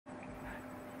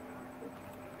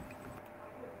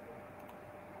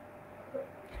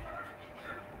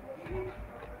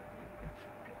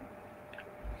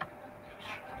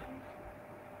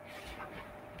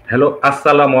Hello,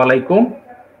 আসসালামু আলাইকুম।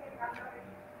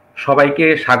 সবাইকে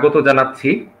স্বাগত জানাচ্ছি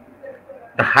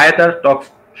দ্য হায়দার টক্স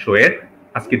শো এর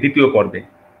আজকে দ্বিতীয় পর্বে।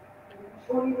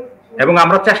 এবং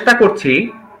আমরা চেষ্টা করছি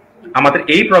আমাদের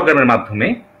এই প্রোগ্রামের মাধ্যমে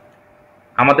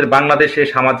আমাদের বাংলাদেশে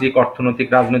সামাজিক, অর্থনৈতিক,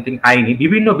 রাজনৈতিক, আইনি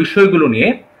বিভিন্ন বিষয়গুলো নিয়ে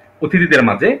অতিথিদের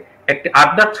মাঝে একটি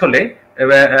আড্ডার ছলে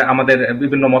আমাদের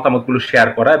বিভিন্ন মতামতগুলো শেয়ার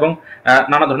করা এবং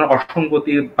নানা ধরনের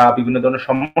অসঙ্গতি বা বিভিন্ন ধরনের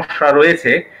সমস্যা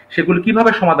রয়েছে সেগুলো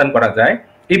কিভাবে সমাধান করা যায়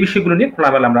এই বিষয়গুলো নিয়ে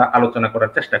খোলামেলা আমরা আলোচনা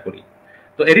করার চেষ্টা করি।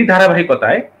 তো এরই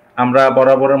ধারাবাহিকতায় আমরা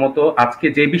বরাবরের মতো আজকে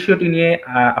যে বিষয়টি নিয়ে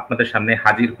আপনাদের সামনে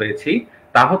হাজির হয়েছি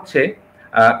তা হচ্ছে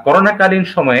করোনাকালীন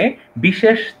সময়ে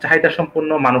বিশেষ চাহিদা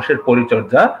সম্পন্ন মানুষের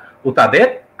পরিচর্যা ও তাদের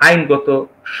আইনগত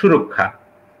সুরক্ষা।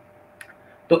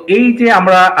 তো এই যে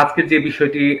আমরা আজকে যে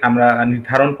বিষয়টি আমরা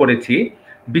নির্ধারণ করেছি,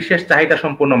 বিশেষ চাহিদা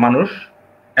সম্পন্ন মানুষ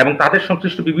এবং তাদের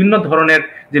সংশ্লিষ্ট বিভিন্ন ধরনের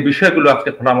যে বিষয়গুলো আজকে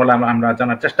খোলামেলা আমরা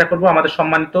জানার চেষ্টা করব আমাদের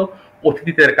সম্মানিত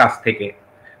অতিথিদের কাছ থেকে।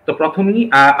 তো প্রথমেই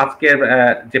আজকের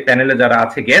যে প্যানেলে যারা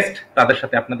আছে গেস্ট তাদের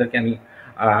সাথে আপনাদেরকে আমি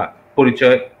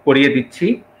পরিচয় করিয়ে দিচ্ছি।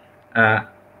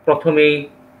 প্রথমেই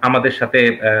আমাদের সাথে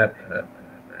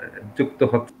যুক্ত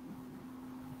হচ্ছে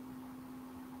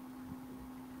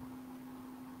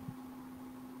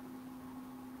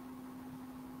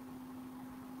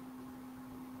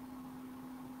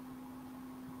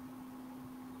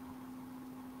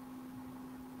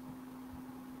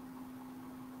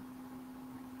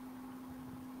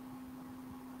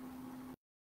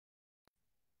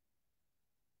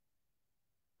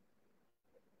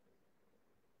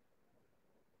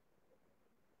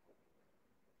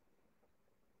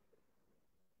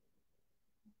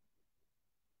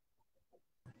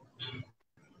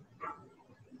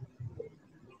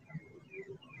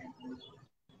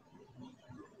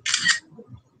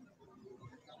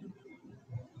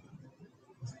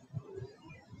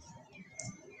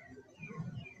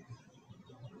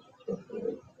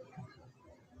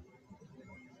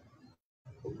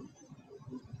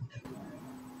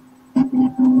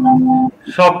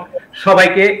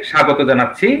সবাইকে স্বাগত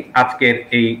জানাচ্ছি আজকের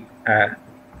এই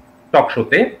টক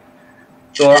শোতে।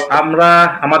 তো আমরা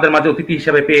আমাদের মাঝে অতিথি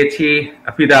হিসেবে পেয়েছি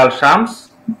ফিদা আল শামস,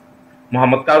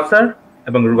 মোহাম্মদ কাউসার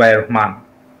এবং রুবাইয়া রহমান।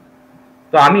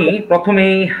 তো আমি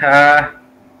প্রথমেই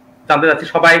জানতে চাচ্ছি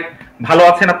সবাই ভালো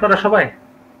আছেন? আপনারা সবাই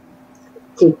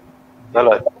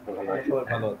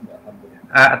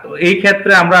তো এই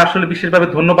ক্ষেত্রে আমরা আসলে বিশেষভাবে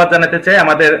ধন্যবাদ জানাতে চাই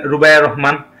আমাদের রুবাইয়া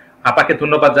রহমান আপাকে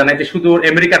ধন্যবাদ জানাই যে সুদূর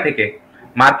আমেরিকা থেকে,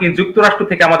 মার্কিন যুক্তরাষ্ট্র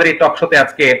থেকে আমাদের এই টক শোতে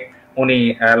আজকে উনি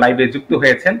লাইভে যুক্ত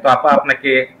হয়েছেন। তো আপা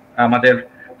আপনাকে আমাদের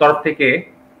তরফ থেকে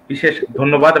বিশেষ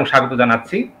ধন্যবাদ এবং স্বাগত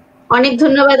জানাচ্ছি। অনেক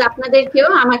ধন্যবাদ আপনাদেরকেও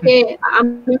আমাকে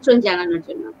আমন্ত্রণ জানানোর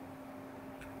জন্য।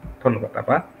 ধন্যবাদ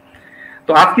আপা।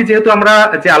 তো আজকে যেহেতু আমরা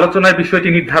যে আলোচনার বিষয়টি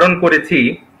নির্ধারণ করেছি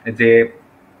যে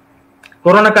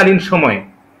করোনাকালীন সময়ে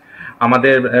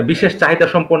আমাদের বিশেষ চাহিদা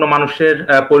সম্পন্ন মানুষের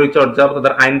পরিচর্যা,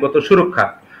 তাদের আইনগত সুরক্ষা,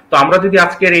 তো আমরা যদি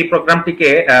আজকের এই প্রোগ্রামটিকে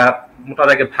মোটা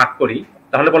দাগে ভাগ করি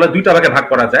তাহলে বলে দুইটা ভাগে ভাগ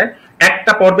করা যায়।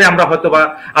 একটা পর্বে আমরা হয়তোবা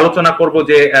আলোচনা করব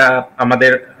যে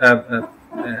আমাদের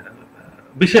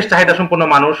বিশেষ চাহিদা সম্পন্ন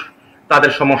মানুষ,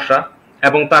 তাদের সমস্যা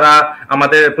এবং তারা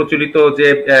আমাদের প্রচলিত যে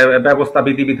ব্যবস্থা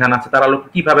বিধিবিধান আছে তারা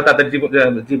কিভাবে তাদের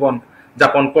জীবন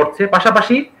যাপন করছে।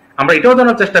 পাশাপাশি আমরা এটাও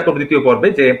জানার চেষ্টা করব দ্বিতীয় পর্বে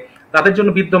যে তাদের জন্য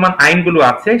বিদ্যমান আইনগুলো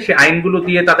আছে সেই আইনগুলো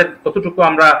দিয়ে তাদের কতটুকু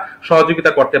আমরা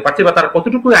সহযোগিতা করতে পারছি বা তারা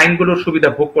কতটুকু আইনগুলোর সুবিধা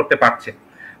ভোগ করতে পারছে।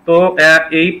 তো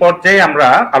এই পর্যায়ে আমরা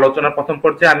আলোচনার প্রথম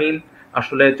পর্যায়ে আমি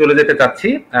আসলে চলে যেতে চাচ্ছি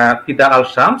ফিদা আল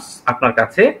শামস আপনার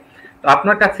কাছে। তো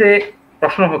আপনার কাছে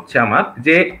প্রশ্ন হচ্ছে আমার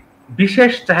যে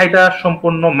বিশেষ চাহিদা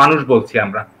সম্পন্ন মানুষ বলছি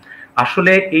আমরা,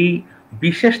 আসলে এই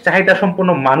বিশেষ চাহিদা সম্পন্ন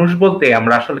মানুষ বলতে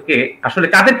আমরা আসলে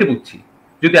কাদেরকে বুঝছি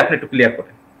যদি আপনি একটু ক্লিয়ার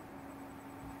করেন।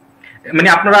 মানে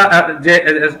আপনারা যে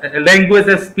ল্যাঙ্গুয়েজ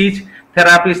স্পিচ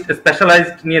থেরাপিস্ট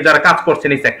স্পেশালাইজড নিয়ে যারা কাজ করছেন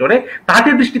এই সেক্টরে,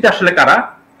 তাদের দৃষ্টিতে আসলে কারা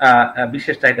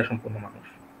বিশেষ চাহিদা সম্পন্ন মানুষ?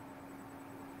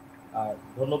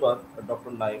 ধন্যবাদ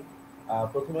ডক্টর নাইম।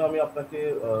 প্রথমে আমি আপনাকে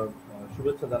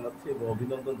শুভেচ্ছা জানাচ্ছি এবং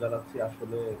অভিনন্দন জানাচ্ছি।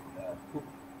 আসলে খুব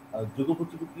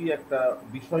যুগোপযোগী একটা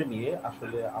বিষয় নিয়ে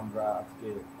আসলে আমরা আজকে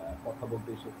কথা বলতে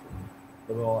এসেছি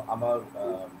এবং আমার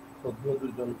শ্রদ্ধেয়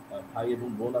দুইজন ভাই এবং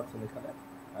বোন আছেন এখানে,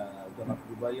 জনাব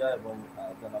রুবাইয়া এবং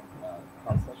জনাব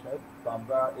কাউসার সাহেব। তো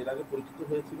আমরা এর আগে পরিচিত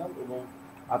হয়েছিলাম এবং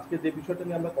আজকে যে বিষয়টা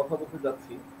নিয়ে আমরা কথা বলতে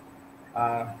যাচ্ছি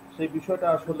সেই বিষয়টা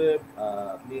আসলে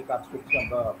নিয়ে কাজ করছি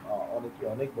আমরা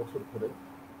অনেক বছর ধরে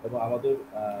এবং আমাদের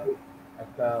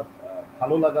একটা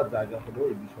ভালো লাগার জায়গা হলো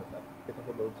এই বিষয়টা। এটা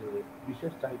হলো যে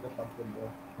বিশেষ চাহিদা সম্পন্ন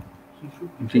শিশু,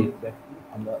 কিশোর ব্যক্তি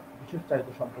আমরা বিশেষ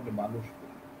চাহিদা সম্পন্ন মানুষ।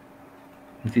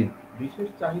 বিশেষ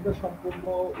চাহিদা সম্পন্ন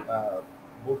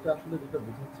বলতে আসলে যেটা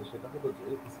বোঝাচ্ছে সেটা হলো যে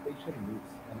স্পেশাল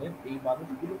নিডস, মানে এই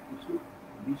মানুষগুলো কিছু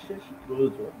বিশেষ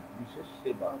প্রয়োজন, বিশেষ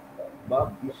সেবা বা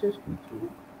বিশেষ কিছু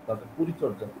তাদের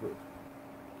পরিচর্যা প্রয়োজন।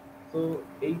 তো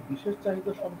এই বিশেষ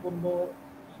চাহিদা সম্পন্ন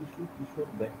শিশু কিশোর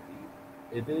ব্যক্তি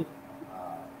এদের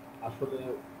আসলে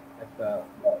একটা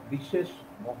বিশেষ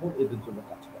মহল এদের জন্য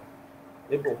কাজ করে।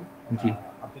 এবং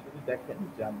আপনি যদি দেখেন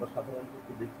যে আমরা সাধারণত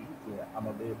দেখি যে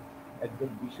আমাদের একজন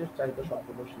বিশেষ চাহিদা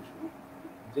সম্পন্ন শিশু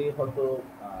যে হয়তো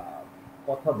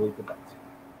কথা বলতে পারছে,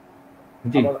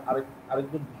 আবার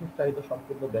আরেকজন বিশেষ চাহিদা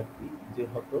সম্পন্ন ব্যক্তি যে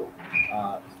হয়তো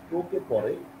স্ট্রোকে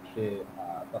পরে সে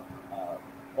তার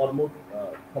কর্ম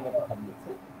ক্ষমতা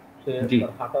হারিয়েছে, সে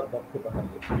তার হাঁটার দক্ষতা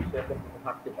হারিয়েছে, সে এখন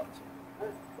হাঁটতে পারছে।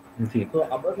 তো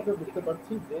আমরা যেটা বুঝতে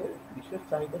পারছি যে বিশেষ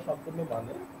চাহিদা সম্পন্ন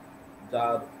মানে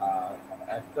যার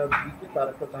একটা দিকে তার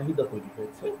একটা চাহিদা তৈরি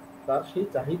হয়েছে, তার সেই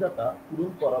চাহিদাটা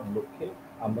পূরণ করার লক্ষ্যে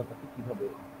আমরা তাকে কিভাবে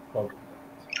সহযোগিতা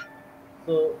করছি।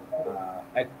 তো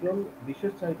একজন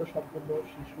বিশেষ চাহিদা সম্পন্ন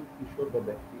শিশু কিশোর বা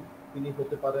ব্যক্তি তিনি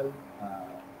হতে পারেন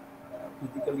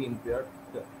ফিজিক্যালি ইম্পেয়ার্ড,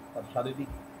 তার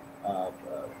শারীরিক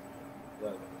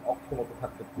অক্ষমতা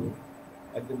থাকতে পারে।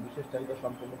 একজন বিশেষ চাহিদা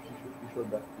সম্পন্ন শিশু কিশোর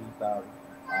ব্যক্তি তার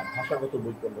ভাষাগত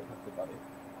বৈকল্য থাকতে পারে।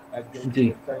 একজন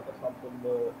বিশেষ চাহিদা সম্পন্ন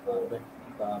ব্যক্তি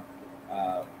তার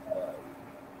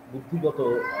বুদ্ধিগত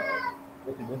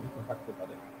প্রতিবন্ধিতা থাকতে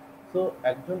পারে। তো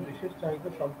একজন বিশেষ চাহিদা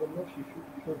সম্পন্ন শিশু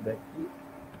কিশোর ব্যক্তি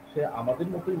সে আমাদের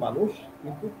মতোই মানুষ,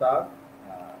 কিন্তু তার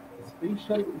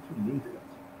স্পেশাল কিছু লিঙ্ক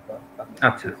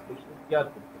আছে, স্পেশাল কেয়ার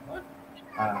করতে হয়।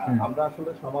 আমরা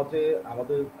আসলে সমাজে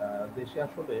আমাদের দেশে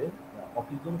আসলে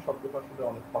অটিজম শব্দটা আসলে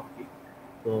অনেক সঠিক।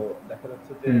 তো দেখা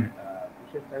যাচ্ছে যে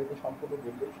বিশেষ চাহিদা সম্পন্ন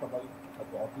বললে সবাই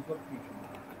হয়তো অটিজম কিছু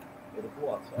এরকম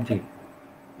আছে,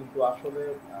 কিন্তু আসলে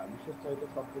বিশেষ চাহিদা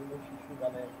সম্পন্ন শিশু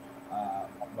মানে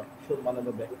বা কিশোর মানে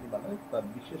বা ব্যক্তি মানে তার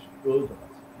বিশেষ প্রয়োজন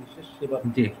আছে, বিশেষ সেবা।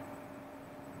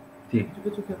 কিছু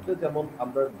কিছু ক্ষেত্রে যেমন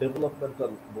আমরা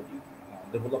ডেভেলপমেন্টাল বলি,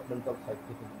 ডেভেলপমেন্টাল সাইড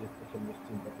থেকে যদি স্পেশাল নিয়ে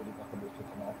চিন্তা করি তাহলে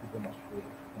সেখানে অটিজম আসবে,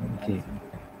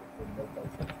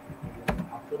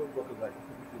 আচরণগত জায়গা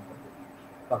থেকে চিন্তা করি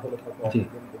তাহলে হয়তো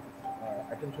autism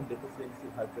attention deficiency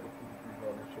hyper activity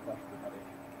ধরনের সেটা আসতে পারে।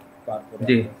 তারপরে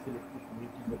সিলেক্টিভ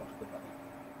মিউটিজম আসতে পারে,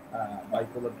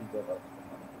 বাইপোলার ডিসঅর্ডার আসতে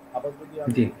পারে। আবার যদি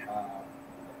আমি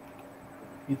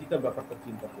ফিজিক্যাল ব্যাপারটা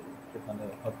চিন্তা করি সেখানে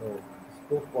হয়তো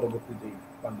স্ট্রোক পরবর্তী যে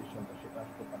কন্ডিশনটা সেটা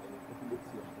আসতে পারে,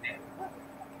 এপিলেপসি আসতে পারে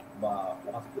বা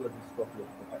মাসকুলার ডিস্ট্রফি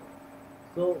আসতে পারে।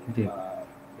 তো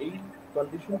এই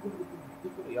কন্ডিশনগুলোর উপর ভিত্তি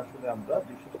করে আসলে আমরা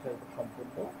বিশেষ চাহিদা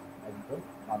সম্পন্ন একজন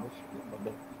মানুষকে বা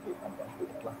ব্যক্তিকে আমরা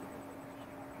আসলে ক্লাসিফাই করি।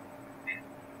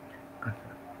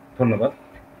 ধন্যবাদ।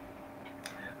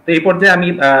 তো এই পর্যায়ে আমি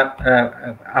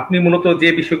আপনি মূলত যে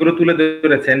বিষয়গুলো তুলে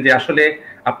ধরেছেন যে আসলে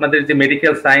আপনাদের যে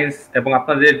মেডিকেল সায়েন্স এবং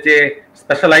আপনাদের যে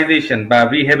স্পেশালাইজেশন বা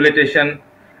রিহ্যাবিলিটেশন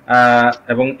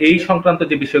এবং এই সংক্রান্ত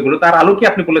যে বিষয়গুলো তার আলোকে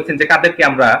আপনি বলেছেন যে কাদেরকে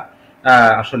আমরা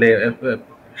আসলে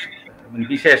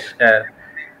বিশেষ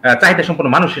চাহিদা সম্পন্ন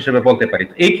মানুষ হিসেবে বলতে পারি।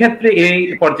 এই ক্ষেত্রে এই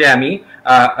পর্যায়ে আমি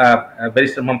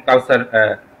ব্যারিস্টার মোহাম্মদ কাউসার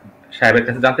সাহেবের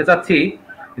কাছে জানতে চাচ্ছি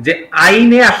যে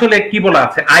আইনে আসলে কি বলা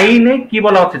আছে, আইনে কি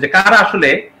বলা হচ্ছে যে কারা আসলে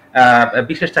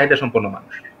বিশেষ চাহিদা সম্পন্ন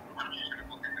মানুষ?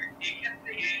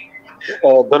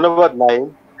 ধন্যবাদ নাইম,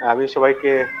 আমি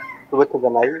সবাইকে শুভেচ্ছা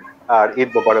জানাই আর ঈদ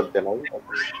মোবারক জানাই।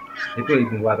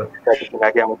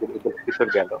 আগে আমাদের কিশোর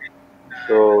গেল।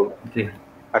 তো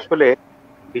আসলে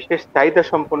বিশেষ চাহিদা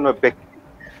সম্পন্ন ব্যক্তি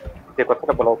যে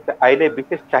কথাটা বলা হচ্ছে আইনে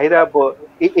বিশেষ চাহিদা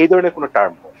এই ধরনের কোন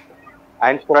টার্ম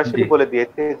আইন সরাসরি বলে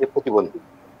দিয়েছে যে প্রতিবন্ধী।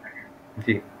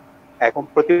 এখন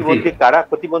প্রতিবন্ধী কারা?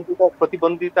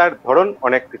 প্রতিবন্ধিতার ধরন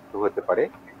অনেক কিছু হতে পারে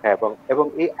এবং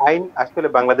এই আইন আসলে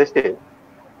বাংলাদেশের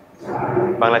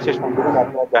সংবিধান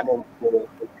আপনারা জানেন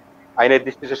আইনের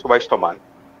দৃষ্টিতে সবাই সমান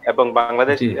এবং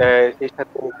বাংলাদেশ সেই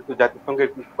সাথে কিছু জাতিসংঘের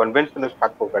কনভেনশনের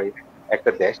স্বাক্ষরকারী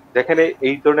একটা দেশ, যেখানে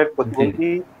এই ধরনের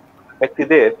প্রতিবন্ধী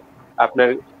ব্যক্তিদের আপনার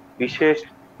বিশেষ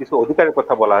কিছু অধিকারের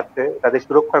কথা বলা আছে, তাদের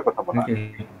সুরক্ষার কথা বলা আছে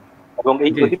এবং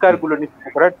এই অধিকারগুলো নিশ্চিত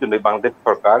করার জন্য বাংলাদেশ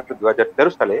সরকার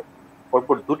 2013 সালে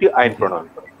পরপর দুটি আইন প্রণয়ন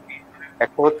করে।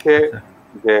 একটা হচ্ছে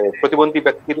যে প্রতিবন্ধী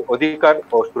ব্যক্তির অধিকার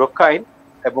ও সুরক্ষা আইন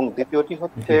এবং দ্বিতীয়টি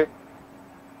হচ্ছে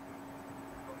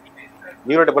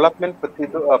নিউরো ডেভেলপমেন্ট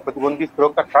প্রতিবন্ধী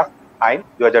সুরক্ষা ট্রাস্ট আইন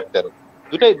 2013।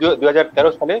 দুটাই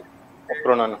 2013 সালে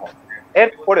প্রণয়ন হয়।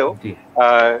 এরপরেও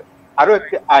আরো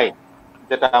একটি আইন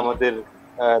যেটা আমাদের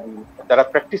যারা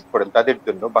প্র্যাকটিস করেন তাদের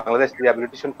জন্য বাংলাদেশ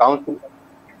রিহ্যাবিলিটেশন কাউন্সিল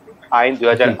আইন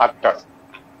 2018।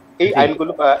 এই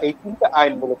আইনগুলো এই তিনটা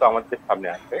আইন মূলত আমাদের সামনে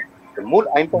আসে। মূল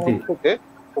আইনটা হচ্ছে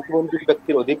প্রতিবন্ধী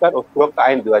ব্যক্তির অধিকার ও সুরক্ষা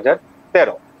আইন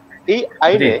 2013। এই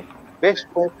আইনে বেশ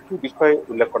কয়েকটি বিষয়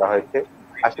উল্লেখ করা হয়েছে।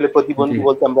 আসলে প্রতিবন্ধী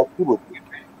বলতে আমরা কি বুঝি,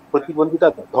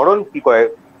 প্রতিবন্ধিতার ধরন কি কয়,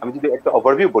 আমি যদি একটা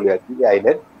ওভারভিউ বলি আর কি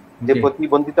আইনের, যে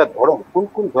প্রতিবন্ধিতার ধরন কোন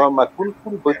কোন ধরন বা কোন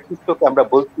কোন বৈশিষ্ট্যকে আমরা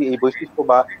বলছি এই বৈশিষ্ট্য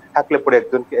বা থাকলে পরে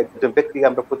একজন ব্যক্তিকে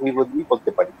আমরা প্রতিবন্ধী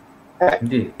বলতে পারি। হ্যাঁ,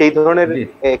 সেই ধরনের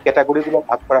ক্যাটাগরি গুলো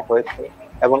ভাগ করা হয়েছে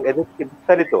এবং এদেরকে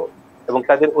বিস্তারিত এবং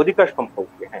তাদের অধিকার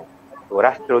সম্পর্কে, হ্যাঁ, তো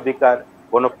রাষ্ট্রের অধিকার,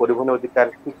 গণপরিবহনের অধিকার,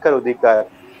 শিক্ষার অধিকার,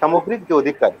 সামগ্রিক যে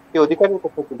অধিকার, সেই অধিকারের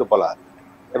কথা কিন্তু বলা আছে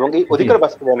এবং এই অধিকার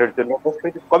বাস্তবায়নের জন্য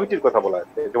কমিটির কথা বলা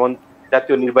আছে, যেমন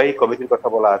জাতীয় নির্বাহী কমিটির কথা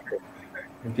বলা আছে,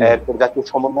 জাতীয়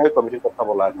সমন্বয় কমিটির কথা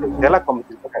বলা আছে, জেলা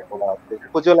কমিটির কথা বলা আছে,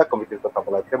 উপজেলা কমিটির কথা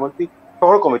বলা আছে, এমনকি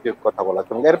শহর কমিটির কথা বলা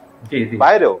আছে এবং এর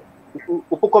বাইরেও কিছু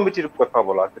উপকমিটির কথা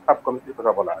বলা আছে, সাব কমিটির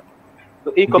কথা বলা আছে। তো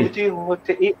এই কমিটি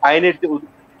হচ্ছে এই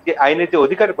আইনের যে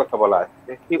অধিকারের কথা বলা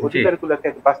আছে সেই অধিকারগুলোকে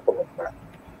বাস্তবায়ন করা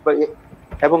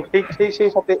এবং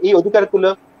সেই সাথে এই অধিকারগুলো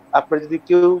আপনার যদি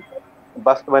কেউ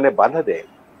বাস্তবায়নে বাধা দেয়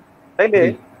তাইলে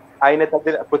আইনে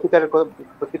তাদের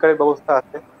প্রতিকারের ব্যবস্থা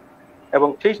আছে এবং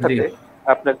সেই সাথে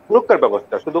আপনার সুরক্ষার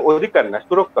ব্যবস্থা, শুধু অধিকার না,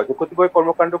 সুরক্ষা, যে কতিপয়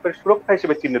কর্মকাণ্ডকে সুরক্ষা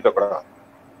হিসেবে চিহ্নিত করা হয়,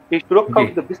 এই সুরক্ষা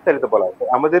কিন্তু বিস্তারিত বলা আছে।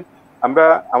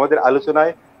 আমাদের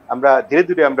আলোচনায় আমরা ধীরে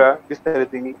ধীরে আমরা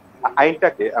বিস্তারিত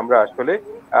আইনটাকে আমরা আসলে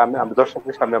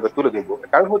দর্শকদের সামনে আমরা তুলে দেবো।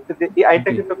 কারণ হচ্ছে যে এই আইনটা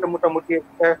কিন্তু একটা মোটামুটি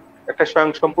একটা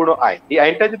স্বয়ংসম্পূর্ণ আইন। এই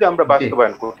আইনটা যদি আমরা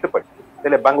বাস্তবায়ন করতে পারি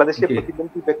তাহলে বাংলাদেশের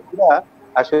প্রতিবন্ধী ব্যক্তিরা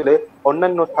আসলে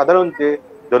অন্যান্য সাধারণ যে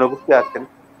জনগোষ্ঠী আছেন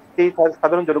সেই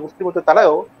সাধারণ জনগোষ্ঠীর মধ্যে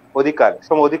তারাও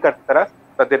সম অধিকার তারা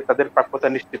তাদের প্রাপ্যতা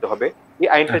নিশ্চিত হবে এই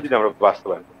আইনটা যদি আমরা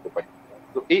বাস্তবায়ন করতে পারি।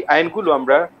 তো এই আইনগুলো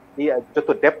আমরা এই যত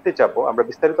ডেপথে যাবো আমরা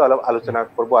বিস্তারিত আলোচনা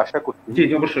করব আশা করছি।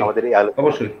 আমাদের এই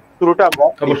আলোচনা শুরুটা আমরা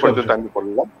এই পর্যন্ত আমি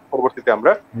বললাম, পরবর্তীতে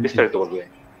আমরা বিস্তারিত বলবো।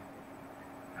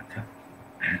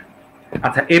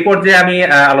 আচ্ছা, এই পর্যায়ে আমি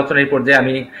আলোচনার এই পর্যায়ে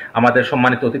আমি আমাদের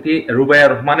সম্মানিত অতিথি রুবাইয়া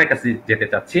রহমানের কাছে যেতে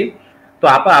চাচ্ছি। তো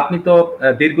আপা, আপনি তো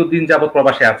দীর্ঘদিন যাবত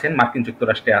প্রবাসে আছেন, মার্কিন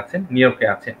যুক্তরাষ্ট্রে আছেন, নিউ ইয়র্কে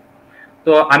আছেন।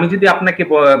 তো আমি যদি আপনার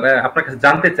কাছে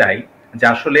জানতে চাই যে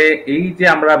আসলে এই যে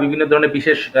আমরা বিভিন্ন ধরনের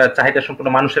বিশেষ চাহিদা সম্পন্ন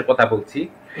মানুষের কথা বলছি,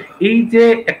 এই যে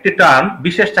একটি টার্ম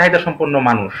বিশেষ চাহিদা সম্পন্ন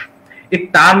মানুষ, এই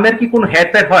টার্মের কি কোনো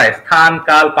হেরফের হয় স্থান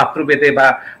কাল পাত্রভেদে বা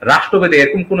রাষ্ট্রভেদে?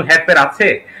 এরকম কোনো হেরফের আছে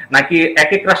নাকি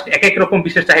এক এক রাষ্ট্রে এক এক রকম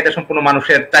বিশেষ চাহিদা সম্পন্ন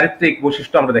মানুষের চারিত্রিক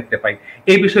বৈশিষ্ট্য আমরা দেখতে পাই?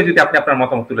 এই বিষয়ে যদি আপনি আপনার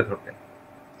মতামত তুলে ধরতেন।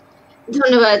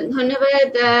 ধন্যবাদ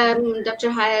ডক্টর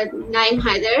নাইম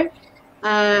হায়দার।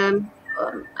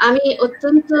 আমি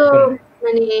অত্যন্ত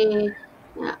মানে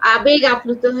আবেগ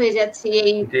আপ্লুত হয়ে যাচ্ছি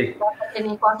এই ব্যাপারটা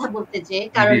নিয়ে কথা বলতে চেয়ে,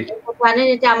 কারণ জানেন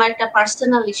এটা আমার একটা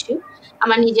পার্সোনাল ইস্যু।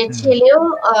 আমার নিজের ছেলেও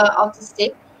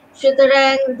অটিস্টিক,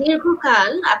 সুতরাং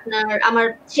দীর্ঘকাল আমার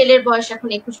ছেলের বয়স এখন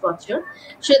 21 বছর,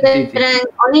 সুতরাং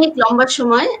অনেক লম্বা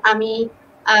সময় আমি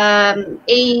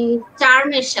এই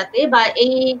টার্মের সাথে বা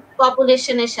এই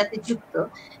পপুলেশনের সাথে যুক্ত।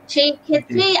 সেই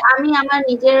ক্ষেত্রে আমি আমার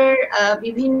নিজের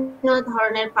বিভিন্ন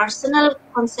ধরনের পার্সোনাল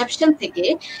কনসেপশন থেকে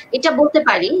এটা বলতে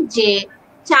পারি যে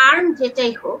টার্ম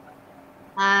যেটাই হোক,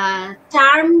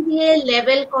 টার্ম দিয়ে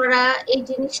লেবেল করা এই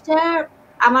জিনিসটা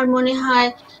আমার মনে হয়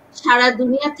সারা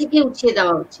দুনিয়া থেকে উঠিয়ে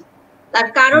দেওয়া উচিত। তার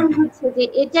কারণ হচ্ছে যে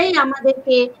এটাই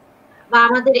আমাদেরকে বা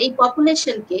আমাদের এই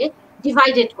পপুলেশনকে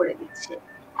ডিভাইডেড করে দিচ্ছে।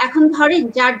 এখন ধরেন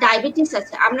যার ডায়াবেটিস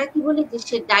আছে, আমরা কি বলি যে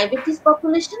সে ডায়াবেটিস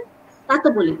পপুলেশন? তা তো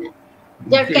বলি না।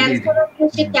 যার ক্যান্সার আছে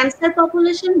সে ক্যান্সার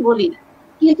পপুলেশন বলি না।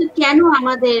 কিন্তু কেন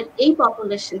আমাদের এই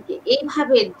পপুলেশনকে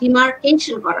এইভাবে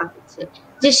ডিমার্কেশন করা হচ্ছে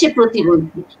যে সে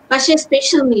প্রতিবন্ধী বা সে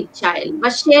স্পেশাল নিড চাইল্ড বা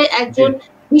সে একজন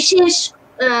বিশেষ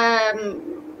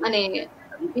মানে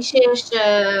বিশেষ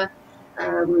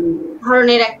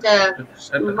ধরনের একটা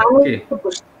মানুষ,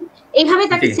 এইভাবে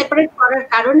তাকে সেপারেট করার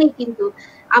কারণে কিন্তু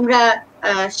আমরা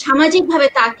সামাজিকভাবে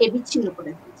তাকে বিচ্ছিন্ন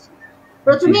করে দিচ্ছি।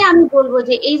 প্রথমে আমি বলবো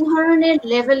যে এই ধরনের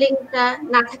লেভেলিংটা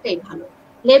না থাকাই ভালো।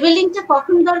 লেভেলিংটা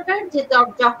কখন দরকার? যে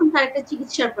যখন তার একটা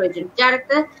চিকিৎসার প্রয়োজন, যার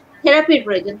একটা থেরাপির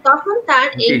প্রয়োজন, তখন তার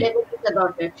এই লেভেলিংটা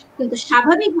দরকার। কিন্তু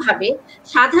স্বাভাবিকভাবে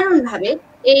সাধারণভাবে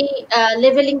এই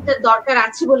লেভেলিংটা দরকার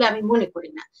আছে বলে আমি মনে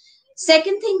করি না।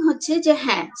 সেকেন্ড থিং হচ্ছে যে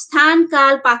হ্যাঁ, স্থান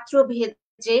কাল পাত্র ভেদ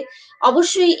যে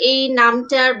অবশ্যই এই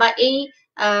নামটার বা এই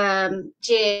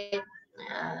যে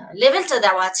লেভেলটা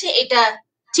দেওয়া আছে এটা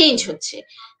চেঞ্জ হচ্ছে।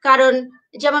 কারণ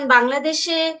যেমন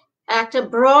বাংলাদেশে একটা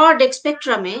ব্রড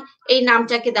স্পেকট্রামে এই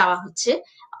নামটাকে দেওয়া হচ্ছে,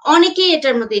 অনেকেই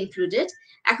এটার মধ্যে ইনক্লুডেড।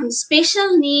 এখন স্পেশাল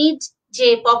নিড যে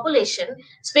পপুলেশন,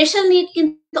 স্পেশাল নিড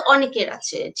কিন্তু অনেকের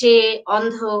আছে, যে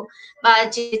অন্ধ বা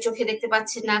যে চোখে দেখতে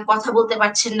পাচ্ছেন না, কথা বলতে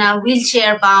পারছেন না, wheel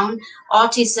chair bound,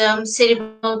 autism,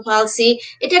 cerebral palsy,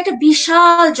 এটা একটা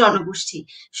বিশাল জনগোষ্ঠী।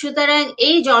 সুতরাং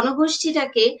এই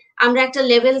জনগোষ্ঠীটাকে আমরা একটা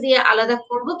লেভেল দিয়ে আলাদা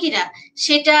করব কিনা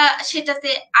সেটাতে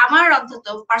আমার অন্তত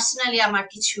পার্সোনালি আমার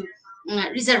কিছু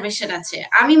রিজার্ভেশন আছে।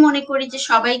 আমি মনে করি যে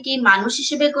সবাইকে মানুষ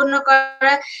হিসেবে গণ্য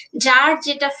করা, যার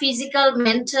যেটা ফিজিক্যাল,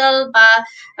 মেন্টাল বা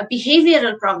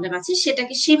বিহেভিয়ারাল প্রবলেম আছে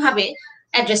সেটাকে সেভাবে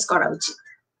অ্যাড্রেস করা উচিত।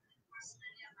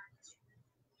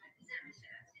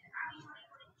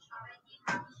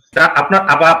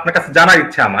 আপনার কাছে জানার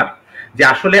ইচ্ছা আমার যে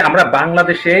আসলে আমরা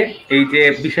বাংলাদেশে এই যে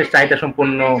বিশেষ চাহিদা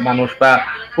সম্পন্ন মানুষ বা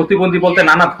প্রতিবন্ধী বলতে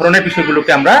নানা ধরনের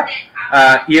বিষয়গুলোকে আমরা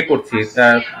ইয়ে করছি,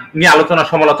 নিয়ে আলোচনা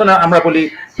সমালোচনা আমরা বলি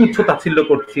তুচ্ছ তাচ্ছিল্য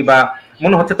করছি, বা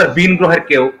মনে হচ্ছে তার ভিন গ্রহের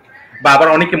কেউ, বা আবার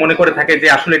অনেকে মনে করে থাকে যে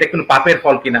আসলে এটা কোনো পাপের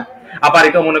ফল কিনা, আবার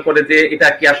এটা মনে করে যে এটা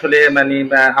কি আসলে মানে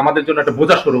আমাদের জন্য একটা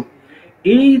বোঝা স্বরূপ।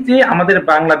 এই যে আমাদের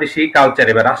বাংলাদেশি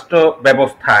কালচারে বা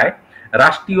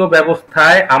রাষ্ট্রীয়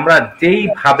ব্যবস্থায় আমরা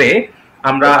যেইভাবে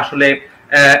আমরা আসলে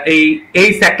এই এই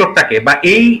সেক্টরটাকে বা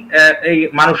এই এই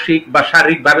মানসিক বা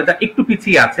শারীরিক ভাবে যা একটু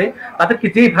পিছিয়ে আছে তাদেরকে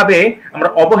যেভাবে আমরা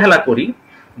অবহেলা করি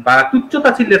বা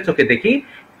তুচ্ছতাচ্ছিল্যের চোখে দেখি,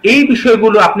 এই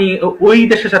বিষয়গুলো আপনি ওই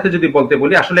দেশের সাথে যদি বলতে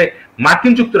বলি, আসলে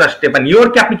মার্কিন যুক্তরাষ্ট্রে বা নিউ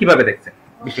ইয়র্কে আপনি কিভাবে দেখছেন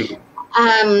বিষয়গুলো?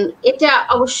 এটা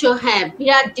অবশ্য হ্যাঁ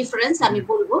বিরাট ডিফারেন্স আমি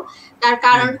বলবো। তার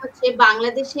কারণ হচ্ছে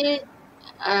বাংলাদেশে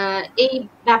এই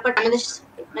ব্যাপারটা আমাদের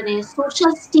মানে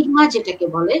সোশ্যাল স্টিগমা যেটাকে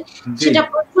বলে সেটা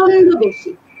প্রচন্ড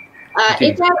বেশি।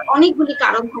 এটার অনেকগুলি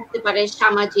কারণ থাকতে পারে,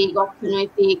 সামাজিক,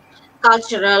 অর্থনৈতিক,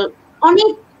 কালচারাল,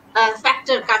 অনেক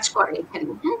ফ্যাক্টর কাজ করে এখানে।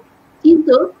 হ্যাঁ,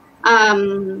 কিন্তু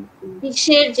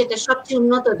বিশ্বের যেটা সবচেয়ে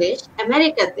উন্নত দেশ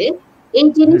আমেরিকাতে এই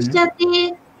জিনিসটাতে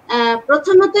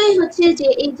প্রথমতই হচ্ছে যে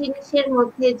এই জিনিসের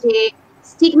মধ্যে যে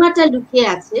স্টিগমাটা লুকিয়ে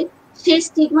আছে সেই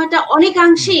স্টিগমাটা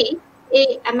অনেকাংশেই এই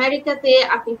আমেরিকাতে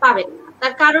আপনি পাবেন না।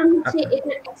 তার কারণ হচ্ছে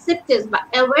এটার অ্যাকসেপ্টেন্স বা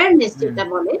অ্যাওয়ারনেস যেটা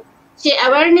বলে, সেই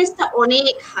অ্যাওয়ারনেসটা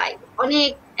অনেক হাই।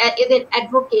 অনেক এদের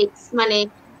অ্যাডভোকেটস মানে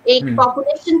এই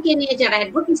পপুলেশনকে নিয়ে যারা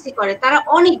অ্যাডভোকেসি করে তারা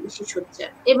অনেক বেশি সোচ্চার।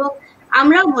 এবং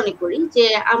আমরাও মনে করি যে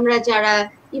আমরা যারা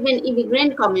ইভেন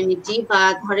ইমিগ্রেন্ট কমিউনিটি বা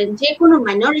ধরেন যে কোনো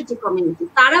মাইনরিটি কমিউনিটি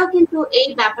তারাও কিন্তু এই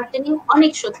ব্যাপারটা নিয়ে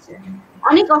অনেক সোচ্চার।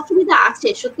 অনেক অসুবিধা আছে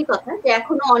সত্যি কথা, যে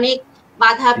এখনো অনেক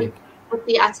বাধা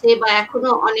বিপত্তি আছে বা এখনো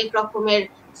অনেক রকমের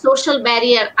সোশ্যাল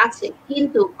ব্যারিয়ার আছে,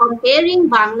 কিন্তু কম্পেয়ারিং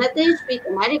বাংলাদেশ উইথ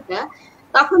আমেরিকা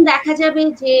তখন দেখা যাবে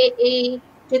যে এই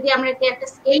যদি আমরা একটা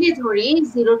স্কেলে ধরি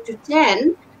 0 to 10,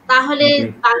 তাহলে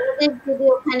বাংলাদেশ যদি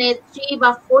ওখানে 3 বা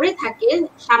 4 এ থাকে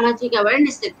সামাজিক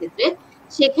অ্যাওয়ারনেস এর ক্ষেত্রে,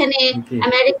 সেখানে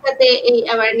আমেরিকাতে এই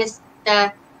অ্যাওয়ারনেসটা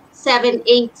 7,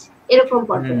 8 এরকম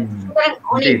পর্যায়ে। সুতরাং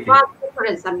অনেক বড়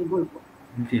ডিফারেন্স আমি বলবো।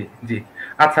 জি জি।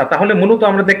 আচ্ছা, তাহলে মূলত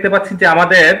আমরা দেখতে পাচ্ছি যে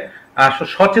আমাদের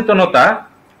সচেতনতা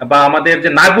বা আমাদের যে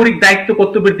নাগরিক দায়িত্ব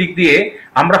কর্তব্যের দিক দিয়ে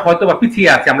আমরা হয়তো বা পিছিয়ে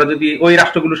আছি, আমরা যদি ওই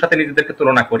রাষ্ট্রগুলোর সাথে নিজেদেরকে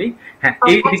তুলনা করি। হ্যাঁ,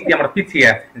 এই দিক দিয়ে আমরা পিছিয়ে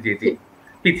আছি। জি জি,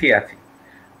 পিছিয়ে আছি।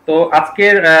 তো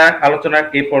আজকের আলোচনার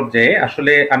এই পর্যায়ে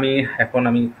আসলে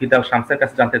আমি ফিদাল শামসের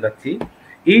কাছে জানতে চাচ্ছি,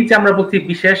 এই যে আমরা বলছি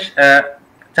বিশেষ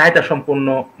চাহিদা সম্পন্ন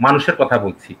মানুষের কথা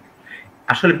বলছি,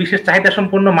 আসলে বিশেষ চাহিদা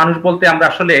সম্পন্ন মানুষ বলতে আমরা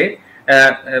আসলে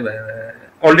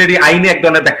অলরেডি আইনে এক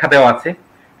ধরনের ব্যাখ্যা দেওয়া আছে,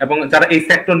 এবং যারা এই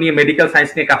সেক্টর নিয়ে মেডিকেল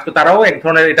সায়েন্স নিয়ে কাজ করে তারাও এক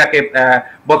ধরনের এটাকে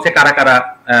বলছে কারা কারা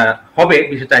হবে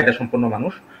বিশেষ চাহিদা সম্পন্ন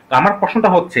মানুষ। তো আমার প্রশ্নটা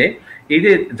হচ্ছে, এই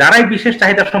যে যারাই বিশেষ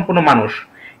চাহিদা সম্পন্ন মানুষ,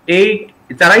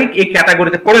 যারাই এই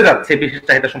ক্যাটাগরিতে পড়ে যাচ্ছে বিশেষ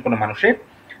চাহিদা সম্পন্ন মানুষের,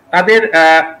 তাদের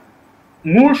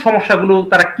মূল সমস্যাগুলো,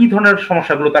 তারা কি ধরনের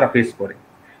সমস্যাগুলো তারা ফেস করে,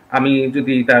 আমি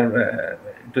যদি তার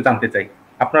একটু জানতে চাই।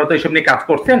 আপনারা তো এইসব নিয়ে কাজ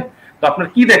করছেন, তো আপনারা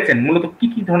কি দেখছেন মূলত কি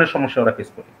কি ধরনের সমস্যা ওরা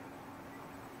ফেস করে?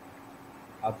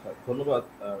 আচ্ছা, ধন্যবাদ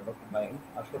ডক্টর নাইম।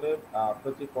 আসলে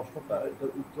আপনার যে প্রশ্নটা,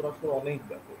 এটার উত্তর আসলে অনেক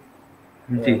ব্যাপক।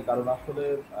 কারণ আসলে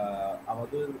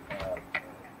আমাদের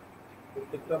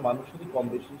প্রত্যেকটা মানুষেরই কম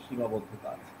বেশি সীমাবদ্ধতা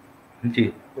আছে। জি।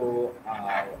 তো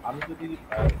আমি যদি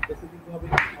স্পেসিফিক ভাবে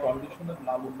কন্ডিশনের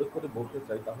নাম উল্লেখ করে বলতে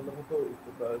চাই, তাহলে হয়তো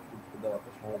উত্তরটা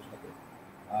দেওয়াটা সহজ হবে।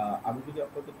 আমি যদি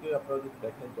আপনারা যদি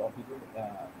দেখেন যে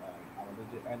আমাদের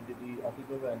যে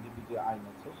অটিজম এনডিডি যে আইন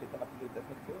আছে, সেখানে আপনি যদি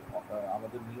দেখেন যে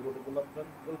আমাদের নিউরো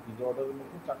ডেভেলপমেন্টাল ডিসঅর্ডারের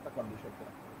মধ্যে 4টা কন্ডিশন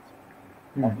রাখা হয়েছে: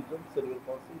 অটিজম, সেরিব্রাল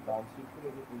পলসি, ডাউন সিনড্রোম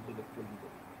এবং ইন্টেলেকচুয়াল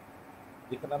ডিসঅর্ডার।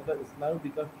 যেখানে আমরা স্নায়ু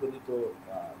বিকাশ জনিত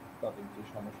তাদের যে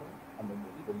সমস্যা আমরা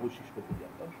বলি, বা বৈশিষ্ট্য বলি,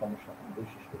 আমরা সমস্যা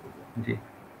বৈশিষ্ট্য বলি।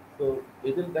 তো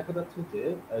এদের দেখা যাচ্ছে যে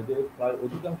এদের প্রায়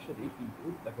অধিকাংশেরই কিন্তু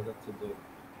দেখা যাচ্ছে যে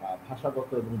ভাষাগত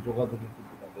এবং যোগাযোগের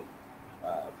কিন্তু তাদের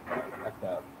একটা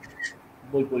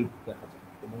বৈপরীত্য দেখা যায়,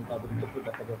 এবং তাদের ক্ষেত্রে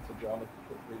দেখা যাচ্ছে যে অনেক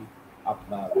ক্ষেত্রেই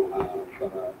আপনার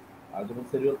তারা যেমন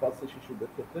সেরিব্রাল পলসি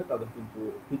শিশুদের ক্ষেত্রে তাদের কিন্তু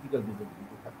ফিজিক্যাল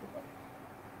ডিসএবিলিটি থাকতে পারে।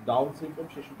 ডাউন সিনড্রোম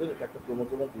শিশুদের এটা একটা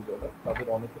ক্রোমোজোমাল ডিসঅর্ডার, তাদের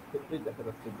অনেকের ক্ষেত্রেই দেখা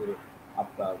যাচ্ছে যে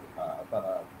আপনার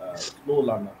তারা স্লো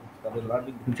লার্নার, তাদের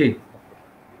লার্নিং থাকতে পারে।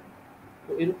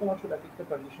 তো এরকম আসলে এক একটা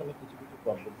কন্ডিশনে কিছু কিছু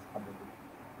প্রবলেম আমরা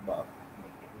বা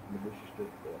বৈশিষ্ট্য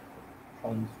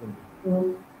সংমিশ্রণ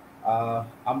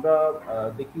আমরা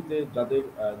দেখি যে যাদের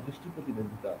দৃষ্টি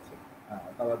প্রতিবন্ধিতা আছে,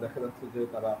 তারা দেখা যাচ্ছে যে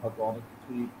তারা হয়তো অনেক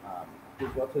কিছুই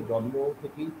কেউ আছে জন্ম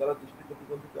থেকেই তারা দৃষ্টি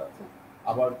প্রতিবন্ধিতা আছে,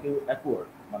 আবার কেউ অ্যাকোয়ার্ড,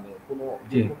 মানে কোনো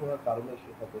যে কোনো কারণে সে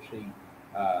হয়তো সেই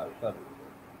তার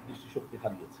দৃষ্টিশক্তি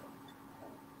হারিয়েছে।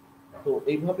 তো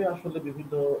এইভাবে আসলে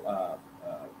বিভিন্ন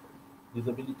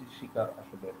ডিসেবিলিটির শিকার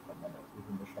আসলে মানে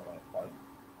বিভিন্ন সময় হয়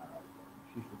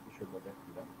শিশু কিশোর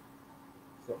ব্যক্তিরা।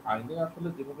 তো আইনে আসলে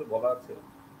যেভাবে বলা আছে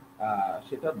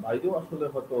সেটার বাইরেও আসলে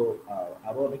হয়তো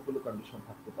আরো অনেকগুলো কন্ডিশন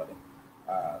থাকতে পারে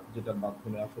যেটার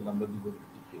মাধ্যমে আসলে আমরা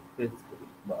ডিসেবিলিটিকে ফেস করি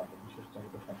বা বিশেষ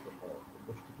চাহিদা সম্পন্ন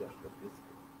গোষ্ঠীকে আসলে ফেস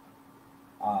করি।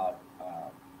 আর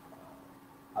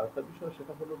আরেকটা বিষয়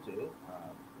সেটা হলো যে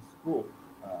স্ট্রোক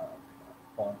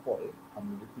হওয়ার পরে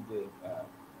আমরা দেখি যে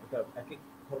এটা এক এক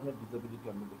ধরনের ডিসেবিলিটি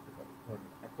আমরা দেখতে পারি। ধরেন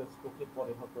একটা স্ট্রোকের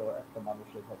পরে হয়তো একটা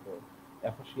মানুষের হয়তো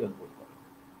অ্যাফাসিয়া গ্রোথ করে।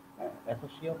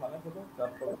 অ্যাফাসিয়া মানে হলো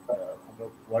তারপর আমরা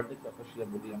ওয়ার্ল্ডিক অ্যাফাসিয়া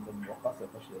বলি, আমরা ব্রকাস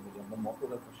অ্যাফাসিয়া বলি, আমরা মোটর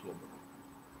অ্যাফাসিয়া বলি।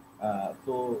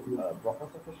 তো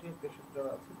ব্রকাস অ্যাফাসিয়ার পেশেন্ট যারা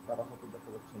আছে তারা হয়তো দেখা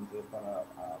যাচ্ছেন যে তারা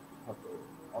হয়তো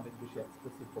অনেক বেশি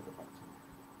এক্সপ্রেসিভ হতে পারছেন,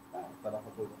 তারা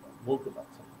হয়তো বলতে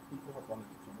পারছেন কিন্তু হয়তো অনেক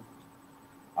কিছু বুঝছেন।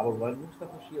 আবার ওয়ার্ল্ডিক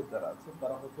অ্যাফাসিয়া যারা আছেন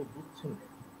তারা হয়তো বুঝছেন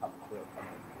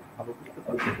ভালো বুঝতে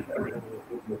পারছেন,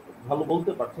 ভালো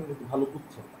বলতে পারছেন কিন্তু ভালো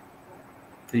বুঝছেন না।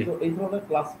 তো এই ধরনের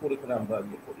ক্লাস করে করে আমরা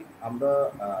ইয়ে করি। আমরা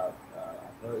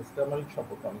আপনার স্ট্যামারিং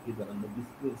সম্পর্কে অনেকেই জানেন না,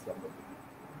 ডিসপ্লেসি আমরা বলি।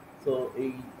 তো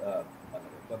এই মানে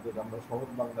তাদের আমরা সহজ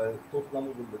বাংলায়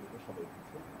তোতলামি বলতে যেটা সবাই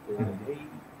বুঝছে। তো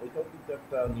এইটাও কিন্তু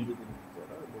একটা নিউরোজেনিক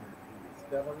ডিসঅর্ডার এবং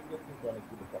স্ট্যামারিং এর কিন্তু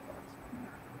অনেকগুলো কথা আছে।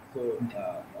 তো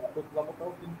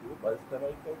তোতলামটাও কিন্তু বা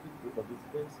স্ট্যামারিংটাও কিন্তু বা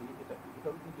ডিসপ্লেসি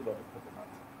এটাও কিন্তু অনেক ঘটনা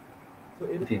আছে। তো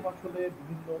এরকম আসলে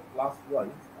বিভিন্ন ক্লাস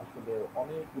ওয়াইজ আসলে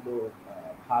অনেকগুলো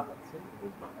ভাগ আছে এবং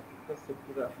একটা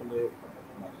সেক্টরে আসলে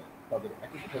মানে তাদের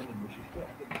এক এক ধরনের বৈশিষ্ট্য,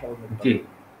 এক এক ধরনের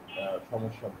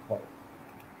সমস্যা হয়।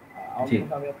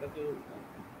 আমি আপনাকে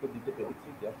উত্তর দিতে পেরেছি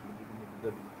যে আসলে বিভিন্ন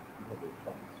ডিসেবিলিটি কিভাবে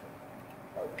সমস্যা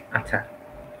হয়। আচ্ছা,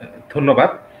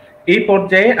 ধন্যবাদ। এই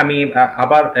পর্যায়ে আমি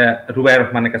আবার রুবাইয়া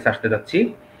রহমানের কাছে আসতে যাচ্ছি।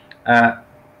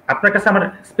 আপনার কাছে আমার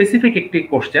স্পেসিফিক একটি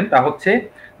কোশ্চেন, তা হচ্ছে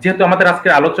যেহেতু আমাদের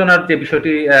আজকের আলোচনার যে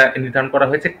বিষয়টি নির্ধারণ করা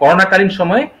হয়েছে করোনাকালীন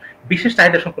সময়ে বিশেষ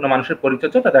চাহিদা সম্পন্ন মানুষের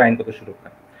পরিচর্যা, তাদের আইনগত সুরক্ষা,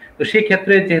 তো সেই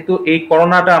ক্ষেত্রে যেহেতু এই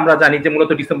করোনাটা আমরা জানি যে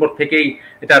মূলত ডিসেম্বর থেকেই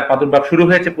এটার প্রাদুর্ভাব শুরু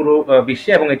হয়েছে পুরো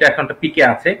বিশ্বে এবং এটা এখন একটা পিকে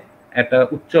আছে, একটা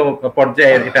উচ্চ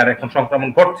পর্যায়ের এটার এখন সংক্রমণ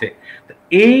ঘটছে।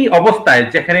 এই অবস্থায়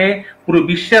যেখানে পুরো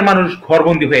বিশ্বের মানুষ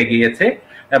ঘরবন্দি হয়ে গিয়েছে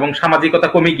এবং সামাজিকতা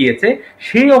কমে গিয়েছে,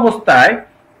 সেই অবস্থায়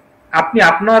আপনি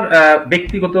আপনার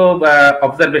ব্যক্তিগত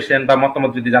অবজারভেশন বা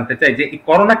মতামত যদি জানতে চাই যে এই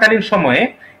করোনাকালীন সময়ে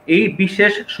এই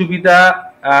বিশেষ সুবিধা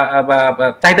বা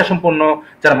চাহিদা সম্পন্ন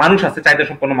যারা মানুষ আছে, চাহিদা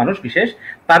সম্পন্ন মানুষ বিশেষ,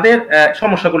 তাদের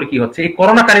সমস্যাগুলো কি হচ্ছে এই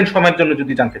করোনাকালীন সময়ের জন্য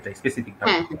যদি জানতে চাই স্পেসিফিক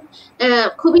ভাবে।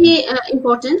 খুবই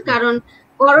ইম্পর্টেন্ট, কারণ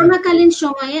করোনাকালীন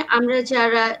সময়ে আমরা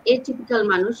যারা এটিপিক্যাল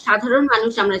মানুষ, সাধারণ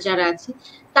মানুষ আমরা যারা আছি,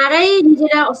 তারাই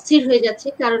নিজেরা অস্থির হয়ে যাচ্ছে।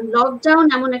 কারণ লকডাউন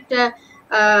এমন একটা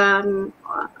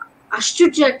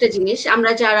আশ্চর্য একটা জিনিস,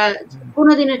 আমরা যারা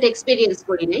কোনোদিন এটা এক্সপেরিয়েন্স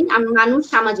করি নাই। মানুষ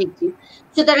সামাজিক জীব,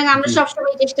 সুতরাং আমরা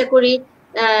সবসময় চেষ্টা করি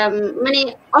মানে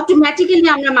অটোমেটিক্যালি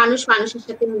আমরা মানুষের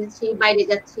সাথে মিলছি, বাইরে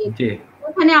যাচ্ছি।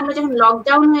 ওখানে আমরা যখন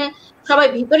লকডাউন হয়ে সবাই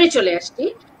ভিতরে চলে আসছি,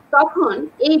 তখন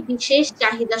এই বিশেষ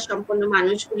চাহিদা সম্পন্ন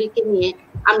মানুষগুলিকে নিয়ে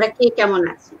আমরা কে কেমন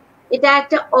আছি, এটা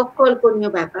একটা অকল্পনীয়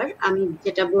ব্যাপার। আমি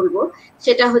যেটা বলবো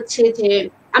সেটা হচ্ছে যে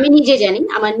আমি নিজে জানি,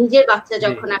 আমার নিজের বাচ্চা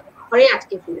যখন আমি ঘরে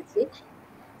আটকে ফেলেছি,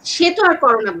 সে তো আর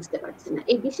করোনা বুঝতে পারছে না।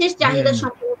 এই বিশেষ চাহিদা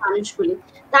সম্পন্ন মানুষগুলি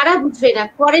তারা বুঝবে না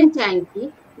কোয়ারেন্টাইন কি,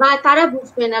 বা তারা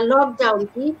বুঝবে না লকডাউন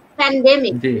কি,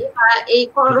 প্যান্ডেমিক কি, বা এই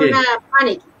করোনা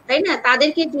মানে কি, তাই না?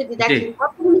 তাদেরকে যদি দেখেন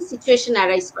কতগুলি সিচুয়েশন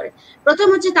অ্যারাইজ করে। প্রথম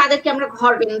হচ্ছে তাদেরকে আমরা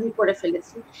ঘর বন্দি করে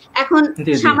ফেলেছি। এখন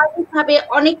সামাজিক ভাবে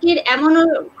অনেকের এমনও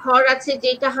ঘর আছে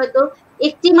যেটা হয়তো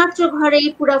একটি মাত্র ঘরেই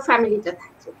পুরো ফ্যামিলিটা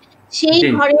থাকছে। সেই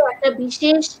ঘরে একটা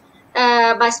বিশেষ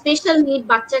বা স্পেশাল নিড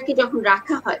বাচ্চাকে যখন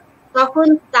রাখা হয়, তখন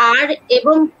তার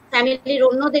এবং ফ্যামিলির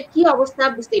অন্যদের কি অবস্থা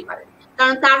বুঝতেই পারেন।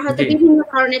 কারণ তার হয়তো বিভিন্ন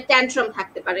ধরনের ট্যান্ট্রাম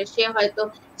থাকতে পারে, সে হয়তো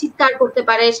চিৎকার করতে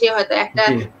পারে, সে হয়তো একটা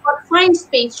কনফাইন্ড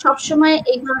স্পেস। সবসময়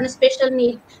এই ধরনের স্পেশাল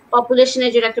নিড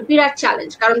পপুলেশনের জন্য একটা বিরাট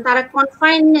চ্যালেঞ্জ, কারণ তারা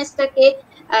কনফাইন্ডনেসটাকে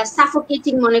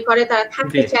সাফোকেটিং মনে করে, তারা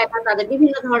থাকতে চায় না, তাদের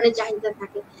বিভিন্ন ধরনের চাহিদা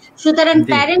থাকে। সুতরাং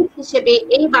প্যারেন্ট হিসেবে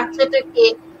এই বাচ্চাটাকে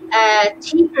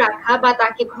ঠিক রাখা বা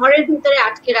তাকে ঘরের ভিতরে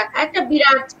আটকে রাখা একটা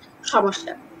বিরাট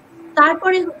সমস্যা।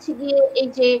 তারপরে হচ্ছে গিয়ে এই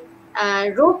যে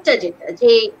রোগটা, যেটা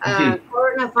যে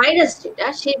করোনা ভাইরাস, যেটা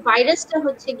সেই ভাইরাসটা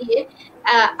হচ্ছে গিয়ে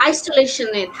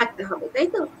আইসোলেশনে থাকতে হবে, তাই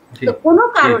তো? তো কোনো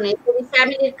কারণে যদি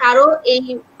ফ্যামিলির কারো এই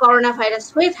করোনা ভাইরাস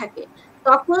হয়ে থাকে,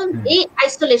 তখন এই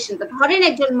আইসোলেশনটা, ধরেন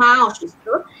একজন মা অসুস্থ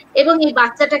এবং এই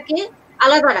বাচ্চাটাকে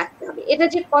আলাদা রাখতে হবে, এটা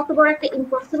যে কত বড় একটা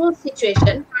ইম্পসিবল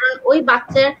সিচুয়েশন। কারণ ওই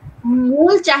বাচ্চার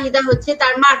মূল চাহিদা হচ্ছে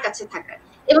তার মার কাছে থাকার,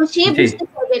 এবং সে বুঝতে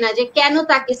পারবে না যে কেন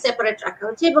তাকে সেপারেট রাখা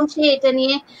হচ্ছে, এবং সে এটা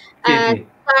নিয়ে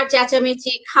তার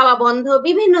চেঁচামেচি, খাওয়া বন্ধ,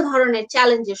 বিভিন্ন ধরনের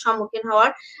চ্যালেঞ্জের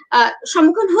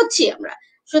সম্মুখীন হচ্ছি আমরা।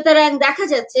 সুতরাং দেখা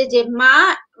যাচ্ছে যে মা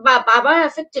বা বাবা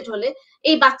এফেক্টেড হলে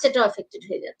এই বাচ্চাটাও এফেক্টেড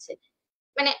হয়ে যাচ্ছে।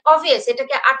 মানে অবভিয়াস,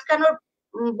 এটাকে আটকানোর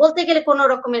বলতে গেলে কোনো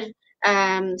রকমের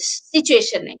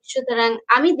সিচুয়েশন নেই। সুতরাং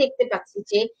আমি দেখতে পাচ্ছি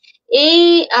যে এই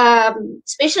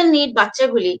স্পেশাল নিড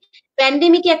বাচ্চাগুলি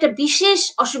প্যান্ডেমিকে একটা বিশেষ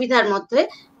অসুবিধার মধ্যে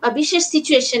বা বিশেষ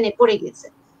সিচুয়েশনে পড়ে গেছে।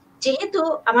 যেহেতু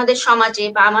আমাদের সমাজে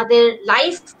বা আমাদের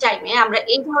লাইফ টাইমে আমরা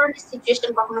এই ধরনের সিচুয়েশন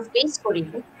কখনো ফেস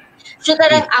করিনি,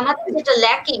 সুতরাং আমাদের যেটা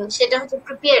ল্যাকিং সেটা হচ্ছে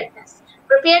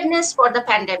প্রিপেয়ারনেস ফর দ্য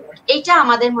প্যান্ডেমিক। এইটা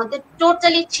আমাদের মধ্যে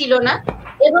টোটালি ছিল না,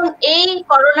 এবং এই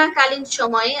করোনা কালীন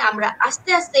সময়ে আমরা আস্তে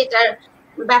আস্তে এটার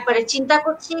ব্যাপারে চিন্তা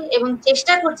করছি এবং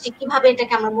চেষ্টা করছি কিভাবে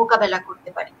এটাকে আমরা মোকাবেলা করতে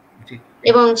পারি।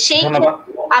 এবং সেই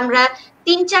আমরা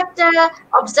 3-4টা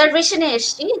অবজারভেশনে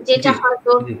এসেছি যেটা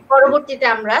হয়তো পরবর্তীতে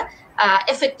আমরা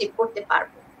এফেক্টিভ করতে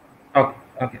পারবো।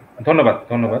 ওকে, ধন্যবাদ।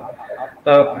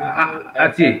 তো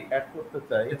জি অ্যাড করতে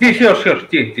চাই। জি শিওর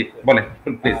জি বলেন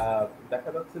প্লিজ। দেখা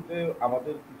যাচ্ছে যে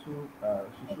আমাদের কিছু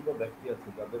শিশু বা ব্যক্তি আছে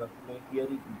যাদের আসলে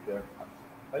হিয়ারিং ইম্পেয়ার্ড আছে,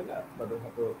 তাই না? তাদের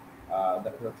হয়তো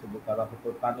দেখা যাচ্ছে যে তারা হয়তো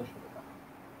কানে শোনে না।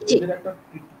 এদের একটা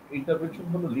ইন্টারভেনশন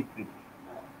হলো লিপ রিডিং।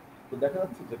 তো দেখা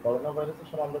যাচ্ছে যে করোনা ভাইরাসের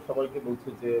সময় আমরা সবাইকে বলছি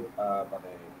যে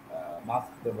মানে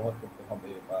মাস্ক ব্যবহার করতে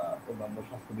হবে বা অন্যান্য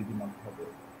স্বাস্থ্যবিধি মানতে হবে।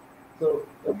 তো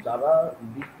যারা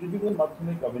লিপ রিডিং এর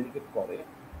মাধ্যমে কমিউনিকেট করে,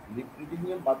 লিপ রিডিং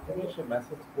এর মাধ্যমে সে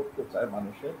মেসেজ করতে চায়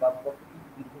মানুষের, তার পক্ষে কিন্তু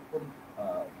দীর্ঘক্ষণ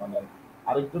মানে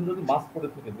আরেকজন যদি মাস্ক পরে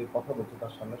থেকে যে কথা বলছে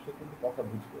তার সামনে, সে কিন্তু কথা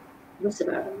বুঝবে।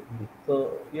 তো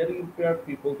হিয়ারিং ইম্পেয়ার্ড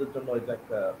পিপলদের জন্য এটা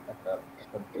একটা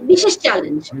বিশেষ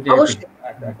চ্যালেঞ্জ অবশ্যই।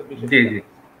 একটা বিশেষ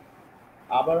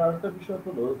আবার আরেকটা বিষয়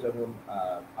হলো, যেমন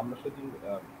আমরা সেদিন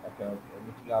একটা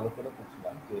মিটিংয়ে আলোচনা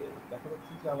করছিলাম যে দেখা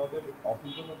যাচ্ছে যে আমাদের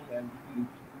অটিজম এবং এনডিটি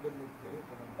শিশুদের মধ্যে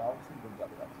যেমন ডাউন সিনড্রোম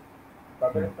যাদের আছে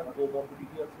তাদের একটা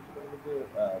কোমরবিডিটি আছে, সেটা হলো যে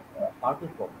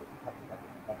হার্টের প্রবলেম থাকে।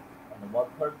 মানে ওয়ান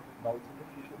থার্ড ডাউন সিনড্রোম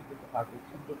শিশুর কিন্তু হার্টের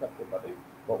ছিদ্র থাকতে পারে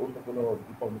বা অন্য কোনো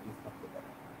ডিফর্মিটিস থাকতে পারে।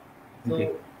 তো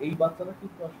এই বাচ্চারা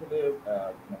কিন্তু আসলে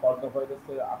করোনা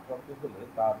ভাইরাসে আক্রান্ত হলে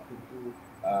তার কিন্তু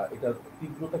এটার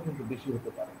তীব্রতা কিন্তু বেশি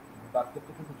হতে পারে, তার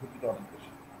ক্ষেত্রে কিন্তু ঝুঁকিটা অনেক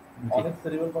বেশি। অনেক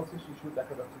সেরিব্রাল পলসির শিশু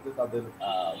দেখা যাচ্ছে যে তাদের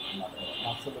মানে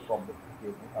মাসেলের প্রবলেম থাকে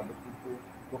এবং তাদের কিন্তু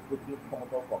রোগ প্রতিরোধ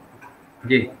ক্ষমতাও কম থাকে,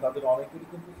 এবং তাদের অনেকেরই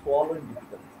কিন্তু সোয়ালোইং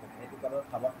ডিফিকাল্টিস থাকে, এতে তারা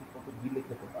খাবার ঠিক মতো গিলে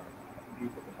খেতে পারে না,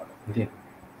 খেতে পারে।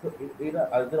 তো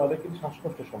এদের অনেকেরই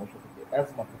শ্বাসকষ্টের সমস্যা থাকে,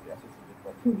 অ্যাজমা থাকে, অ্যাসোসিয়েটেড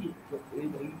প্রবলেম। তো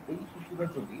এই শিশুরা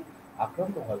যদি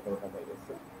আক্রান্ত হয় করোনা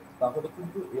ভাইরাসে, তাহলে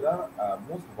কিন্তু এরা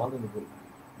মোস্ট ভালনারেবল।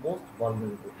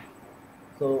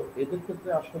 তো এদের ক্ষেত্রে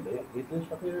আসলে এদের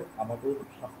সাথে আমাদের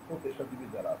স্বাস্থ্য পেশাজীবী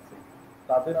যারা আছে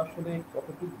তাদের আসলে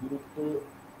কতটুকু দূরত্ব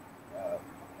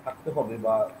থাকতে হবে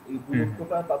বা এই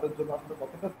দূরত্বটা তাদের জন্য আসলে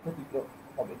কতটা ক্ষতিকর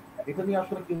হবে, এটা নিয়ে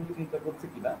আসলে কেউ চিন্তা করছে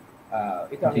কিনা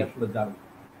এটা আমি আসলে জানি।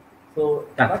 তো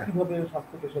তারা কিভাবে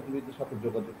স্বাস্থ্য পেশাজীবীদের সাথে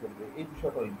যোগাযোগ করবে এই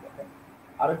বিষয়টাও ইম্পর্টেন্ট।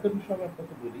 আরেকটা বিষয় আমি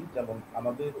আপনাকে বলি, যেমন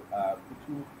আমাদের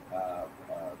কিছু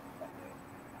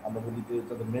আমরা বলি যে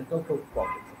যাদের মেন্টাল হেলথ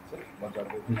প্রবলেম হচ্ছে বা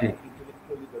যাদের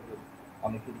ইন্টেলেকচুয়ালি যাদের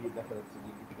অনেকেরই দেখা যাচ্ছে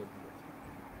যে ডিফিকাল্টি আছে,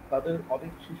 তাদের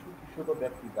অনেক শিশু কিশোর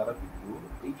ব্যক্তি তারা কিন্তু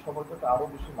এই সময়টাতে আরো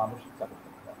বেশি মানসিক চাপের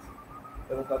মধ্যে আছে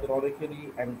এবং তাদের অনেকেরই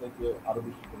অ্যাংজাইটি আরো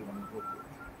বেশি পরিমাণে গ্রোথ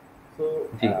হয়েছে। তো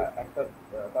একটা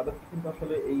তাদেরকে কিন্তু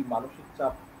আসলে এই মানসিক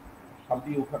চাপ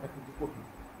সামলিয়ে ওঠাটা কিন্তু কঠিন।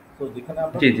 তো যেখানে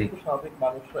আমরা স্বাভাবিক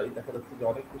মানুষরাই দেখা যাচ্ছে যে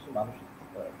অনেক বেশি মানসিক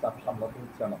চাপ সামলাতে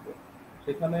হচ্ছে আমাদের,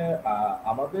 সেখানে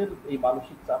আমাদের এই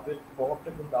মানসিক চাপের প্রভাবটা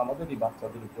কিন্তু আমাদের এই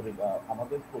বাচ্চাদের উপরে বা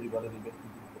আমাদের পরিবারের এই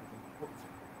ব্যক্তিদের উপরে কিন্তু পড়ছে।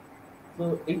 তো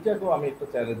এইটাকেও আমি একটা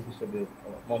চ্যালেঞ্জ হিসেবে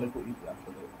মনে করি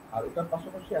আসলে। আর এটার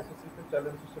পাশাপাশি অ্যাসোসিয়েটেড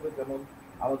চ্যালেঞ্জ হিসেবে যেমন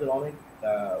আমাদের অনেক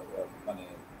মানে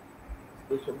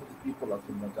স্পেশাল পিপল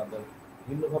আছেন না যাদের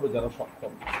ভিন্নভাবে যারা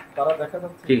সক্ষম, তারা দেখা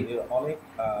যাচ্ছে যে অনেক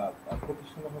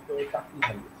প্রতিষ্ঠানে হয়তো চাকরি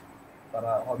হারিয়েছে,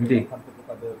 তারা হয়তো এখান থেকে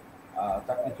তাদের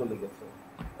চাকরি চলে গেছে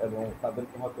এবং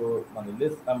তাদেরকে হয়তো মানে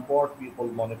লেস এম্পাওয়ার্ড পিপল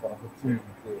মনে করা হচ্ছে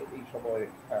যে এই সময়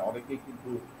অনেকেই কিন্তু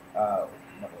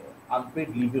মানে আনপেড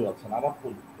লিভেও আছেন। আমার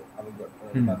পরিচিত আমি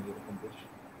জানি এরকম বেশ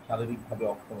শারীরিকভাবে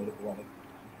অক্ষম এরকম অনেক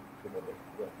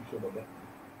কিশোর ব্যক্তি।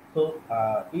 তো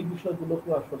এই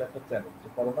বিষয়গুলোকেও আসলে একটা চ্যালেঞ্জ যে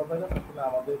করোনা ভাইরাস আসলে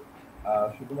আমাদের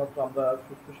শুধুমাত্র আমরা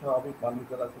সুস্থ স্বাভাবিক মানুষ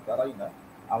যারা আছে তারাই না,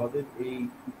 আমাদের এই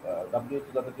WHO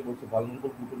যাদেরকে বলছে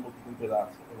ভালনারেবল গ্রুপের মধ্যে কিন্তু এরা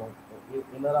আছে এবং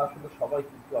এনারা আসলে সবাই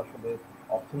কিন্তু আসলে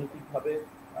অর্থনৈতিকভাবে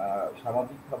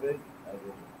সামাজিকভাবে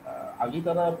এবং আগে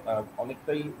তারা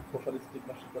অনেকটাই সোশ্যাল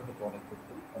স্টিগমার শিকার হতো অনেক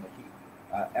ক্ষেত্রে, অনেকেই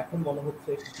এখন মনে হচ্ছে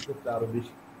কিছু ক্ষেত্রে আরো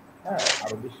বেশি,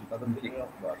 আরো বেশি তাদের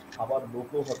খাবার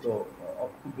লোকও হয়তো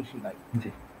খুব বেশি নাই।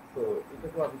 তো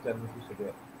এটাকেও আমি চ্যালেঞ্জ হিসেবে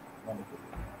মনে করি।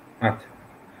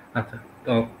 আচ্ছা,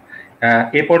 তো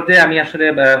এ পর্যায়ে আমি আসলে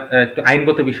একটু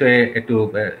আইনগত বিষয়ে একটু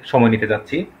সময় নিতে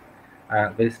যাচ্ছি।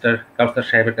 ব্যারিস্টার কাউসার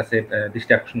সাহেবের কাছে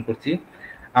দৃষ্টি আকর্ষণ করছি।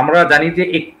 আমরা জানি যে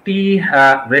একটি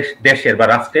দেশের বা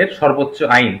রাষ্ট্রের সর্বোচ্চ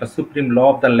আইন বা supreme law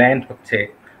of the land হচ্ছে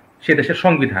সে দেশের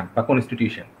সংবিধান বা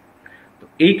কনস্টিটিউশন। তো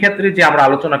এই ক্ষেত্রে যে আমরা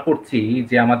আলোচনা করছি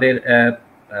যে আমাদের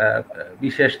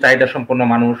বিশেষ চাহিদা সম্পন্ন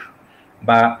মানুষ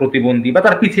বা প্রতিবন্ধী বা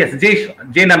তার পিছিয়ে আছে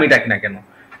যে নামই ডাক না কেন,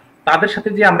 তাদের সাথে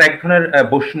যে আমরা এক ধরনের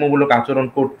বৈষম্যমূলক আচরণ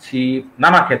করছি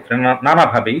নানা ক্ষেত্রে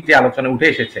নানাভাবেই যে আলোচনা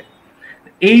উঠে এসেছে,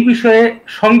 এই বিষয়ে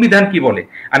সংবিধান কি বলে?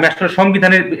 আমি আসলে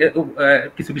সংবিধানের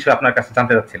কিছু বিষয় আপনার কাছে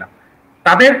জানতে চাচ্ছিলাম,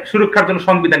 তাদের সুরক্ষার জন্য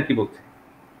সংবিধান কি বলছে?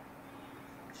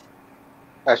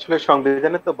 আসলে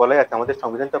সংবিধানে তো বলাই আছে, আমাদের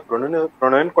সংবিধানটা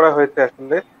প্রণয়ন করা হয়েছে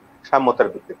আসলে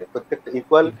সাম্যতার ভিত্তিতে, প্রত্যেকটা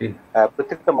ইকুয়াল,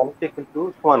 প্রত্যেকটা মানুষের কিন্তু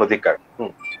সমান অধিকার।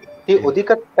 সেই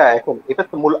অধিকারটা এখন, এটা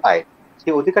তো মূল আইন,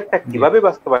 সেই অধিকারটা কিভাবে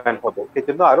বাস্তবায়ন হবে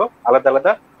সেজন্য আরো আলাদা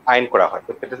আলাদা আইন করা হয়,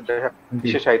 প্রত্যেকটা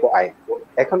বিশেষায়িত আইন।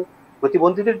 এখন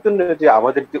প্রতিবন্ধীদের জন্য যে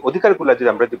আমাদের যে অধিকারগুলো যদি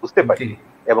আমরা যদি বুঝতে পারি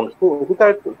এবং সেই অধিকার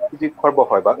যদি খর্ব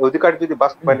হয় বা অধিকার যদি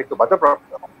বাস্তবায়নে একটু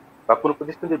বাধাপ্রাপ্ত হয় বা কোনো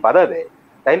প্রতিষ্ঠান যদি বাধা দেয়,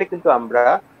 তাইলে কিন্তু আমরা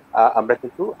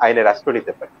কিন্তু আইনের আশ্রয়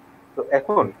নিতে পারি। তো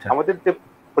এখন আমাদের যে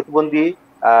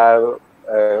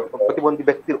প্রতিবন্ধী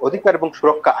ব্যক্তির অধিকার এবং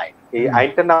সুরক্ষা আইন, এই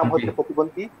আইনটার নাম হচ্ছে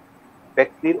প্রতিবন্ধী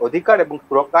ব্যক্তির অধিকার এবং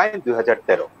সুরক্ষা আইন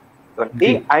 2013।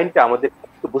 এই আইনটা আমাদের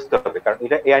বুঝতে হবে, কারণ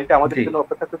এই আইনটা আমাদের জন্য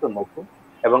অপেক্ষাকৃত নতুন,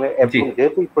 এবং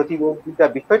যেহেতু প্রতিবন্ধিতা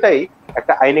বিষয়টাই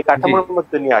একটা আইনি কাঠামোর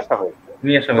মধ্যে নিয়ে আসা হয়েছে।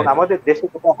 আমাদের দেশে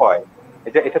যেটা হয়,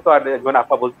 এটা তো আর যেমন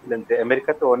আপা বলছিলেন যে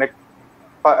আমেরিকা তো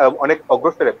অনেক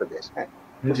অগ্রসর একটা দেশ, হ্যাঁ,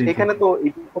 এখানে তো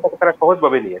এই বিষয়টাকে তারা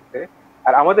সহজভাবে নিয়েছে।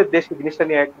 আর আমাদের দেশে জিনিসটা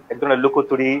নিয়ে এক ধরনের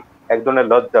লুকোচুরি, এক ধরনের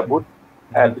লজ্জাবোধ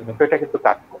বিষয়টা কিন্তু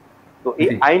কাজ করে। তো এই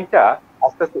আইনটা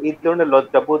আস্তে আস্তে এই ধরনের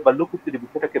লজ্জাবোধ বা লুকোচুরি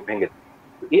বিষয়টাকে ভেঙে দেয়।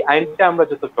 এই আইনটা আমরা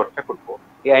যত চর্চা করব,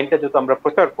 এই আইনটা যত আমরা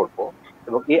প্রচার করব,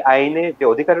 এবং এই আইনে যে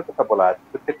অধিকারের কথা বলা আছে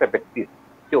প্রত্যেকটা ব্যক্তির,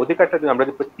 সেই অধিকারটা যদি আমরা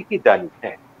প্রত্যেকেই জানি,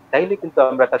 হ্যাঁ, তাইলে কিন্তু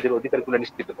আমরা তাদের অধিকারগুলো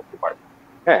নিশ্চিত করতে পারবো।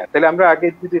 হ্যাঁ, তাহলে আমরা আগে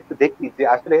যদি একটু দেখি যে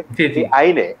আসলে এই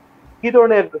আইনে কি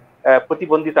ধরনের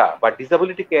প্রতিবন্ধিতা বা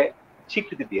ডিসেবিলিটিকে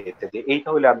স্বীকৃতি দিয়েছে, যে এইটা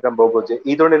হলে আমরা বলবো যে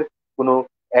এই ধরনের কোনো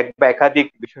এক বা একাধিক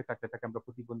বিষয় থাকলে তাকে আমরা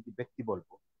প্রতিবন্ধী ব্যক্তি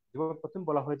বলবো। যেমন প্রথম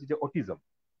বলা হয়েছে যে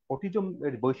অটিজম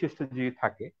এর বৈশিষ্ট্য যদি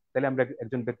থাকে, তাহলে আমরা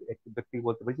একজন ব্যক্তি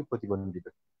বলতে পারি যে প্রতিবন্ধী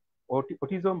ব্যক্তি।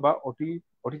 অটিজম বা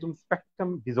অটিজম স্পেকট্রাম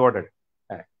ডিসঅর্ডার,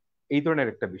 হ্যাঁ, এই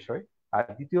ধরনের একটা বিষয়। আর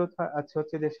দ্বিতীয়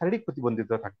হচ্ছে যে শারীরিক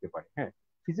প্রতিবন্ধিতা থাকতে পারে, হ্যাঁ,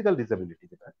 ফিজিক্যাল ডিসেবিলিটি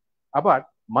যেটা। আবার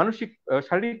মানসিক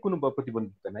শারীরিক কোনো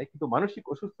প্রতিবন্ধিতা নাই, কিন্তু মানসিক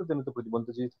অসুস্থজনিত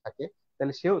প্রতিবন্ধী যদি থাকে,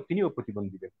 তাহলে তিনিও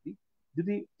প্রতিবন্ধী ব্যক্তি।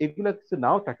 যদি এগুলা কিছু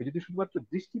নাও থাকে, যদি শুধুমাত্র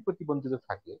দৃষ্টি প্রতিবন্ধিত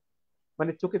থাকে,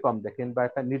 মানে চোখে কম দেখেন বা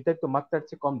একটা নির্ধারিত মাত্রার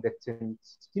চেয়ে কম দেখছেন,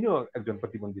 তিনিও একজন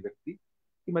প্রতিবন্ধী ব্যক্তি।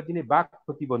 কিংবা যিনি বাক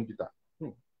প্রতিবন্ধিতা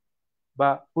বা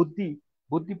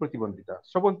বুদ্ধি প্রতিবন্ধিতা,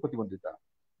 শ্রবণ প্রতিবন্ধিতা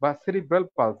বা সেরিব্রাল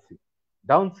পালসি,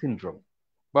 ডাউন সিনড্রোম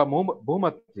বা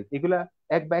বহুমাত্রিক, এগুলা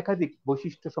এক বা একাধিক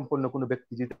বৈশিষ্ট্য সম্পন্ন কোনো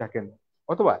ব্যক্তি যদি থাকেন,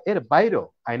 অথবা এর বাইরেও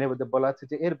আইনের মধ্যে বলা আছে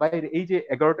যে এর বাইরে এই যে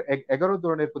 11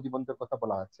 ধরনের প্রতিবন্ধের কথা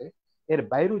বলা আছে, এর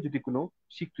বাইরেও যদি কোনো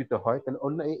স্বীকৃত হয়, তাহলে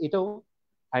অন্য এটাও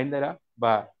আইন দ্বারা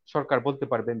বা সরকার বলতে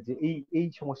পারবেন যে এই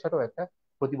সমস্যাটাও একটা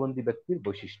প্রতিবন্ধী ব্যক্তির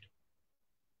বৈশিষ্ট্য।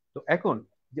 তো এখন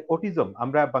যে অটিজম,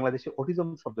 আমরা বাংলাদেশে অটিজম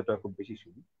শব্দটা খুব বেশি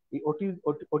শুনি। এই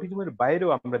অটিজমের বাইরেও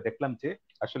আমরা দেখলাম যে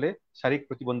আসলে শারীরিক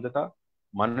প্রতিবন্ধিতা,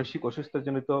 মানসিক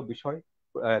অসুস্থজনিত বিষয়,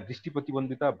 দৃষ্টি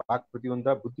প্রতিবন্ধিতা, বাক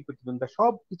প্রতিবন্ধিতা, বুদ্ধি প্রতিবন্ধিতা,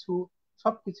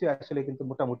 সবকিছু আসলে কিন্তু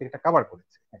মোটামুটি একটা কভার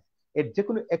করেছে। এর যে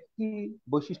কোনো একটি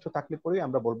বৈশিষ্ট্য থাকলে পরে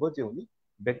আমরা বলবো যে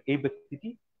এই ব্যক্তিটি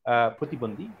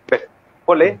প্রতিবন্ধী,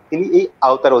 ফলে তিনি এই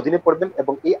আওতার অধীনে পড়বেন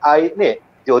এবং এই আইনে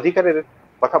যে অধিকারের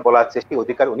কথা বলা আছে সেই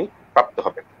অধিকার উনি প্রাপ্ত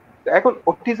হবেন। এখন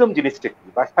অটিজম জিনিসটা কি,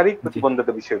 বা শারীরিক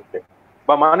প্রতিবন্ধতা বিষয়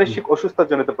বা মানসিক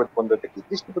অসুস্থজনিত প্রতিবন্ধতা কি,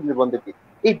 দৃষ্টি প্রতিবন্ধতা কি,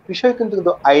 এই বিষয় কিন্তু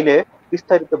আইনে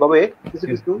বিস্তারিত ভাবে কিছু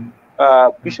কিছু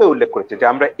বিষয় উল্লেখ করেছে, যে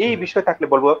আমরা এই বিষয় থাকলে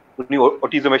বলবো উনি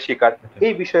অটিজমের শিকার,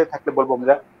 এই বিষয়ে থাকলে বলবো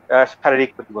আমরা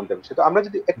শারীরিক প্রতিবন্ধতার বিষয়। তো আমরা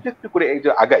যদি একটু একটু করে এই যে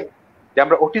আগাই, যে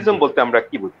আমরা অটিজম বলতে আমরা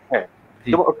কি বুঝি, হ্যাঁ,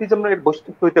 যেমন অটিজমের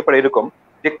বৈশিষ্ট্য হইতে পারে এরকম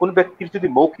যে কোন ব্যক্তির যদি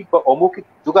মৌখিক বা অমৌখিক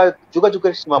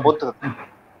যোগাযোগের সীমাবদ্ধতা থাকে,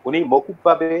 উনি মৌখিক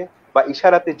ভাবে বা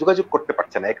ইশারাতে যোগাযোগ করতে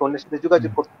পারছে না, একে অন্যের সাথে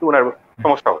যোগাযোগ করতে ওনার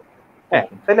সমস্যা হচ্ছে, হ্যাঁ,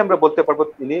 তাহলে আমরা বলতে পারবো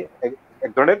তিনি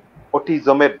এক ধরনের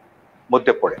অটিজমের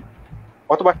মধ্যে পড়ে।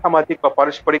 অথবা সামাজিক বা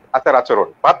পারস্পরিক আচার আচরণ,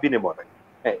 ভাব বিনিময়,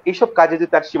 হ্যাঁ, এইসব কাজে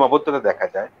যদি তার সীমাবদ্ধতা দেখা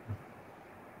যায়,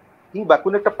 কিংবা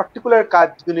কোন একটা পার্টিকুলার কাজ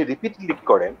যদি রিপিটলি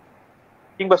করেন,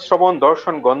 কিংবা শ্রবণ,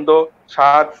 দর্শন, গন্ধ,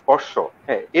 স্বাদ, স্পর্শ,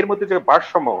 হ্যাঁ, এর মধ্যে যে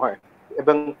ভারসাম্য হয়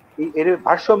এবং এর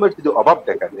ভারসাম্যের যদি অভাব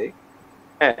দেখা যায়,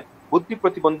 হ্যাঁ, বুদ্ধি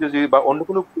প্রতিবন্ধী যদি বা অন্য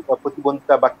কোনো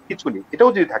প্রতিবন্ধিতা বা কিছু নেই,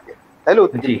 এটাও যদি থাকে, তাহলে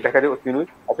দেখা যায় তিনি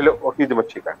আসলে অটিজমের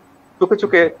শিকার।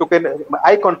 চোখে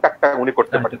আই কন্ট্যাক্টটা উনি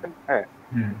করতে পারতেন, হ্যাঁ,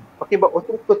 কিংবা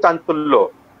অতিরিক্ত চাঞ্চল্য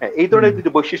হ্যাঁ, এই ধরনের যদি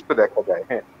বৈশিষ্ট্য দেখা যায়,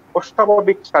 হ্যাঁ,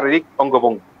 অস্বাভাবিক শারীরিক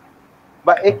অঙ্গভঙ্গি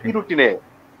বা একই রুটিনে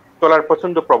চলার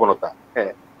প্রচন্ড প্রবণতা,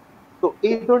 হ্যাঁ, তো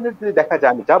এই ধরনের যদি দেখা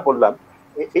যায়, আমি যা বললাম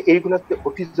এইগুলো হচ্ছে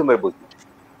অটিজমের বৈশিষ্ট্য।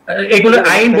 এগুলো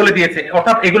আইন বলে দিয়েছে,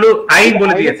 অর্থাৎ এগুলো আইন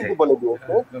বলে দিয়েছে।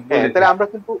 হ্যাঁ, তাহলে আমরা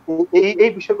কিন্তু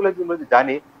এই বিষয়গুলো যদি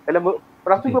জানি, তাহলে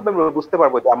প্রাথমিকভাবে আমরা বুঝতে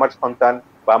পারবো যে আমার সন্তান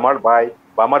বা আমার ভাই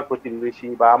বা আমার প্রতিবেশী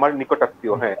বা আমার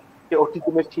নিকটাত্মীয়, হ্যাঁ, সে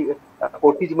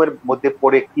অটিজমের মধ্যে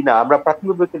পড়ে কিনা আমরা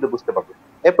প্রাথমিকভাবে কিন্তু বুঝতে পারবো।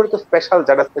 এরপরে তো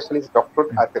যারা স্পেশালিস্ট ডক্টর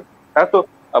আছেন তারা তো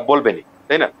বলবেনই,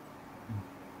 তাই না?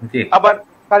 আবার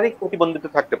শারীরিক প্রতিবন্ধিতা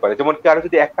থাকতে পারে, যেমন কারো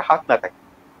যদি একটা হাত না থাকে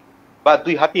বা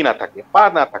দুই হাতই না থাকে, পা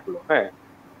না থাকলো, হ্যাঁ,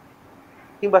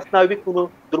 কিংবা স্নায়বিক কোনো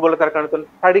দুর্বলতার কারণে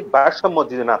শারীরিক ভারসাম্য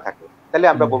যদি না থাকে, তাহলে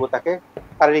আমরা বলবো তাকে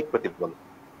শারীরিক প্রতিবন্ধী।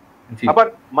 আবার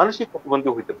মানসিক প্রতিবন্ধী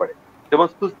হইতে পারে, যেমন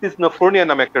স্কিজোফ্রেনিয়া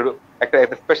নামে একটা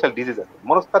স্পেশাল ডিজিজ আছে,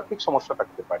 মনস্তাত্ত্বিক সমস্যা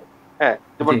থাকতে পারে, হ্যাঁ,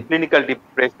 যেমন clinical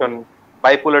depression,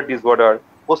 bipolar disorder,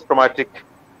 post traumatic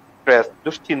stress,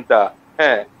 দুশ্চিন্তা,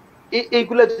 হ্যাঁ,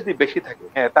 এইগুলা যদি বেশি থাকে,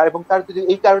 হ্যাঁ, তার যদি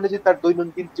এই কারণে যদি তার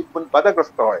দৈনন্দিন জীবন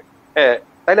বাধাগ্রস্ত হয়, হ্যাঁ,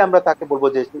 তাহলে আমরা তাকে বলবো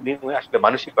যে আসলে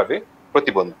মানসিকভাবে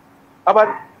প্রতিবন্ধী। আবার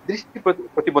দৃষ্টি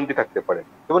প্রতিবন্ধী থাকতে পারে,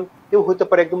 যেমন কেউ হতে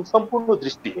পারে একদম সম্পূর্ণ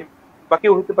দৃষ্টিহীন বা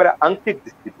কেউ হতে পারে আংশিক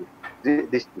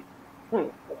দৃষ্টি।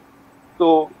 তো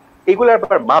এগুলোর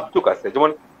আবার মাপযোগ আছে,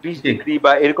 যেমন 20 ডিগ্রি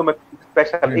বা এরকম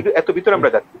স্পেশাল, এত ভিতরে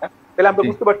আমরা যাচ্ছি না। তাহলে আমরা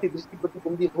বুঝতে পারছি দৃষ্টি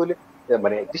প্রতিবন্ধী হলে,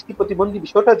 মানে দৃষ্টি প্রতিবন্ধী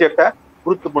বিষয়টা যে একটা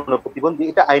গুরুত্বপূর্ণ প্রতিবন্ধী,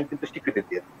 এটা আইন কিন্তু স্বীকৃতি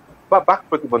দিয়েছে। বা বাক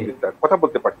প্রতিবন্ধিতা, কথা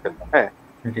বলতে পারছেন না, হ্যাঁ,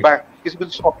 বা কিছু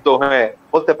কিছু শব্দ, হ্যাঁ,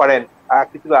 বলতে পারেন আর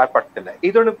কিছু আর পারছেন না,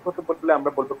 এই ধরনের কথা বললে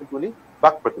আমরা বলবো কিন্তু উনি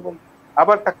বাক প্রতিবন্ধী।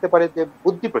 আবার থাকতে পারে যে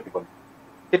বুদ্ধি প্রতিবন্ধী,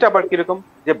 সেটা আবার কিরকম,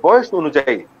 যে বয়স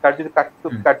অনুযায়ী তার যদি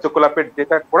কার্যকলাপের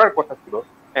যেটা করার কথা ছিল,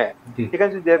 হ্যাঁ,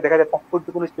 সেখানে যদি দেখা যায় তাৎপর্য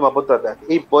কোনো সীমাবদ্ধতা আছে,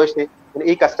 এই বয়সে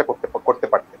এই কাজটা করতে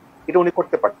পারতেন, এটা উনি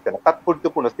করতে পারতেন না,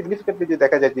 তাৎপর্যপূর্ণ সিগনিফিকেন্টলি যদি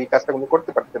দেখা যায় যে এই কাজটা উনি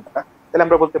করতে পারতেন না, তাহলে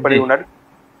আমরা বলতে পারি ওনার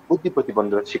বুদ্ধি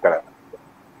প্রতিবন্ধের শিকার,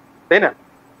 তাই না?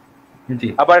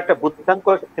 আবার একটা বুদ্ধাঙ্ক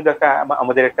কিন্তু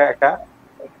আমাদের একটা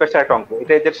স্পেশাল একটা অঙ্ক,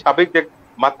 এটা এদের স্বাভাবিক যে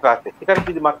মাত্রা আছে, সেটার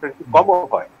যদি মাত্রা একটু কম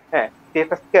হয়, হ্যাঁ,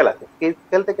 একটা স্কেল আছে, এই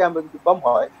স্কেল থেকে আমরা যদি কম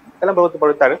হয়, তাহলে আমরা বলতে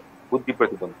পারি তার বুদ্ধি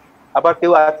প্রতিবন্ধী। আবার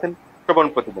কেউ আছেন শ্রবণ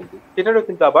প্রতিবন্ধী, সেটারও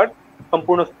কিন্তু আবার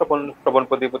সম্পূর্ণ শ্রবণ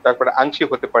প্রতিবন্ধী, তারপরে আংশিক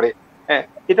হতে পারে, হ্যাঁ,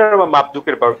 এটার আবার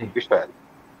মাপযোগের বিষয় আছে।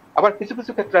 আবার কিছু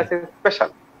কিছু ক্ষেত্রে আছে স্পেশাল,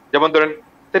 যেমন ধরেন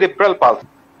সেরিব্রাল পালস,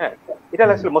 হ্যাঁ, এটা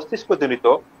আসলে মস্তিষ্কজনিত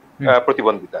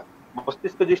প্রতিবন্ধিতা।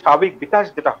 মস্তিষ্ক যে স্বাভাবিক বিকাশ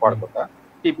যেটা হওয়ার কথা,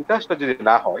 সেই বিকাশটা যদি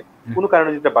না হয়, কোনো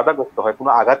কারণে যেটা বাধাগ্রস্ত হয়, কোনো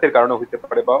আঘাতের কারণে হইতে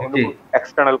পারে বা অন্য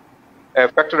এক্সটার্নাল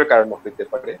ফ্যাক্টরের কারণে হইতে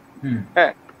পারে,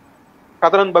 হ্যাঁ,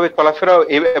 সাধারণভাবে চলাফেরা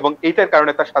এবং এইটার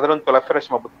কারণে তার সাধারণ চলাফেরা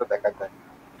সীমাবদ্ধতা দেখা যায়।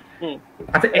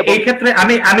 আচ্ছা, এই ক্ষেত্রে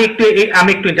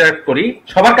আমি একটু ইন্টারাক্ট করি।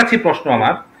 সবার কাছে প্রশ্ন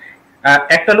আমার,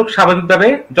 একটা লোক স্বাভাবিকভাবে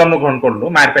জন্মগ্রহণ করলো,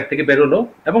 মায়ের পেট থেকে বেরোলো,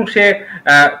 এবং সে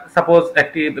সাপোজ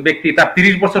একটি ব্যক্তি তার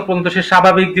 30 বছর পর্যন্ত সে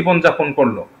স্বাভাবিক জীবন যাপন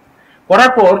করলো,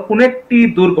 করার পর কোন একটি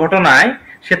দুর্ঘটনায়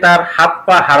সে তার হাত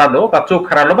পা হারালো বা চোখ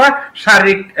হারালো বা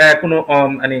শারীরিক কোনো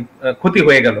মানে ক্ষতি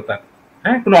হয়ে গেল তার,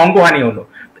 হ্যাঁ, কোনো অঙ্গহানি হলো,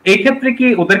 এই ক্ষেত্রে কি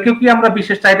ওদেরকেও কি আমরা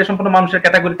বিশেষ চাহিদা সম্পন্ন মানুষের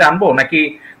ক্যাটাগরিতে আনবো, নাকি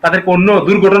তাদেরকে অন্য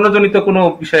দুর্ঘটনাজনিত কোনো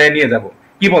বিষয়ে নিয়ে যাব?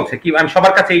 কি বলছে, কি আমি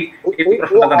সবার কাছে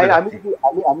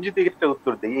আমি যদি একটা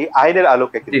উত্তর দিই, এই আইনের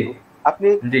আলোকে কিন্তু আপনি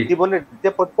জীবনের যে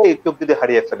পর্যায়ে চোখ যদি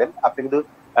হারিয়ে ফেলেন, আপনি কিন্তু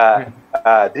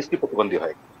দৃষ্টি প্রতিবন্ধী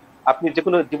হয়। আপনি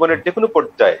যেকোনো জীবনের যেকোনো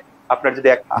পর্যায়ে আপনার যদি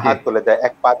এক হাত চলে যায়,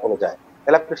 এক পা চলে যায়,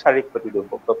 তাহলে আপনার শারীরিক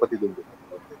প্রতিদ্বন্দ্বী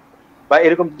বা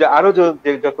এরকম যে আরো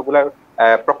যে যতগুলা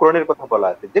প্রকরণের কথা বলা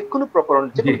আছে, যে কোনো প্রকরণ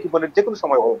যেকোনো জীবনের যেকোনো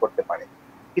সময় করতে পারে।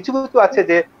 কিছু কিছু আছে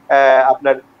যে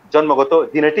আপনার জন্মগত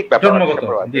জেনেটিক ব্যাপার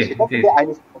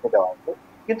আইনে দেওয়া আছে,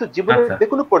 কিন্তু জীবনের যে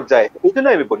কোনো পর্যায়ে, এই জন্য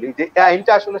আমি বলি যে এই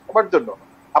আইনটা আসলে সবার জন্য,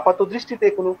 আপাত দৃষ্টিতে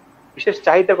কোনো বিশেষ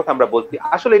চাহিদার কথা আমরা বলছি,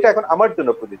 আসলে এটা এখন আমার জন্য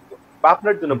প্রযোজ্য বা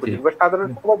আপনার জন্য প্রযোজ্য বা সাধারণ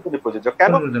সবার জন্য প্রযোজ্য।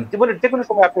 কেন? জীবনের যে কোনো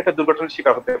সময় আপনি একটা দুর্ঘটনার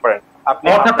শিকার হতে পারেন। আপনি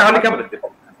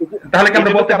তাহলে কি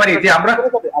আমরা বলতে পারি যে আমরা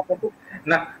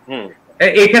না,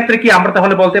 এই ক্ষেত্রে কি আমরা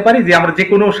তাহলে বলতে পারি যে আমরা যে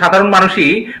কোনো সাধারণ মানুষই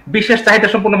বিশেষ চাহিদা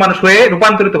সম্পন্ন মানুষ হয়ে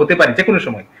রূপান্তরিত হতে পারি যে কোনো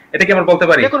সময়? এটা কি আমরা বলতে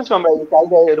পারি? যে কোনো সময়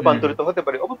চাহিদায় রূপান্তরিত হতে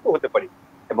পারি, অবশ্যই হতে পারি।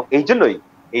 এবং এই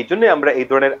জন্যই আমরা এই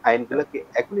ধরনের আইনগুলোকে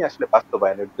এখনই আসলে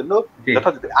বাস্তবায়নের জন্য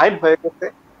যথাযথ আইন হয়ে গেছে,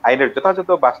 আইনের যথাযথ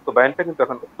বাস্তবায়নটা কিন্তু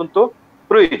এখন অত্যন্ত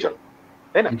প্রয়োজন,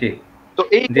 তাই না? তো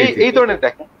এই ধরনের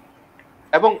দেখেন,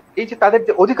 এবং এই যে তাদের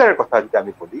যে অধিকারের কথা যদি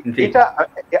আমি বলি, এটা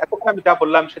এতক্ষণ আমি যা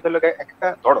বললাম সেটা হলো একটা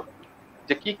ধরন,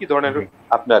 যে কি কি ধরনের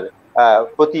আপনার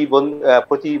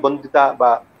প্রতিবন্ধিতা বা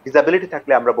ডিসএবিলিটি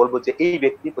থাকলে আমরা বলবো যে এই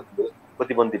ব্যক্তি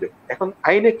প্রতিবন্ধী ব্যক্তি। এখন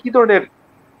আইনে কি ধরনের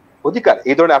অধিকার,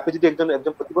 এই ধরনের আপনি যদি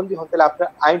একজন প্রতিবন্ধী হন, তাহলে আপনার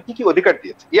আইন কি কি অধিকার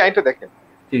দিয়েছে, এই আইনটা দেখেন।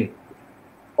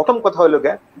 প্রথম কথা হলো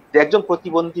যে একজন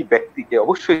প্রতিবন্ধী ব্যক্তিকে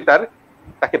অবশ্যই তার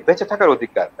তাকে বেঁচে থাকার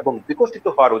অধিকার এবং বিকশিত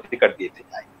হওয়ার অধিকার দিয়েছে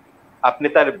আইন। আপনি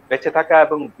তার বেঁচে থাকা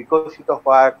এবং বিকশিত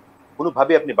হওয়ার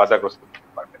কোনোভাবে আপনি বাধাগ্রস্ত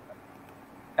করতে পারবেন না।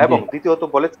 এবং দ্বিতীয়ত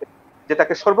বলেছে যে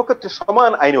তাকে সর্বক্ষেত্রে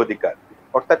সমান আইনি অধিকার,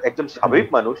 অর্থাৎ একজন স্বাভাবিক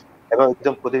মানুষ এবং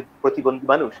একজন প্রতিবন্ধী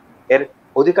মানুষ এর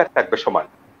অধিকার থাকবে সমান,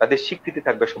 তাদের স্বীকৃতি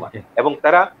থাকবে সমান, এবং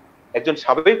তারা একজন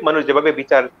স্বাভাবিক মানুষ যেভাবে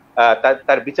বিচার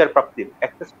তার বিচার প্রাপ্তির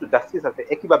অ্যাক্সেস টু জাস্টিস আছে,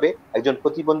 একইভাবে একজন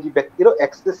প্রতিবন্ধী ব্যক্তিরও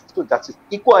অ্যাক্সেস টু জাস্টিস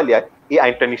ইকুয়ালি এই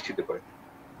আইনটা নিশ্চিত করে।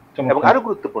 এবং আরো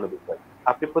গুরুত্বপূর্ণ বিষয়,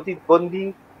 আপনি প্রতিবন্ধী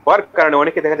হওয়ার কারণে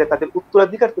অনেকে দেখা যায় তাদের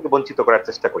উত্তরাধিকার থেকে বঞ্চিত করার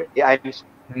চেষ্টা করে। এই আইন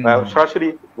সরাসরি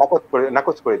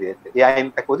নাকচ করে দিয়েছে। এই আইন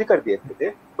তাকে অধিকার দিয়েছে যে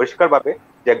পরিষ্কারভাবে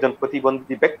যে একজন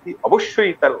প্রতিবন্ধী ব্যক্তি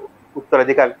অবশ্যই তার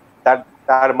উত্তরাধিকার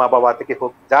তার মা বাবা থেকে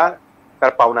হোক, যা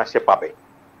তার পাওনা সে পাবে।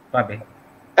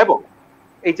 এবং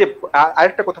এই যে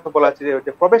আরেকটা কথা বলা আছে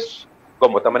যে প্রবেশ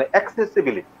গম্যতা, মানে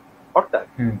অ্যাক্সেসিবিলিটি, অর্থাৎ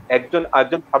একজন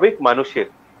স্বাভাবিক মানুষের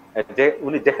যে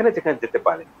উনি যেখানে যেতে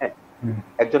পারেন, হ্যাঁ,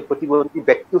 একজন প্রতিবন্ধী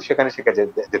ব্যক্তিও সেখানে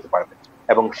যেতে পারবেন।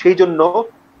 এবং সেই জন্য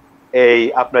এই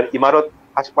আপনার ইমারত,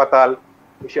 হাসপাতাল,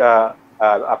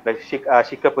 আপনার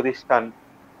শিক্ষা প্রতিষ্ঠান,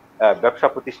 ব্যবসা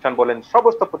প্রতিষ্ঠান বলেন,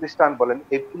 সমস্ত প্রতিষ্ঠান বলেন,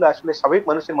 এগুলো আসলে স্বাভাবিক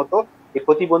মানুষের মতো এই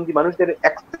প্রতিবন্ধী মানুষদের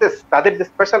অ্যাক্সেস, তাদের যে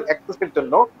স্পেশাল অ্যাক্সেসের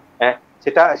জন্য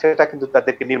সেটা কিন্তু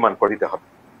তাদেরকে নির্মাণ করে দিতে হবে।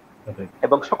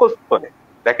 এবং সকল স্তরে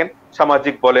দেখেন,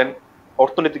 সামাজিক বলেন,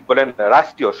 অর্থনৈতিক বলেন,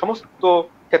 রাষ্ট্রীয় সমস্ত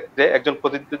ক্ষেত্রে একজন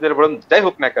প্রতিনিধিদের বলেন যাই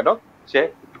হোক না কেন, সে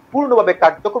পূর্ণভাবে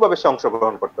কার্যকরভাবে সে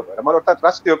অংশগ্রহণ করতে পারে। আমার অর্থাৎ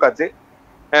রাষ্ট্রীয় কাজে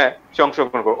সে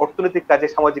অংশগ্রহণ করে, অর্থনৈতিক কাজে,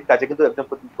 সামাজিক কাজে কিন্তু একজন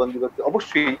প্রতিবন্ধী ব্যক্তি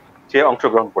অবশ্যই সে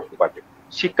অংশগ্রহণ করতে পারবে।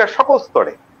 শিক্ষার সকল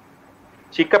স্তরে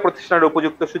শিক্ষা প্রতিষ্ঠানের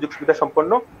উপযুক্ত সুযোগ সুবিধা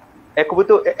সম্পন্ন,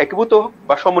 একীভূত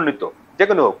বা সমন্বিত যে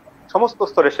কোনো হোক, সমস্ত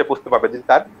স্তরে সে বুঝতে পারবে যে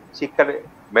তার শিক্ষার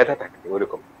মেধা থাকে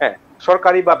ওইরকম। হ্যাঁ,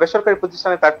 সরকারি বা বেসরকারি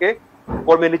প্রতিষ্ঠানে তাকে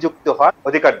কর্মে নিযুক্ত হওয়ার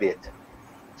অধিকার দিয়েছে।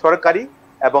 সরকারি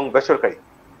এবং বেসরকারি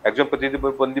একজন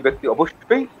প্রতিবন্ধী ব্যক্তি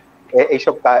অবশ্যই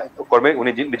এইসব কর্মে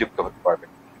উনি নিযুক্ত হতে পারবেন।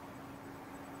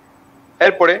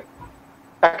 এরপরে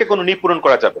তাকে কোনো নিপীড়ন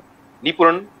করা যাবে,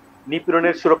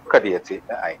 নিপীড়নের সুরক্ষা দিয়েছে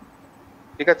আইন,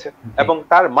 ঠিক আছে, এবং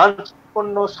তার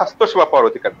মানসম্পন্ন স্বাস্থ্য সেবা পাওয়ার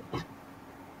অধিকার দিয়েছে।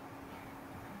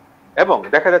 এবং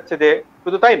দেখা যাচ্ছে যে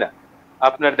শুধু তাই না,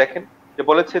 আপনার দেখেন যে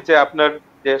বলেছে যে আপনার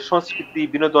যে সংস্কৃতি,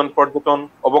 বিনোদন, পর্যটন,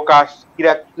 অবকাশ,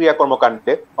 ক্রিয়া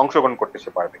কর্মকাণ্ডে অংশগ্রহণ করতে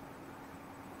সে পারবে।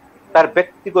 তার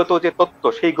ব্যক্তিগত যে তথ্য,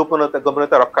 সেই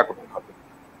গোপনীয়তা রক্ষা করতে হবে।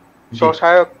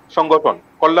 স্বসহায়ক সংগঠন,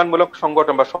 কল্যাণমূলক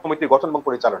সংগঠন বা সমিতি গঠন এবং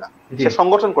পরিচালনা সে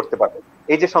সংগঠন করতে পারবে।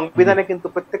 এই যে সংবিধানে কিন্তু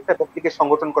প্রত্যেকটা ব্যক্তিকে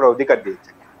সংগঠন করার অধিকার দিয়েছে,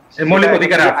 মৌলিক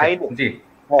অধিকার আছে।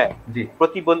 হ্যাঁ,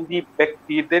 প্রতিবন্ধী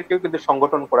ব্যক্তিদেরকেও কিন্তু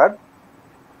সংগঠন করার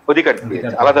অধিকার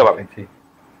দিয়েছে আলাদাভাবে।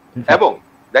 এবং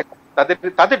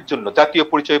তাদের জন্য জাতীয়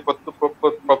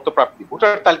পরিচয়পত্র প্রাপ্তি,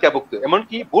 ভোটার তালিকাভুক্ত,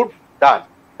 এমনকি ভোট দান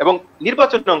এবং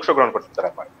নির্বাচনে অংশগ্রহণ করতে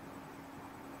তারা পারে।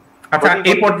 আচ্ছা,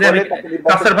 এই পর্যায়ে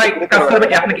কাসর ভাই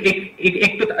আপনাকে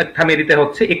একটু থামিয়ে দিতে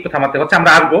হচ্ছে, একটু থামাতে হচ্ছে।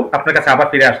 আমরা আসবো আপনার কাছে, আবার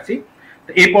ফিরে আসছি।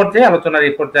 এই পর্যায়ে আলোচনার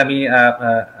এই পর্যায়ে আমি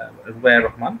রুবাইয়া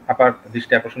রহমান আপার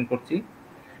দৃষ্টি আকর্ষণ করছি।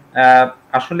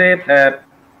 আসলে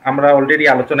আমরা অলরেডি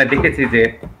আলোচনায় দেখেছি যে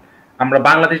আমরা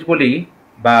বাংলাদেশ বলি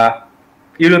বা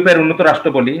ইউরোপের উন্নত রাষ্ট্র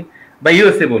বলি বা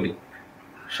ইউএসএ বলি,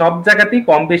 সব জায়গাতেই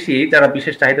কম বেশি যারা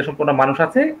বিশেষ চাহিদা সম্পন্ন মানুষ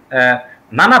আছে,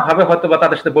 নানাভাবে হয়তো বা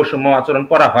তাদের সাথে বৈষম্য আচরণ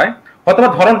করা হয়, হয়তোবা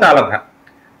ধরনটা আলাদা,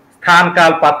 স্থান,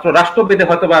 কাল, পাত্র, রাষ্ট্রভেদে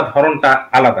হয়তোবা ধরনটা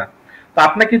আলাদা। তো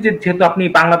আপনাকে যেহেতু আপনি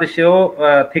বাংলাদেশেও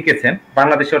থেকেছেন,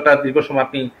 বাংলাদেশে ওটা দীর্ঘ সময়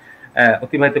আপনি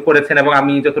অতিবাহিত করেছেন, এবং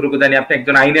আমি যতটুকু জানি আপনি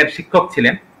একজন আইনের শিক্ষক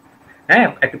ছিলেন, হ্যাঁ,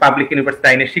 একটি পাবলিক ইউনিভার্সিটি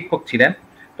আইনের শিক্ষক ছিলেন।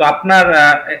 তো আপনার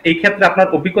এই ক্ষেত্রে আপনার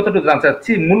অভিজ্ঞতাটা জানতে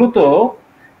চাচ্ছি, মূলত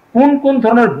কোন কোন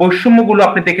ধরনের বৈষম্যগুলো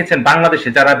আপনি দেখেছেন বাংলাদেশে,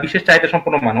 যারা বিশেষ চাহিদা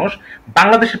সম্পন্ন মানুষ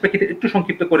বাংলাদেশের প্রেক্ষিতে একটু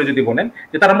সংক্ষিপ্ত করে যদি বলেন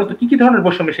যে তারা মূলত কি কি ধরনের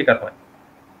বৈষম্যের শিকার হয়?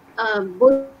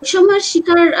 বৈষম্যের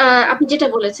শিকার আপনি যেটা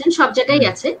বলেছেন সব জায়গায়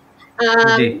আছে।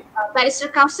 ব্যারিস্টার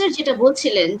কাউসার যেটা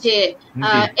বলছিলেন যে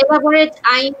এলাবোরেট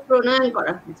আইন প্রণয়ন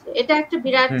করা হয়েছে, এটা একটা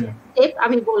বিরাট স্টেপ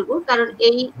আমি বলবো, কারণ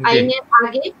এই আইনের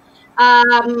আগে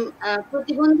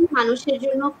প্রতিবন্ধী মানুষের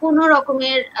জন্য কোন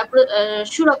রকমের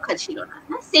সুরক্ষা ছিল না,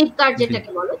 সেফগার্ড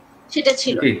যেটাকে বলে সেটা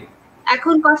ছিল।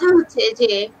 এখন কথা হচ্ছে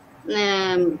যে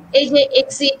এই যে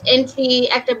এক্সিট এন্ট্রি,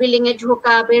 একটা বিল্ডিং এ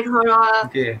ঢোকা বের হওয়া,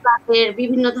 তাদের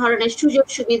বিভিন্ন ধরনের সুযোগ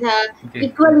সুবিধা,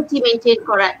 ইকুয়ালিটি মেনটেন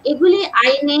করা, এগুলি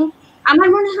আইনে আমার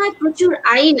মনে হয় প্রচুর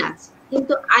আইন আছে,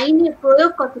 কিন্তু আইনের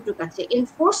প্রয়োগ কতটুকু আছে,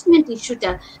 এনফোর্সমেন্ট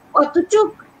ইস্যুটা কতটুক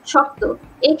শক্ত,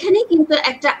 এখানে কিন্তু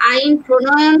একটা আইন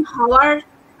প্রণয়ন হওয়ার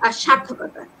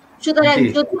সার্থকতা। সুতরাং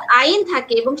যদি আইন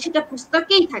থাকে এবং সেটা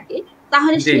পুস্তকেই থাকে,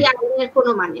 তাহলে সেই আইনের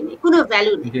কোনো মানে নেই, কোনো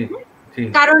ভ্যালু নেই।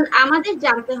 কারণ আমাদের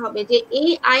জানতে হবে যে এই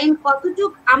আইন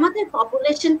কতটুক আমাদের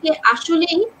পপুলেশনকে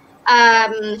আসলেই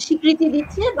স্বীকৃতি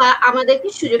দিচ্ছে বা আমাদেরকে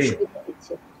সুযোগ সুবিধা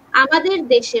দিচ্ছে। আমাদের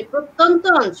দেশে প্রত্যন্ত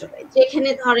অঞ্চলে যেখানে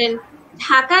ধরেন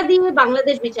ঢাকা দিয়ে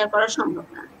বাংলাদেশ বিচার করা সম্ভব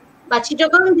না, বা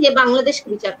চিটাগং দিয়ে বাংলাদেশকে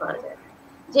বিচার করা যায় না,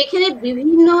 যেখানে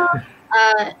বিভিন্ন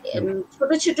ছোট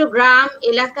ছোট গ্রাম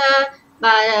এলাকা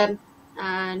বা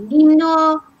নিম্ন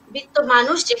বিত্ত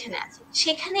মানুষ যেখানে আছে,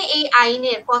 সেখানে এই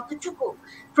আইনের কতটুকু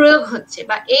প্রয়োগ হচ্ছে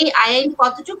বা এই আইন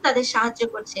কতটুকু তাদের সাহায্য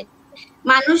করছে।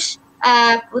 মানুষ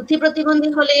বুদ্ধি প্রতিবন্ধী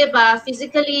হলে বা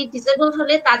ফিজিক্যালি ডিসেবল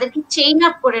হলে তাদেরকে চেইন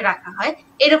আপ করে রাখা হয়,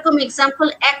 এরকম এক্সাম্পল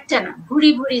একটা না,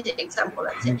 ভুরি ভুরি যে এক্সাম্পল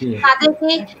আছে। তাদেরকে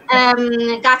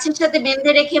গাছের সাথে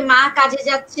বেঁধে রেখে মা কাজে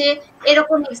যাচ্ছে,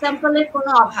 এরকম এক্সাম্পলের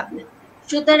কোনো অভাব নেই।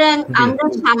 সুতরাং আমরা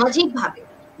সামাজিক ভাবে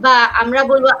বা আমরা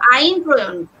বলবো আইন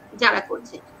প্রয়োগ যারা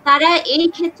করছে তারা এই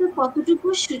ক্ষেত্রে কতটুকু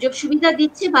সুযোগ সুবিধা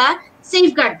দিচ্ছে বা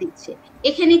সেফগার্ড দিচ্ছে।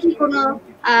 এখানে কি কোনো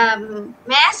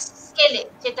ম্যাস স্কেলে,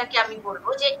 যেটাকে আমি বলবো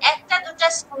যে একটা দুটা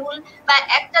স্কুল বা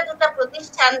একটা দুটা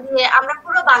প্রতিষ্ঠান দিয়ে আমরা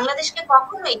পুরো বাংলাদেশকে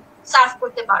কখনোই সার্ভ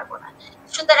করতে পারবো না।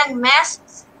 সুতরাং ম্যাস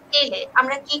স্কেলে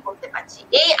আমরা কি করতে পারছি,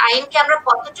 এই আইনকে আমরা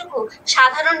কতটুকু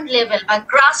সাধারণ লেভেল বা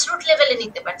গ্রাসরুট লেভেলে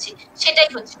নিতে পারছি, সেটাই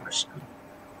হচ্ছে প্রশ্ন।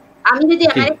 আমি যদি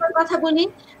আমেরিকার কথা বলি,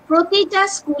 প্রতিটা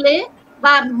স্কুলে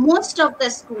বা মোস্ট অফ দ্য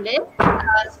স্কুলে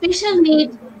স্পেশাল নিড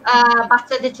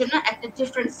বাচ্চাদের জন্য একটা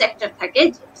ডিফারেন্ট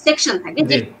সেকশন থাকে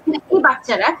যেখানে এই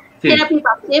বাচ্চারা থেরাপি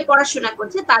পাচ্ছে, পড়াশোনা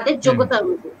করছে তাদের যোগ্যতা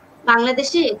অনুযায়ী।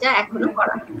 বাংলাদেশে এটা এখনো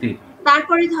করা হয়।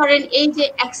 তারপরে ধরেন এই যে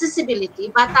অ্যাক্সেসিবিলিটি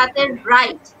বা তাদের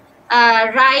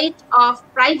রাইট অফ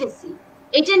প্রাইভেসি,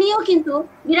 এটা নিয়েও কিন্তু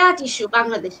বিরাট ইস্যু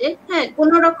বাংলাদেশে। হ্যাঁ, কোন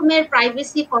রকমের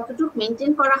প্রাইভেসি কতটুকু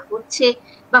মেনটেন করা হচ্ছে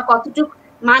বা কতটুকু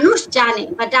মানুষ জানে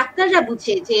বা ডাক্তাররা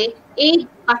বুঝে যে এই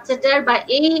বাচ্চাটার বা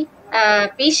এই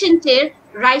পেশেন্টের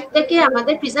রাইটটাকে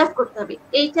আমাদের প্রিজার্ভ করতে হবে,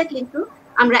 এইটা কিন্তু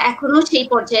আমরা এখনো সেই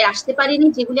পর্যায়ে আসতে পারিনি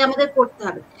যেগুলি আমাদের করতে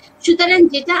হবে। সুতরাং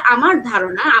যেটা আমার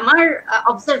ধারণা, আমার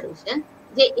অবজারভেশন,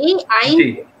 যে এই আইন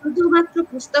শুধুমাত্র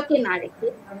পুস্তকে না রেখে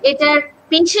এটার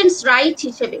পেশেন্টস রাইট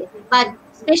হিসেবে বা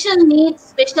স্পেশাল নিড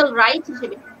স্পেশাল রাইট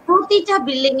হিসেবে প্রতিটা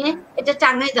বিল্ডিং এ এটা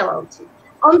টাঙায় দেওয়া উচিত।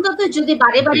 অন্তত যদি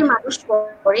বারে বারে মানুষ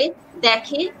পড়ে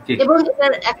দেখে এবং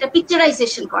এটার একটা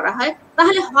পিকচারাইজেশন করা হয়,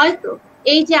 তাহলে হয়তো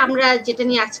এই যে আমরা যেটা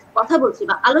নিয়ে আজকে কথা বলছি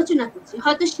বা আলোচনা করছি,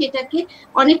 হয়তো সেটাকে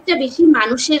অনেকটা বেশি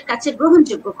মানুষের কাছে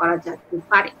গ্রহণযোগ্য করা যেতে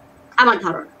পারে, আমার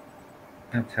ধারণা।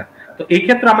 আচ্ছা, তো এই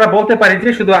ক্ষেত্রে আমরা বলতে পারি যে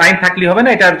শুধু আইন থাকলে হবে না,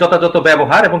 এটার যথাযথ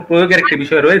ব্যবহার এবং প্রয়োগের একটা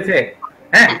বিষয় রয়েছে।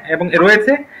 হ্যাঁ, এবং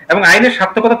রয়েছে, এবং আইনের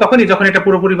সার্থকতা তখনই যখন এটা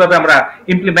পুরোপুরিভাবে আমরা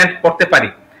ইমপ্লিমেন্ট করতে পারি।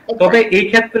 তবে এই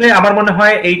ক্ষেত্রে আমার মনে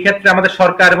হয় এই ক্ষেত্রে আমাদের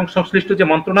সরকার এবং সংশ্লিষ্ট যে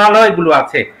মন্ত্রণালয়গুলো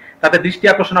আছে তাদের দৃষ্টি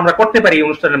আকর্ষণ আমরা করতে পারি এই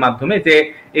অনুষ্ঠানের মাধ্যমে, যে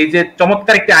এই যে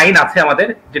চমৎকার একটি আইন আছে আমাদের,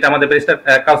 যেটা আমাদের ব্যারিস্টার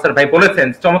কাউসার ভাই বলেছেন,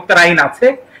 চমৎকার আইন আছে,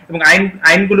 এবং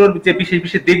আইনগুলোর যে বিশেষ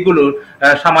বিশেষ দিকগুলো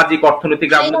সামাজিক, অর্থনৈতিক,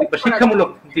 রাজনৈতিক বা শিক্ষামূলক,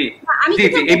 জি জি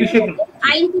জি এই বিষয়গুলো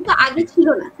আইনটি তো আগে ছিল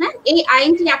না। হ্যাঁ, এই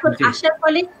আইনটি এখন আসার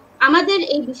ফলে আমাদের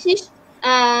এই বিশেষ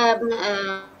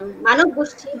মানব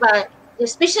গোষ্ঠী বা যে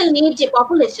স্পেশাল নিড যে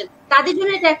পপুলেশন, তাদের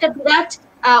জন্য এটা একটা বিরাট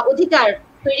অধিকার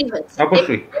তৈরি হয়েছে।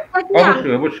 অবশ্যই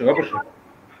অবশ্যই অবশ্যই অবশ্যই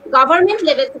গভর্নমেন্ট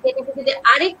লেভেল থেকে এটাকে যদি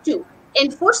আরেকটু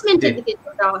এনফোর্সমেন্টের দিকে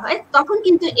দেওয়া হয়, তখন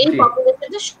কিন্তু এই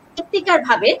পপুলেশনটা সত্যিকার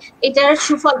ভাবে এটার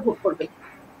সুফল ভোগ করবে।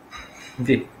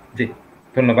 জি জি,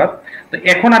 ধন্যবাদ। তো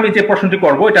এখন আমি যে প্রশ্নটি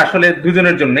করব এটা আসলে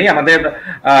দুজনের জন্যই, আমাদের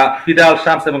ফিদাল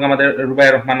শামস এবং আমাদের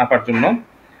রুবাইয়া রহমান আপার জন্য।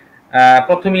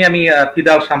 প্রথমেই আমি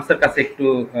ফিদাল শামসের কাছে একটু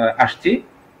আসছি,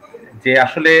 যে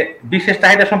আসলে বিশেষ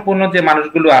চাহিদা সম্পন্ন যে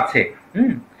মানুষগুলো আছে,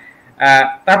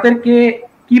 তাদেরকে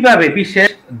কিভাবে বিশেষ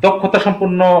দক্ষতা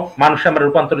সম্পন্ন মানুষে আমরা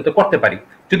রূপান্তরিত করতে পারি,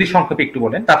 যদি সংক্ষেপে একটু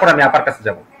বলেন, তারপর আমি আপার কাছে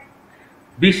যাব।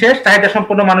 বিশেষ চাহিদা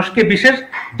সম্পন্ন মানুষকে বিশেষ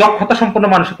দক্ষতা সম্পন্ন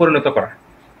মানুষে পরিণত করা।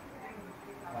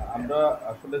 আমরা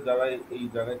আসলে যারা এই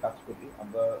জায়গায় কাজ করি,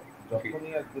 আমরা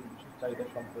যখনই একজন বিশেষ চাহিদা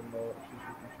সম্পন্ন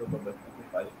শিশু কিশোর বা ব্যক্তিকে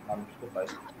পাই, মানুষকে পাই,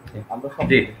 আমরা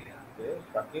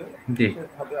তাকে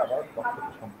বিশেষভাবে আবার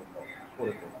দক্ষতা সম্পন্ন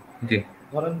করে তোলা।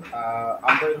 ধরেন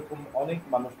আমরা এরকম অনেক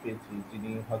মানুষ পেয়েছি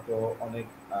যিনি হয়তো অনেক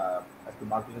একটা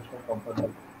মাল্টিনেশনাল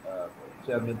কোম্পানির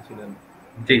চেয়ারম্যান ছিলেন,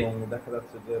 এবং দেখা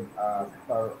যাচ্ছে যে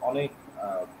তার অনেক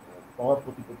প্রভাব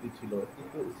প্রতিপত্তি ছিল,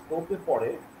 কিন্তু স্কোপের পরে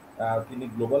তিনি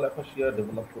গ্লোবাল অ্যাফেয়ার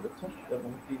ডেভেলপ করেছেন এবং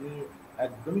তিনি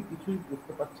একদমই কিছুই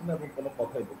বুঝতে পারছেন না এবং কোনো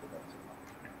কথাই বলতে পারছেন না।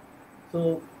 তো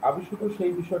আমি শুধু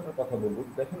সেই বিষয়টার কথা বলবো।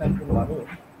 দেখেন, একজন মানুষ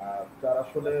যার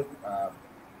আসলে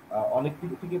অনেক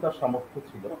দিক থেকে তার সামর্থ্য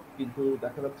ছিল, কিন্তু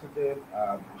দেখা যাচ্ছে যে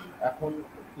এখন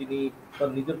তিনি তার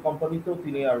নিজের কোম্পানিতেও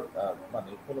তিনি আর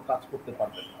মানে কোনো কাজ করতে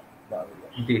পারবেন না।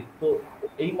 তো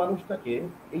এই মানুষটাকে,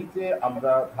 এই যে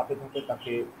আমরা ধাপে ধাপে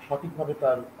তাকে সঠিকভাবে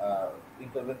তার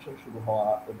ইন্টারভেনশন শুরু হওয়া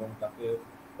এবং তাকে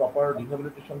প্রপার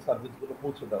রিহ্যাবিলিটেশন সার্ভিসগুলো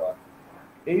পৌঁছে দেওয়া,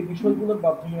 এই বিষয়গুলোর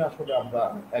মাধ্যমে আসলে আমরা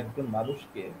একজন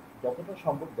মানুষকে যতটা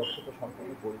সম্ভব দক্ষতা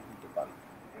সম্পন্ন করে তুলতে পারি।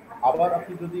 আবার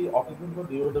আপনি যদি অটিজম বা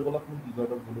নিউরো ডেভেলপমেন্ট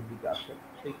ডিসঅর্ডার গুলোর দিকে আসেন,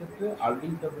 সেই ক্ষেত্রে আর্লি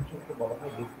ইন্টারভেনশনকে বলা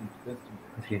হয় বেস্ট।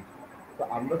 তো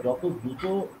আমরা যত দ্রুত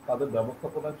তাদের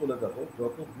ব্যবস্থাপনায় চলে যাব,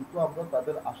 যত দ্রুত আমরা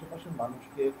তাদের আশেপাশের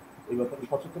মানুষকে এই ব্যাপারে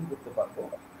সচেতন করতে পারবো,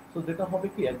 তো যেটা হবে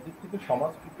কি একদিক থেকে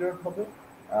সমাজ প্রিপেয়ার্ড হবে,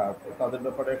 তাদের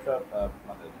ব্যাপারে একটা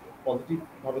মানে পজিটিভ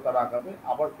ভাবে তারা আগাবে।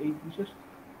 আবার এই বিশেষ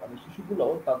মানে শিশুগুলো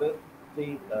তাদের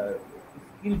যেই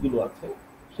স্কিল গুলো আছে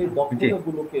সেই দক্ষতা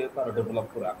গুলোকে তারা ডেভেলপ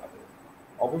করে আগাবে।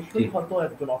 অবশ্যই হয়তো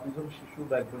একজন অটিজম শিশু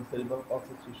বা একজন সেরিব্রাল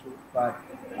পলসি শিশু তার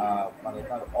মানে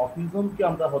তার অটিজমকে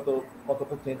আমরা হয়তো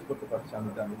কতটা চেঞ্জ করতে পারছি আমি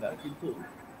জানি না, কিন্তু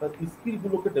তার স্কিল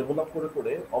গুলোকে ডেভেলপ করে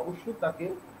করে অবশ্যই তাকে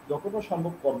যতটা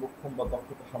সম্ভব কর্মক্ষম বা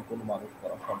দক্ষতা সম্পন্ন মানুষ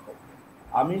করা সম্ভব।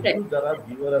 আমি একটু যারা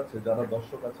ভিউয়ার আছে, যারা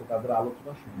দর্শক আছে, তাদের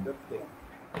আলোচনার সুবিধার্থে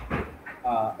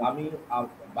আমি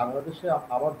বাংলাদেশে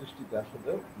আমার দৃষ্টিতে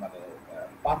আসলে মানে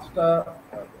 5টা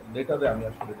লেটারে আমি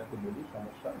আসলে এটাকে বলি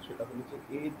সমস্যা, সেটা হচ্ছে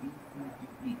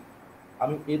ABCDE।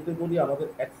 আমি এতে বলি আমাদের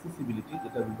অ্যাক্সেসিবিলিটি,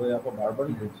 যেটা হৃদয় আপা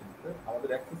বারবারই বলছেন, আমাদের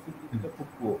অ্যাক্সেসিবিলিটিটা খুব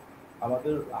পুরো।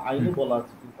 আমাদের আইনে বলা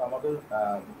আছে, কিন্তু আমাদের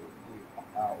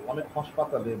অনেক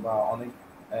হাসপাতালে বা অনেক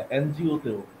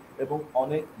এনজিওতেও এবং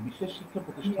অনেক বিশেষ শিক্ষা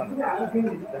প্রতিষ্ঠানে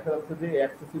দেখা যাচ্ছে যে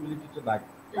অ্যাক্সেসিবিলিটিটা নাই।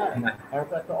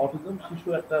 হয়তো একটা অটিজম শিশু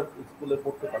একটা স্কুলে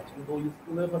পড়তে পারছে, কিন্তু ওই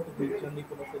স্কুলে হয়তো হুইলচেয়ার নিয়ে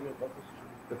কোনো সেরিব্রাল শিশু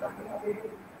পড়তে পারবে না।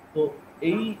 তো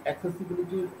এই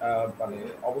অ্যাক্সেসিবিলিটির মানে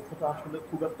অবস্থাটা আসলে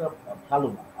খুব একটা ভালো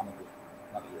না আমাদের।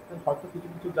 মানে হয়তো কিছু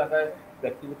কিছু জায়গায়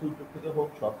ব্যক্তিগত উদ্যোগ থেকে হোক,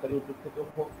 সরকারি উদ্যোগ থেকে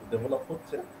হোক ডেভেলপ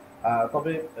হচ্ছে,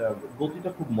 তবে গতিটা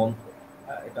খুব মন্থর।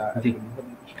 এটা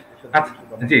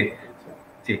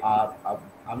আর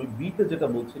আমি বিতে যেটা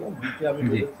বলছিলাম, বিতে আমি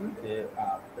বলেছি যে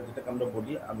যেটাকে আমরা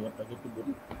বলি, আমি আপনাকে একটু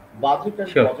বলি, budget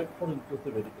and project for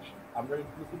inclusive education. আমরা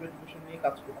ইনক্লুসিভ এডুকেশন নিয়ে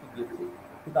কাজ করতে গিয়েছি,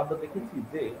 কিন্তু আমরা দেখেছি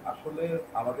যে আসলে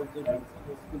আমাদের যে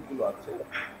স্কুলগুলো আছে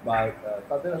বা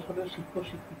তাদের আসলে শিক্ষক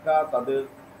শিক্ষিকা, তাদের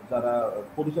যারা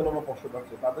পরিচালনা পর্ষদ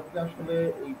আছে, তাদেরকে আসলে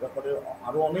এই ব্যাপারে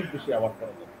আরো অনেক বেশি অ্যাওয়ার্ড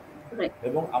করা দরকার।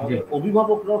 এবং আমাদের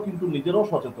অভিভাবকরাও কিন্তু নিজেরাও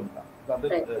সচেতন না,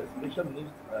 যাদের স্পেশাল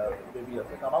নিডস বেবি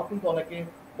আছে তারাও কিন্তু অনেকে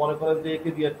মনে করেন যে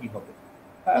একে দিয়ে কি হবে।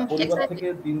 হ্যাঁ, পরিবার থেকে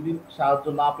দিন দিন সাহায্য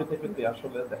না পেতে পেতে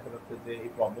আসলে দেখা যাচ্ছে যে এই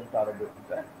প্রবলেমটা আরো বেড়ে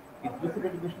যায়। ইনক্লুসিভ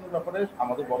এডুকেশনের ব্যাপারে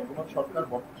আমাদের বর্তমান সরকার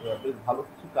বেশ ভালো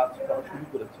কিছু কাজ করা শুরু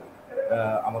করেছে।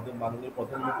 আমাদের মাননীয়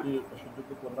প্রধানমন্ত্রী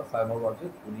সুযোগ্য কন্যা সাইমা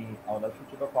ওয়াজেদ, উনি আমাদের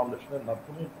সূচনা ফাউন্ডেশনের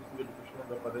মাধ্যমে ইনক্লুসিভ এডুকেশনের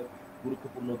ব্যাপারে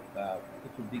গুরুত্বপূর্ণ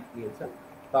কিছু দিক নিয়েছেন।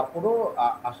 তারপরেও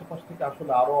আশেপাশ থেকে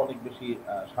আসলে আরো অনেক বেশি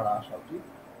সাড়া আসা উচিত।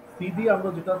 সিডি আমরা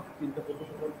যেটা চিন্তা করবো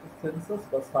সেটা হচ্ছে সেন্সাস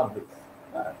বা সার্ভিস।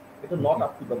 এটা not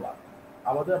up to the mark.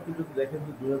 আমাদের আপনি যদি দেখেন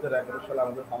যে 2011 সালে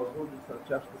আমাদের হাউসহোল্ড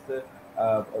রিসার্চে আসতেছে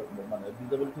মানে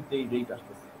ডিসেবিলিটি যেই রেট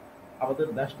আসতেছে, আমাদের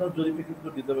ন্যাশনাল জরিপে কিন্তু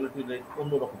ডিসেবিলিটি রেট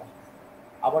অন্যরকম আসতেছে।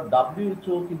 আবার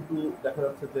WHO কিন্তু দেখা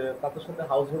যাচ্ছে যে তাদের সাথে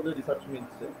হাউসহোল্ডের রিসার্চ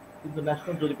মিলছে, কিন্তু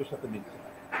ন্যাশনাল জরিপের সাথে মিলছে না।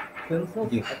 সেন্সাস,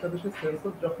 একটা দেশের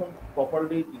সেন্সাস যখন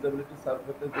প্রপারলি ডিসেবিলিটি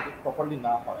সার্ভেতে যদি প্রপারলি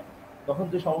না হয়, তখন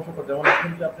যে সমস্যাটা, যেমন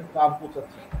এখন যে আপনি ত্রাণ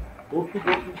পৌঁছাচ্ছেন, ডোর টু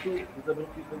ডোর কিন্তু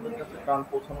ডিসেবিলিটিদের কাছে ত্রাণ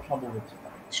পৌঁছানো সম্ভব হচ্ছে না,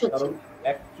 কারণ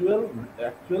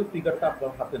অ্যাকচুয়াল ফিগারটা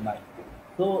আপনার হাতে নাই।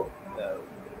 তো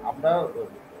আমরা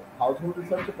হাউসহোল্ড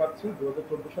রিসার্চে পাচ্ছি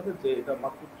 2014 সালে যে এটা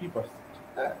মাত্র 3%,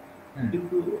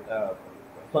 কিন্তু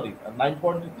সরি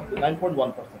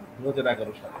 9.1%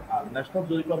 2011 সালে, আর ন্যাশনাল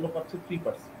জরিপে আমরা পাচ্ছি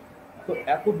 3%। তো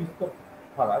এত বিস্তর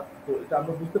ফারাক, তো এটা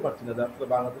আমরা বুঝতে পারছি না যে আসলে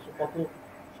বাংলাদেশে কত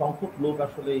সংখ্যক লোক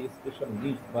আসলে এই স্পেশাল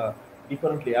নিডস বা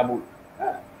ডিফারেন্টলি অ্যাবল্ড।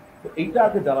 হ্যাঁ, তো এইটা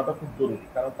আগে জানাটা খুব জরুরি,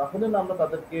 কারণ তাহলে না আমরা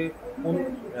তাদেরকে কোন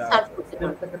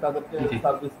স্টেপ থেকে তাদেরকে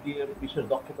সার্ভিস দিয়ে বিশেষ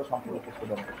দক্ষতা সম্পন্ন করতে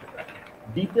পারবো।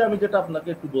 ডিতে আমি যেটা আপনাকে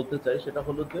একটু বলতে চাই সেটা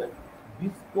হলো যে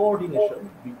ডিসকোঅর্ডিনেশন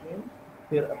between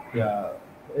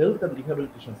health and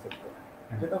rehabilitation sector,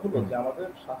 যেটা হলো যে আমাদের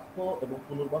স্বাস্থ্য এবং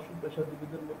পুনর্বাসন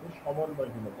পেশাজীবীদের মধ্যে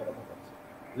সমন্বয়হীনতার অভাব আছে।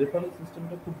 রেফারেল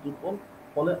সিস্টেমটা খুব দুর্বল,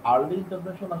 ফলে আর্লি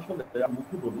ইন্টারভেনশন আসলে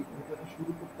মুখে বলি, কিন্তু এটা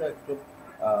শুরু করতে একটা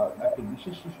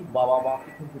বিশেষ শিশুর বাবা মাকে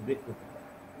কিন্তু বের করতে হয়,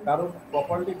 কারণ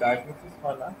প্রপারলি ডায়াগনোসিস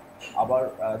হয় না। আবার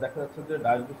দেখা যাচ্ছে যে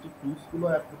ডায়াগনস্টিক টুলস গুলো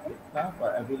অ্যাপ্রোপ্রিয়েট না বা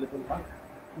অ্যাভেলেবল না।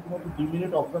 শুধুমাত্র 2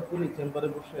 মিনিট অবজার্ভ করে চেম্বারে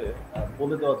বসে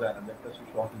বলে দেওয়া যায় না যে একটা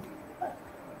শিশু অটিজম।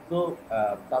 তো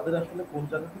তাদের আসলে কোন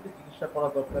জায়গা থেকে চিকিৎসা করা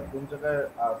দরকার, কোন জায়গায়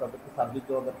তাদেরকে সার্ভিস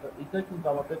দেওয়া দরকার, এটাই কিন্তু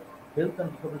আমাদের হেলথ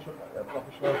অ্যান্ড রিহ্যাবিলিটেশন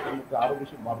প্রফেশনালদের মধ্যে আরো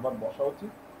বেশি বারবার বসা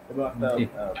উচিত এবং একটা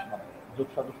মানে যোগ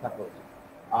সাজস থাকা উচিত।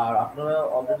 আর আপনারা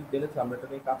অলরেডি জেনেছেন আমরা এটা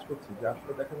নিয়ে কাজ করছি, যে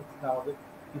আসলে দেখা যাচ্ছে যে আমাদের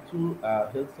কিছু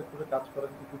হেলথ সেক্টরে কাজ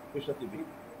করেন কিছু পেশাজীবী,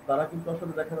 তারা কিন্তু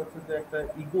আসলে দেখা যাচ্ছে যে একটা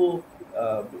ইগো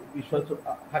বিষয়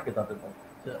থাকে তাদের মধ্যে,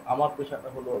 যে আমার পেশাটা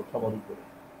হলো সবার উপরে।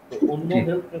 তো অন্য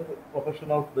হেলথ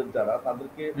প্রফেশনালদের যারা,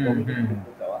 তাদেরকে ডমিনেট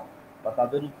করতে চাওয়া, বা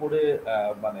তাদের উপরে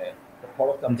মানে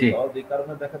খরচ চাপিয়ে দেওয়া, যে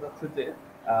কারণে দেখা যাচ্ছে যে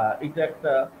এটা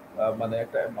একটা মানে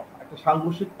একটা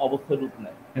সাংঘর্ষিক অবস্থার রূপ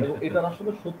নেয় এবং এটার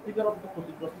আসলে সত্যিকার অর্থে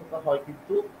ক্ষতিগ্রস্ততা হয়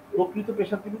কিন্তু প্রকৃত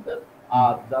পেশাজীবীদের,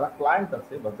 আর যারা ক্লায়েন্ট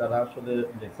আছে বা যারা আসলে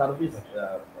সার্ভিস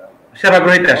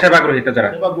সেবা গ্রহীতা যারা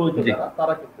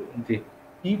তারা কিন্তু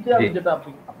এইটা আমি যেটা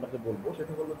আপনাকে বলবো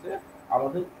সেটা হলো যে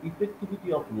আমাদের ইফেক্টিভিটি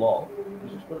অফ ল,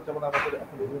 বিশেষ করে যেমন আমাদের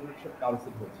এখন ইউনিভার্সাল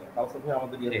কাউন্সিল হচ্ছে, কাউন্সিল হয়ে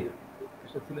আমাদের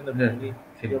এসেছিলেন এবং উনি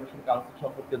ইউনিভার্সাল কাউন্সিল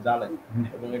সম্পর্কে জানেন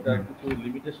এবং এটা কিছু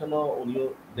লিমিটেশনও উনিও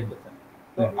দেখেছেন।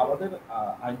 তো আমাদের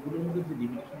আইনগুলোর মধ্যে যে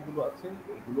লিমিটেশন গুলো আছে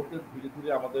এগুলোকে ধীরে ধীরে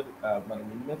আমাদের মানে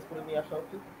মিনিমাইজ করে নিয়ে আসা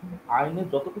উচিত। আইনে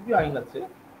যতটুকু আইন আছে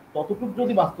ততটুকু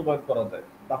যদি বাস্তবায়ন করা যায়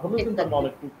তাহলে কিন্তু আমরা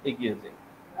অনেকটু এগিয়ে যাই।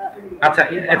 আচ্ছা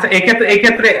আচ্ছা, এই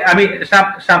ক্ষেত্রে আমি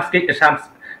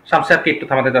শামসারকে একটু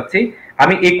থামাতে যাচ্ছি।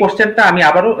 আমি এই কোশ্চেনটা আমি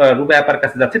আবারও রুবা আপার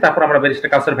কাছে যাচ্ছি, তারপর আমরা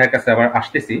ব্যারিস্টার কাউসার ভাইয়ের কাছে আবার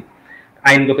আসতেছি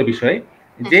আইনগত বিষয়ে।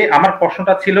 যে আমার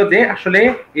প্রশ্নটা ছিল যে আসলে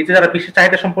এই যে যারা বিশেষ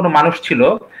চাহিদা সম্পন্ন মানুষ ছিল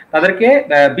তাদেরকে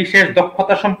বিশেষ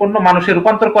দক্ষতা সম্পন্ন মানুষে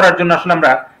রূপান্তর করার জন্য আসলে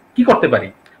আমরা কি করতে পারি,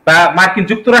 বা মার্কিন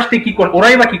যুক্তরাষ্ট্রে কি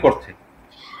ওরাই বা কি করছে?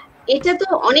 এটা তো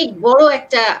অনেক বড়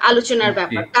একটা আলোচনার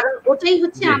ব্যাপার, কারণ ওটাই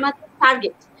হচ্ছে আমাদের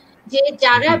টার্গেট, যে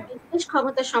যারা বিশেষ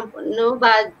ক্ষমতা সম্পন্ন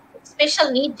বা স্পেশাল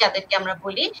নিড যাদেরকে আমরা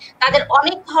বলি, তাদের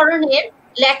অনেক ধরনের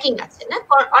ল্যাকিং আছে না,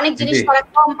 অনেক জিনিস করা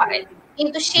কম পারে,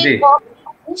 কিন্তু সেই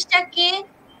জিনিসটাকে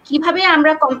কিভাবে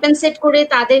আমরা কম্পেনসেট করে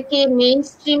তাদেরকে মেইন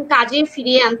স্ট্রিম কাজে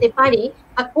ফিরিয়ে আনতে পারি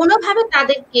বা কোনোভাবে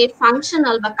তাদেরকে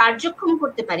ফাংশনাল বা কার্যক্ষম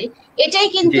করতে পারি, এটাই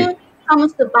কিন্তু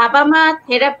সমস্ত বাবা মা,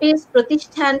 থেরাপিস্ট,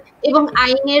 প্রতিষ্ঠান এবং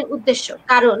আইনের উদ্দেশ্য।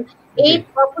 কারণ এই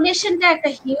পপুলেশনটা একটা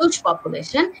হিউজ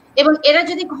পপুলেশন এবং এরা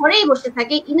যদি ঘরেই বসে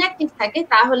থাকে, ইনঅ্যাক্টিভ থাকে,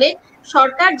 তাহলে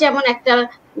সরকার যেমন একটা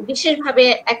বিশেষভাবে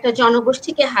একটা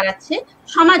জনগোষ্ঠীকে হারাচ্ছে,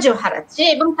 সমাজও হারাচ্ছে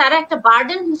এবং তারা একটা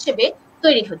বার্ডেন হিসেবে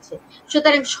তৈরি হচ্ছে।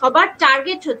 সুতরাং সবার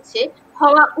টার্গেট হচ্ছে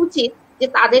হওয়া উচিত যে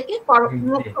তাদেরকে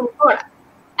কর্মক্ষম করা।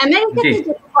 আমেরিকাতে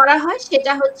যেটা করা হয়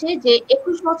সেটা হচ্ছে যে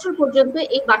 21 বছর পর্যন্ত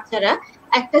এই বাচ্চারা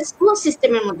একটা স্কুল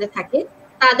সিস্টেমের মধ্যে থাকে,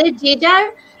 তাদের যে যার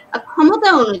ক্ষমতা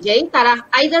অনুযায়ী তারা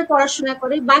আইদার পড়াশোনা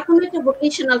করে বা কোনো একটা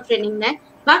ভোকেশনাল ট্রেনিং নেয়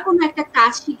বা কোনো একটা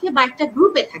কাজ শিখে বা একটা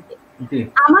গ্রুপে থাকে।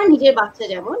 আমার নিজের বাচ্চা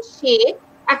যেমন, সে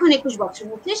এখন 21 বছর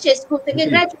হচ্ছে, সে স্কুল থেকে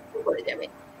গ্রাজুয়েশন করে যাবে।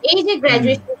 এই যে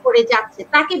গ্রাজুয়েশন করে যাচ্ছে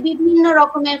তাকে বিভিন্ন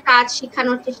রকমের কাজ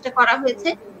শেখানোর চেষ্টা করা হয়েছে,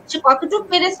 সে কতটুকু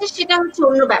পেরেছে সেটা হচ্ছে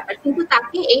অন্য ব্যাপার, কিন্তু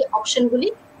তাকে এই অপশনগুলি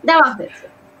দেওয়া হয়েছে।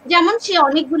 যেমন সে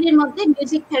অনেকগুলির মধ্যে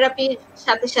মিউজিক থেরাপির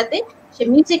সাথে সাথে সে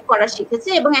মিউজিক করা শিখেছে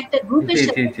এবং একটা গ্রুপের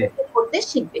সাথে করতে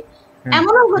শিখবে।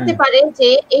 এমনও হতে পারে যে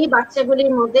এই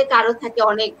বাচ্চাগুলির মধ্যে কারো থাকে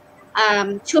অনেক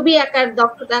ছবি আঁকার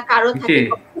দক্ষতা, কারো থাকে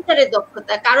কম্পিউটারের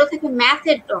দক্ষতা, কারো থাকে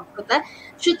ম্যাথের দক্ষতা।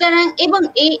 সুতরাং এবং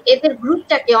এই এদের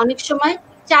গ্রুপটাকে অনেক সময়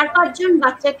 4-5 জন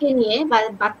বাচ্চাকে নিয়ে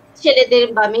বা ছেলেদের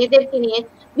বা মেয়েদেরকে নিয়ে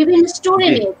বিভিন্ন স্টোরে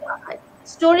নিয়ে যাওয়া হয়।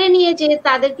 স্টোরে নিয়ে যে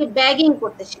তাদেরকে ব্যাগিং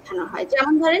করতে শেখানো হয়,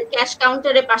 যেমন ধরেন ক্যাশ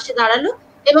কাউন্টারের পাশে দাঁড়ালো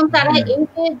এবং তারা এই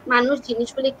যে মানুষ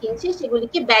জিনিসগুলি কিনছে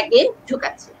সেগুলিকে ব্যাগে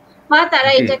ঢুকাচ্ছে বা তারা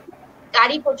এটাকে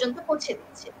গাড়ি পর্যন্ত পৌঁছে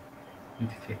দিচ্ছে।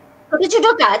 ছোট ছোট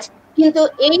কাজ, কিন্তু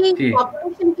এই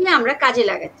পপুলেশনকে আমরা কাজে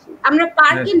লাগাচ্ছি। আমরা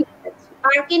পার্কে নিয়ে যাচ্ছি,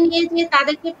 পার্কে নিয়ে যেয়ে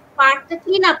তাদেরকে পার্কটা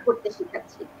ক্লিন আপ করতে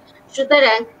শেখাচ্ছি।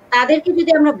 সুতরাং তাদেরকে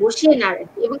যদি আমরা বসিয়ে না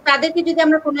রাখি এবং তাদেরকে যদি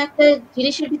আমরা কোনো একটা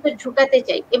জিনিসের ভিতর ঢুকাতে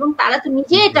চাই এবং তারা তো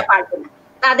নিজে এটা পারবে না,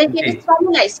 তাদেরকে এটা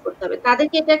স্ট্যাবিলাইজ করতে হবে,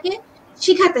 তাদেরকে এটাকে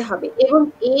শিখাতে হবে। এবং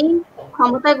এই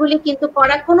ক্ষমতাগুলি কিন্তু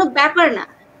করা কোনো ব্যাপার না।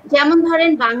 যেমন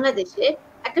ধরেন বাংলাদেশে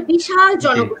একটা বিশাল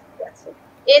জনগোষ্ঠী আছে,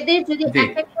 এদের যদি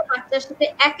এক একটা বাচ্চার সাথে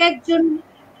এক একজন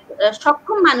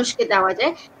সক্ষম মানুষকে দেওয়া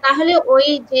যায় তাহলে ওই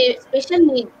যে স্পেশাল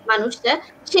নিড মানুষটা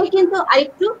সে কিন্তু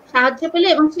আরেকটু সাহায্য পেলে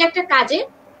এবং সে একটা কাজে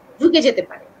ঢুকে যেতে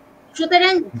পারে।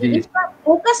 সুতরাং জিনিসটা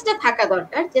ফোকাসটা থাকা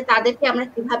দরকার যে তাদেরকে আমরা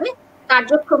কিভাবে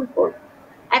কার্যক্ষম করব।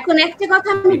 এখন একটা কথা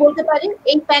আমি বলতে পারি,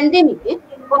 এই প্যান্ডেমিকে,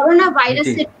 করোনা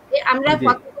ভাইরাসের আমরা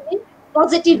কতগুলি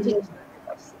পজিটিভ জিনিস দেখতে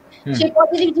পাচ্ছি। সেই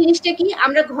পজিটিভ জিনিসটা কি,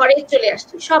 আমরা ঘরে চলে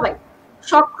আসছি সবাই,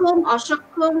 সক্ষম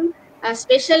অসক্ষম,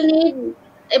 স্পেশাল নিড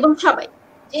এবং সবাই,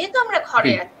 যেহেতু আমরা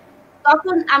ঘরে আছি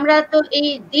তখন আমরা তো এই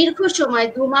দীর্ঘ সময়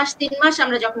 2 মাস 3 মাস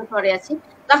আমরা যখন ঘরে আছি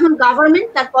তখন গভর্নমেন্ট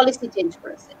তার পলিসি চেঞ্জ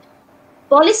করেছে।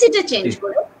 পলিসিটা চেঞ্জ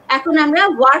করে এখন আমরা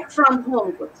ওয়ার্ক ফ্রম হোম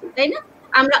করছি, তাই না?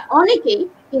 আমরা অনেকেই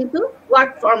কিন্তু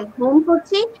ওয়ার্ক ফ্রম হোম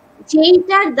করছি,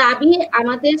 যেইটার দাবি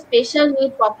আমাদের স্পেশাল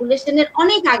নিড পপুলেশনের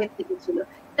অনেক আগে থেকে ছিল।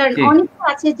 কারণ অনেকে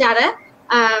আছে যারা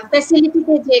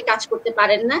ফ্যাসিলিটিতে যে কাজ করতে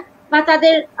পারেন না বা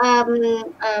তাদের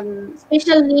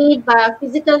স্পেশাল নিড বা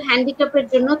ফিজিক্যাল হ্যান্ডিক্যাপের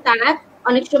জন্য তারা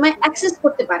অনেক সময় অ্যাক্সেস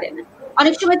করতে পারে না,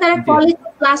 অনেক সময় তারা কলেজে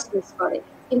ক্লাস মিস করে।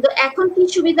 কিন্তু এখন কি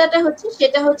সুবিধাটা হচ্ছে,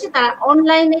 সেটা হচ্ছে তারা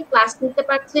অনলাইনে ক্লাস নিতে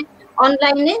পারছে,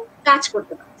 অনলাইনে কাজ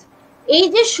করতে পারছে। এই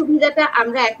যে সুবিধাটা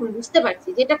আমরা এখন বুঝতে পারছি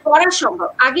যেটা করা সম্ভব,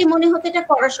 আগে মনে হতো এটা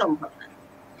করা সম্ভব না,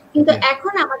 কিন্তু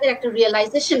এখন আমাদের একটা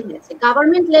রিয়েলাইজেশন হয়েছে,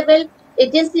 গভর্নমেন্ট লেভেল,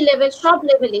 এজেন্সি লেভেল, সব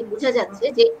লেভেলে বোঝা যাচ্ছে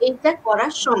যে এইটা করা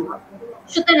সম্ভব।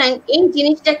 সুতরাং এই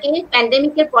জিনিসটাকে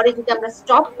প্যান্ডেমিকের পরে যদি আমরা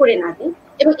স্টপ করে না দিই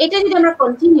এবং এটা যদি আমরা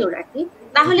কন্টিনিউ রাখি,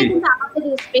 তাহলে কিন্তু আমাদের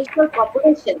এই স্পেশাল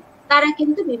পপুলেশন তারা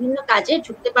কিন্তু বিভিন্ন কাজে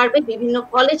ঢুকতে পারবে, বিভিন্ন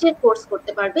কলেজের কোর্স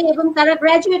করতে পারবে এবং তারা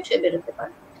গ্রাজুয়েট হয়ে বেরোতে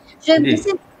পারবে। So this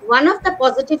is one of the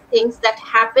positive things that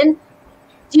happened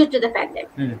due to the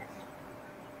pandemic.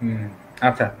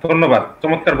 আচ্ছা, ধন্যবাদ,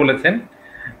 চমৎকার বলেছেন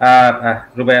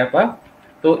রুবাইয়া আপা।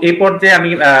 তো এই পর্যায়ে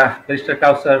আমি ব্যারিস্টার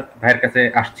কাউসার ভাইয়ের কাছে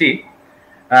আসছি।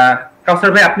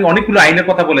 কাউসার ভাই, আপনি অনেকগুলো আইনের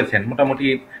কথা বলেছেন, মোটামুটি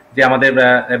যে আমাদের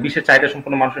বিশেষ চাহিদা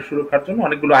সম্পন্ন মানুষের সুরক্ষার জন্য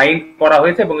অনেকগুলো আইন করা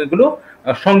হয়েছে এবং এগুলো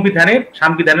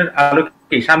সাংবিধানের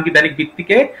আলোকে, সাংবিধানিক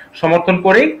ভিত্তিকে সমর্থন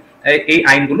করেই এই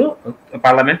আইনগুলো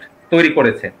পার্লামেন্ট তৈরি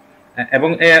করেছে। এবং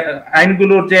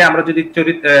আইনগুলোর যে আমরা যদি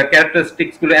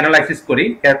ক্যারেক্টারিস্টিক্স গুলো অ্যানালাইসিস করি,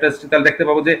 ক্যারেক্টারিস্টিক তাহলে দেখতে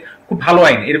পাবো যে খুব ভালো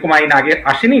আইন, এরকম আইন আগে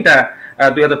আসেনি, এটা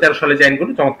 2013 সালে যে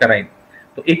আইনগুলো চমৎকার আইন।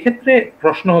 তো এই ক্ষেত্রে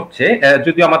প্রশ্ন হচ্ছে,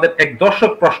 যদিও আমাদের এক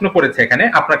দর্শক প্রশ্ন করেছে এখানে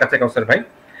আপনার কাছে কাউসার ভাই,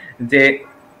 যে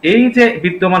এই যে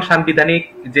বিদ্যমান সাংবিধানিক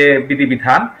যে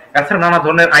বিধিবিধান, এছাড়া নানা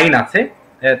ধরনের আইন আছে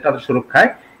তাদের সুরক্ষায়,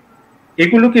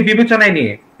 এগুলোকে বিবেচনায়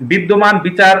নিয়ে বিদ্যমান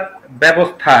বিচার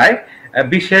ব্যবস্থায়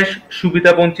বিশেষ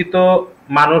সুবিধা বঞ্চিত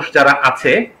মানুষ যারা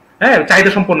আছে, হ্যাঁ,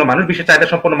 চাহিদা সম্পন্ন মানুষ, বিশেষ চাহিদা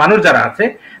সম্পন্ন মানুষ যারা আছে,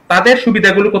 তাদের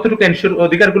সুবিধাগুলো কতটুকু এনশিওর,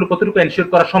 অধিকারগুলো কতটুকু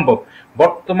এনশিওর করা সম্ভব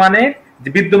বর্তমানে যে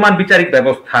বিদ্যমান বিচারিক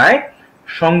ব্যবস্থায়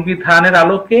সংবিধানের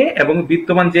আলোকে এবং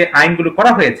বিদ্যমান যে আইনগুলো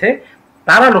করা হয়েছে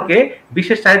তার আলোকে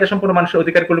বিশেষ চাহিদা সম্পন্ন মানুষের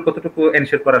অধিকারগুলো কতটুকু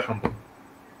এনশিওর করা সম্ভব?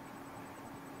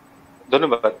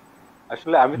 ধন্যবাদ।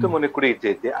 আসলে আমি তো মনে করি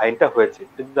যে আইনটা হয়েছে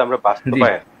যদি আমরা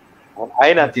বাস্তবায়ন,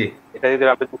 আইন আছে, এটা যদি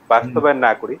আমরা বাস্তবায়ন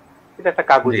না করি, এটা একটা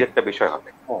কাগজে একটা বিষয় হবে।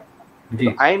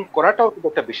 আইন করাটাও কিন্তু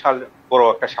একটা বিশাল বড়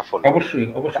একটা সাফল্য। অবশ্যই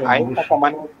অবশ্যই। আইনটা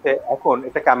মানে হচ্ছে এখন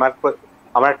এটাকে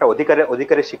আমার একটা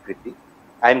অধিকারের স্বীকৃতি,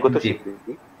 আইনগত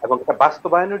স্বীকৃতি, এবং এটা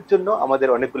বাস্তবায়নের জন্য আমাদের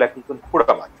অনেকগুলো এখন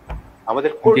প্রোগ্রাম আছে,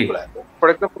 আমাদের কোর্টগুলো আছে। ফর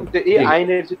এক্সাম্পল, যে এই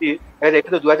আইনের যদি এটা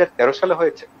তো 2013 সালে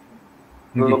হয়েছে,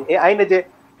 এবং এই আইনে যে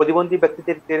প্রতিবন্ধী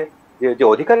ব্যক্তিদের যে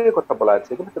অধিকারের কথা বলা আছে,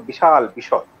 এগুলো তো বিশাল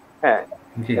বিষয়, হ্যাঁ,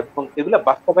 এবং এগুলা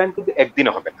বাস্তবায়ন কিন্তু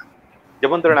একদিনে হবে না।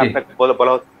 যেমন ধরেন আপনাকে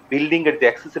বলা হচ্ছে বিল্ডিং এর যে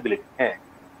অ্যাক্সেসিবিলিটি, হ্যাঁ,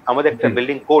 আমাদের একটা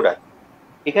বিল্ডিং কোড আছে,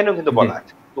 এখানেও কিন্তু বলা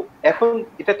আছে। তো এখন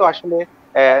এটা তো আসলে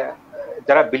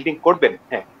যারা বিল্ডিং করবেন,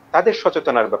 হ্যাঁ, তাদের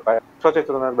সচেতনার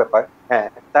ব্যাপার, হ্যাঁ,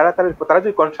 তারা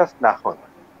যদি কনসাস না হন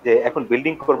যে এখন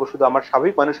বিল্ডিং করবো শুধু আমার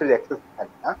স্বাভাবিক মানুষের অ্যাক্সেস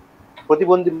থাকে না,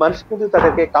 প্রতিবন্ধী মানুষ কিন্তু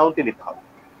তাদেরকে কাউন্টে নিতে হবে,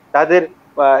 তাদের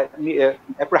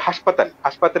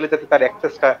হাসপাতালে যাতে তার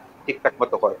অ্যাক্সেসটা ঠিকঠাক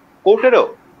মতো করে, কোর্টেরও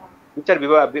বিচার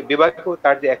বিভাগেও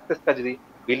তার যে অ্যাক্সেসটা যদি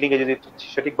বিল্ডিং এ যদি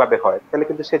সঠিকভাবে হয়, তাহলে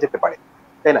কিন্তু সে যেতে পারে,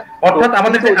 তাই না? অর্থাৎ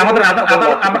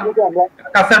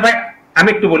আমি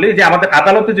একটু বলি যে আমাদের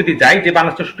আদালতে যদি যাই, যে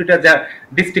বাংলাদেশ 64টা যা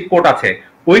ডিস্ট্রিক্ট কোর্ট আছে,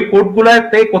 ওই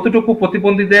কোর্টগুলোতে কতটুকু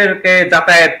প্রতিবন্ধীদেরকে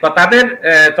যাতায়াত বা তাদের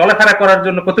চলাফেরা করার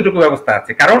জন্য কতটুকু ব্যবস্থা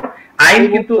আছে? কারণ আইন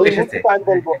কিন্তু এসেছে,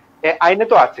 আইনে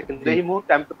তো আছে, কিন্তু এই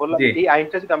মুহূর্তে আমি তো বললাম এই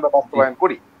আইনটা যদি আমরা বাস্তবায়ন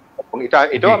করি, এবং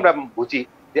এটাও আমরা বুঝি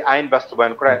যে আইন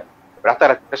বাস্তবায়ন করা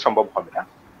রাতারাতি সম্ভব হবে না।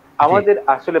 আমাদের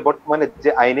আসলে বর্তমানে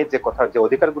যে আইনের যে কথা, যে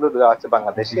অধিকারগুলো দেওয়া আছে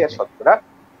বাংলাদেশে, শতকরা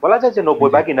বলা যায় যে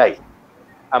 90% নাই।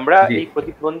 আমরা এই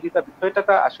প্রতিবন্ধিতা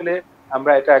বিষয়টা আসলে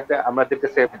আমরা এটা একটা আমাদের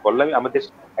কাছে বললাম, আমাদের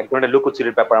এক ধরনের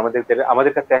লুকোচুরির ব্যাপার,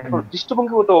 আমাদের কাছে এখন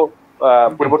দৃষ্টিভঙ্গিগত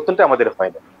পরিবর্তনটা আমাদের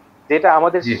হয় না, যেটা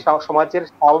আমাদের সমাজের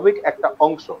স্বাভাবিক একটা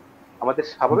অংশ, আমাদের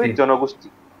স্বাভাবিক জনগোষ্ঠী,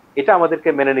 এটা আমাদেরকে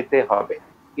মেনে নিতে হবে,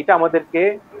 এটা আমাদেরকে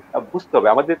বুঝতে হবে,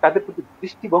 আমাদের তাদের প্রতি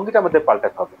দৃষ্টিভঙ্গিটা আমাদের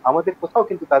পাল্টাতে হবে। আমাদের কোথাও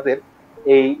কিন্তু তাদের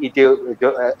এই যে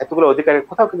এতগুলো অধিকারের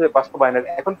কোথাও কিন্তু বাস্তবায়নের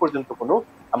এখন পর্যন্ত কোনো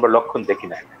আমরা লক্ষণ দেখি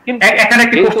নাই। কিন্তু এখানে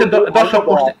একটি কোশ্চেন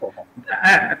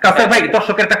কাসার ভাই,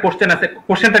 দর্শকের একটা কোশ্চেন আছে,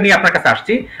 কোশ্চেনটা নিয়ে আপনার কাছে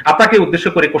আসছি, আপনাকে উদ্দেশ্য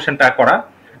করে কোশ্চেনটা করা,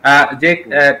 যে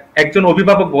একজন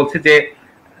অভিভাবক বলছে যে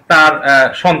তার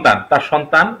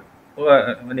সন্তান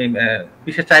মানে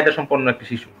বিশেষ চাহিদা সম্পন্ন একটি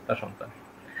শিশু, তার সন্তান,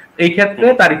 এই ক্ষেত্রে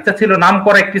তার ইচ্ছা ছিল নাম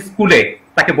করা একটি স্কুলে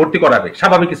তাকে ভর্তি করাবে,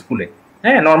 স্বাভাবিক স্কুলে,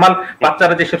 হ্যাঁ, নর্মাল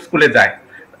বাচ্চারা যেসব স্কুলে যায়,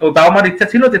 ও বাবা মার ইচ্ছা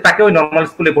ছিল যে তাকে ওই নর্মাল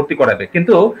স্কুলে ভর্তি করাবে,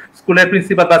 কিন্তু স্কুলের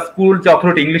প্রিন্সিপাল বা স্কুল যে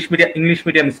অথরিটি, ইংলিশ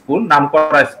মিডিয়াম স্কুল, নাম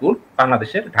করা স্কুল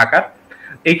বাংলাদেশের ঢাকার,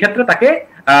 এই ক্ষেত্রে তাকে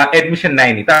এডমিশন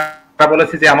নেয়নি। তারা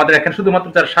বলেছে যে আমাদের এখানে শুধুমাত্র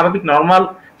যারা স্বাভাবিক নর্মাল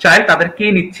চাইল্ড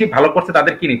তাদেরকেই নিচ্ছি, ভালো করছে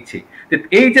তাদেরকে নিচ্ছি।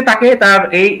 এই যে তাকে তার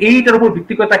এইটার উপর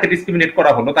ভিত্তি করে তাকে ডিসক্রিমিনেট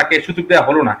করা হলো, তাকে সুযোগ দেওয়া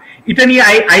হলো না, এটা নিয়ে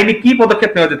আইনে কি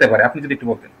পদক্ষেপ নেওয়া যেতে পারে আপনি যদি একটু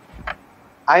বলতেন।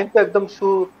 আইন তো একদম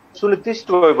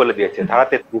সুনির্দিষ্টভাবে বলে দিয়েছে ধারা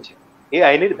 33। এই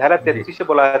আইনের ধারা 33-এ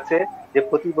বলা আছে যে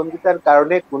প্রতিবন্ধিতার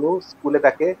কারণে কোনো স্কুলে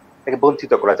তাকে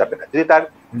বঞ্চিত করা যাবে না, যদি তার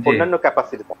অন্যান্য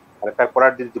ক্যাপাসিটি থাকে। মানে তার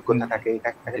পড়ার যদি যোগ্যতা থাকে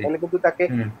তাহলে কিন্তু তাকে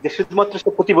যে শুধুমাত্র সে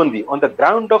প্রতিবন্ধী on the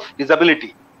ground of disability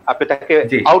আপনি তাকে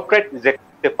আউটরাইট রিজেক্ট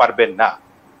করতে পারবেন না।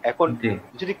 এখন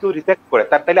যদি কেউ রিজেক্ট করে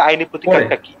তার তাহলে আইনি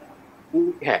প্রতিকারটা কি?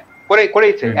 হ্যাঁ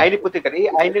করেছে আইনি প্রতিকার, এই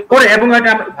আইনের করে এবং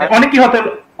অনেকই হতে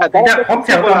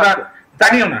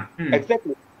জানিও না।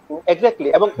 এক্স্যাক্টলি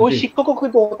এবং ওই শিক্ষকও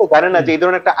কিন্তু হয়তো জানে না যে এই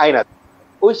ধরনের একটা আইন আছে,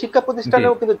 ওই শিক্ষা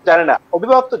প্রতিষ্ঠানেও কিন্তু জানে না,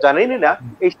 অভিভাবক তো জানেনই না,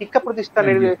 এই শিক্ষা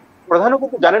প্রতিষ্ঠানের প্রধানও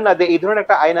কিন্তু জানেন না যে এই ধরনের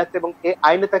একটা আইন আছে এবং এই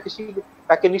আইনে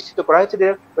তাকে নিশ্চিত করা হয়েছে যে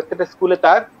প্রত্যেকটা স্কুলে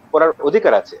তার পড়ার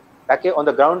অধিকার আছে, তাকে on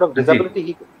the ground of disability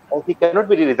he cannot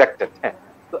be rejected. হ্যাঁ,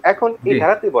 তো এখন এই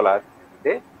ধারাতে বলা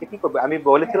আছে কি করবে, আমি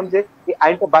বলেছিলাম যে এই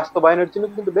আইনটা বাস্তবায়নের জন্য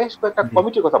কিন্তু বেশ কয়েকটা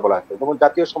কমিটির কথা বলা আছে, যেমন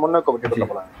জাতীয় সমন্বয় কমিটির কথা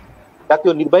বলা আছে,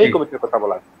 জাতীয় নির্বাহী কমিটির কথা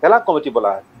বলা আছে, জেলা কমিটি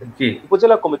বলা আছে,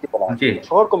 উপজেলা কমিটি বলা আছে,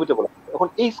 শহর কমিটি বলা আছে। এখন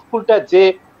এই স্কুলটা যে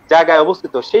জায়গায়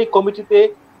অবস্থিত সেই কমিটিতে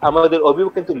আমাদের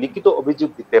অভিভাবক কিন্তু লিখিত অভিযোগ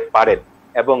দিতে পারেন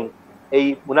এবং এই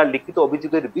ওনার লিখিত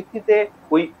অভিযোগের ভিত্তিতে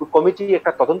ওই কমিটি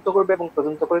একটা তদন্ত করবে এবং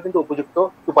তদন্ত করে কিন্তু উপযুক্ত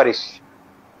সুপারিশ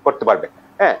করতে পারবে।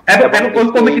 হ্যাঁ, এবং ওই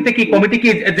কমিটিতে কি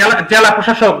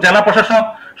জেলা প্রশাসক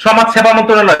সমাজ সেবা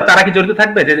মন্ত্রণালয় তারা কি জড়িত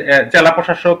থাকবে? যে জেলা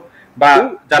প্রশাসক বা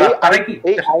যারা তারা কি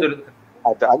জড়িত থাকবে?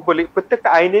 আচ্ছা, আমি বলি প্রত্যেকটা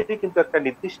আইনেরই কিন্তু একটা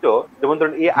নির্দিষ্ট, যেমন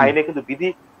ধরুন এই আইনে কিন্তু বিধি,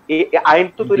 এই আইন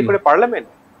তো তৈরি করে পার্লামেন্ট,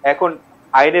 এখন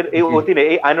আইনের এই অধীনে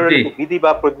এই আইনের বিধি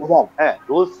বা প্রবিধান, হ্যাঁ,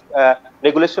 রুলস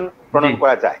রেগুলেশন প্রণয়ন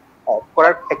করা যায়,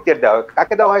 করার এখতিয়ার দেওয়া হয়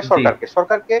কাকে? দেওয়া হয় সরকারকে।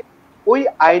 সরকারকে ওই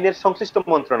আইনের সংশ্লিষ্ট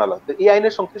মন্ত্রণালয়, এই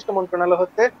আইনের সংশ্লিষ্ট মন্ত্রণালয়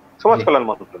হচ্ছে সমাজ কল্যাণ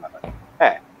মন্ত্রণালয়।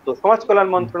 হ্যাঁ, তো সমাজ কল্যাণ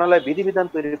মন্ত্রণালয় বিধিবিধান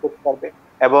তৈরি করতে পারবে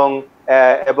এবং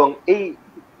এবং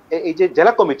এই যে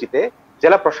জেলা কমিটিতে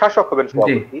জেলা প্রশাসক হবেন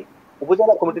সভাপতি,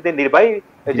 উপজেলা কমিটিতে নির্বাহী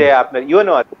যে আপনার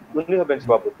ইউএনও আছে উনি হবেন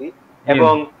সভাপতি,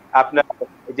 এবং আপনার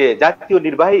যে জাতীয়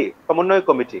নির্বাহী সমন্বয়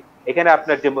কমিটি, এখানে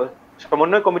আপনার যে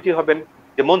সমন্বয় কমিটি হবেন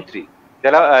যে মন্ত্রী,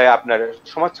 জেলা আপনার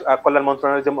সমাজ কল্যাণ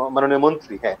মন্ত্রণালয়ের যে মাননীয়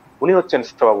মন্ত্রী, হ্যাঁ, উনি হচ্ছেন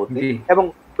সভাপতি। এবং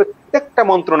প্রত্যেকটা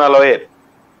মন্ত্রণালয়ের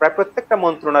প্রায় প্রত্যেকটা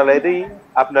মন্ত্রণালয়েরই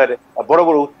আপনার বড়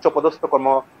বড় উচ্চ পদস্থ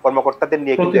কর্মকর্তাদের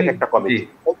নিয়ে কিন্তু একটা কমিটি,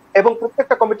 এবং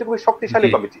প্রত্যেকটা কমিটি খুবই শক্তিশালী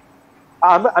কমিটি।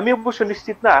 আমি অবশ্য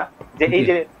নিশ্চিত না যে এই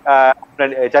যে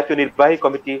জাতীয় নির্বাহী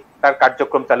কমিটি তার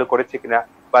কার্যক্রম চালু করেছে কিনা,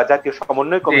 বা জাতীয়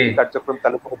সমন্বয় কমিটি কার্যক্রম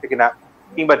চালু করেছে কিনা,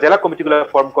 কিংবা জেলা কমিটিগুলো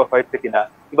ফর্ম হয়েছে কিনা,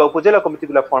 কিংবা উপজেলা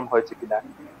কমিটিগুলো ফর্ম হয়েছে কিনা,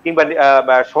 কিংবা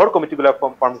শহর কমিটিগুলো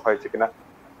ফর্ম হয়েছে কিনা।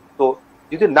 তো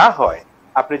যদি না হয়,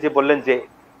 আপনি যে বললেন যে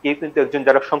কেউ কিন্তু একজন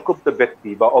যারা সংক্ষুব্ধ ব্যক্তি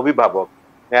বা অভিভাবক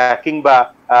কিংবা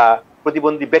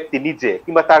প্রতিবন্ধী ব্যক্তি নিজে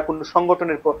কিংবা তার কোন সংগঠন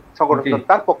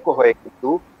তার পক্ষ হয়ে কিন্তু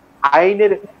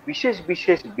আইনের বিশেষ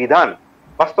বিশেষ বিধান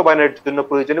বাস্তবায়নের জন্য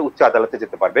প্রয়োজনে উচ্চ আদালতে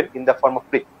যেতে পারবেন in the form of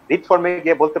writ ফর্মে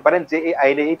গিয়ে বলতে পারেন যে এই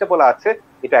আইনে এইটা বলা আছে,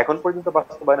 এটা এখন পর্যন্ত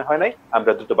বাস্তবায়ন হয় নাই,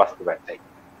 আমরা দ্রুত বাস্তবায়ন চাই।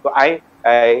 তো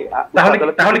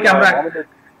তাহলে কি আমরা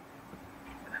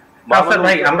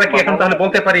ভাই আমরা কি এখন তাহলে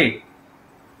বলতে পারি,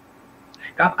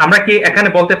 আমরা কি এখানে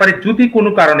বলতে পারি যদি কোনো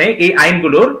কারণে এই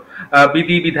আইনগুলোর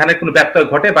বিধি বিধানের কোনো ব্যত্যয়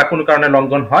ঘটে বা কোনো কারণে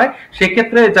লঙ্ঘন হয়,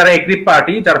 সেক্ষেত্রে যারা এগ্রিড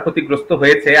পার্টি, যারা ক্ষতিগ্রস্ত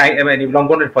হয়েছে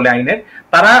লঙ্ঘনের ফলে আইনের,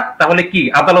 তারা তাহলে কি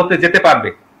আদালতে যেতে পারবে?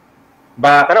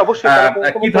 বা তারা অবশ্যই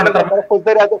কি ধরনের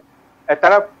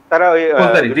তারা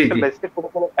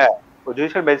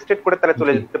জুডিশিয়াল ম্যাজিস্ট্রেট করে তারা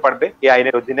চলে যেতে পারবে এই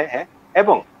আইনের অধীনে। হ্যাঁ,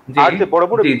 এবং আর যে বড়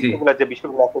বড় বিষয়গুলো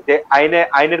আছে যে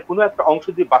আইনের কোনো একটা অংশ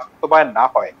যদি বাস্তবায়ন না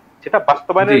হয়, সেটা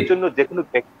বাস্তবায়নের জন্য যে কোনো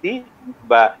ব্যক্তি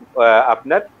বা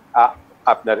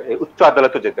আপনার উচ্চ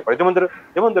আদালতে যেতে পারে।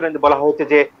 যেমন ধরেন বলা হয়েছে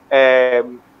যে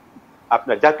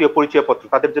আপনার জাতীয় পরিচয় পত্র,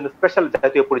 তাদের জন্য স্পেশাল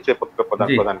জাতীয় পরিচয় পত্র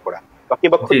প্রদান করা বা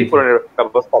কিংবা ক্ষতিপূরণের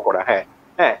ব্যবস্থা করা। হ্যাঁ,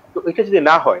 তো এটা যদি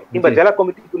না হয় কিংবা জেলা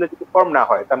কমিটিগুলো যদি ফর্ম না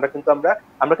হয়, আমরা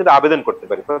কিন্তু আবেদন করতে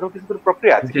পারি। প্রথম কিছু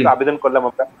প্রক্রিয়া আছে, কিন্তু আবেদন করলাম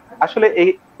আমরা। আসলে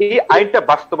এই আইনটা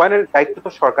বাস্তবায়নের দায়িত্ব তো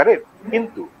সরকারের,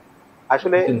 কিন্তু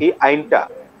আসলে এই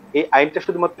আইনটা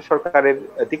শুধুমাত্র সরকারের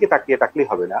দিকে তাকিয়ে থাকলেই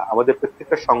হবে না, আমাদের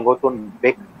প্রত্যেকটা সংগঠন,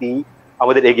 ব্যক্তি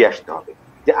আমাদের এগিয়ে আসতে হবে,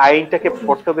 যে আইনটাকে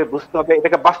পড়তে হবে, বুঝতে হবে,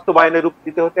 এটাকে বাস্তবায়নের রূপ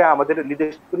দিতে হতে আমাদের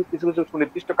কিছু কিছু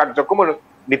সুনির্দিষ্ট কার্যক্রম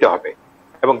নিতে হবে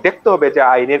এবং দেখতে হবে যে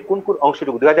আইনের কোন কোন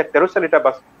অংশটুকু 2013 সালে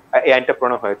এই আইনটা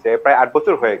প্রণয়ন হয়েছে, প্রায় 8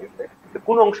 বছর হয়ে গেছে,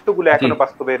 কোন অংশগুলো এখনো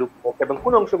বাস্তবে রূপ এবং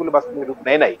কোন অংশগুলো বাস্তবে রূপ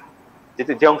নেয় নাই,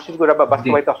 যে অংশগুলো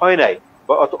বাস্তবায়িত হয় নাই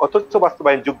অথচ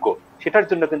বাস্তবায়ন যোগ্য, সেটার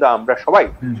জন্য কিন্তু আমরা সবাই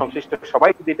সংশ্লিষ্ট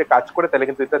সবাই যদি এটা কাজ করে তাহলে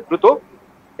কিন্তু এটা দ্রুত,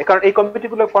 কারণ এই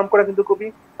কমিটিগুলো ফর্ম করা কিন্তু খুব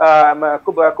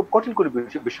কঠিন কোনো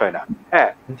বিষয় না। হ্যাঁ,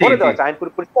 বলে দেওয়া আছে, আইন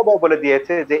পরিষ্কার বলে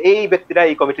দিয়েছে যে এই ব্যক্তিরা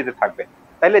এই কমিটিতে থাকবেন,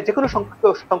 তাইলে যে কোনো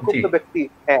সংক্ষুব্ধ ব্যক্তি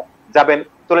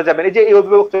চলে যাবেন, এই যে এই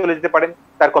অভিভাবক চলে যেতে পারেন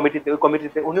তার কমিটিতে, ওই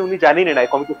কমিটিতে উনি জানেন না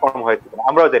এই কমিটি ফর্ম হয়েছে,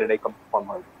 আমরাও জানি না এই কমিটি ফর্ম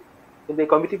হয়েছে, কিন্তু এই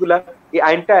কমিটিগুলা এই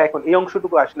আইনটা এখন এই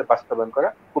অংশটুকু আসলে বাস্তবায়ন করা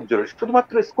খুব জরুরি।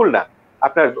 শুধুমাত্র স্কুল না,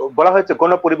 আপনার বলা হয়েছে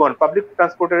গণপরিবহন পাবলিক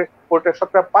ট্রান্সপোর্টের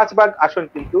 5% আসন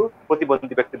কিন্তু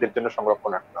প্রতিবন্ধী ব্যক্তিদের জন্য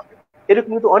সংরক্ষণ রাখতে হবে।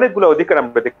 এরকম কিন্তু অনেকগুলো অধিকার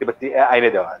আমরা দেখতে পাচ্ছি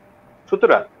আইনে দেওয়া আছে।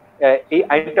 সুতরাং এই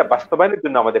আইনটা বাস্তবায়নের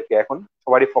জন্য আমাদেরকে এখন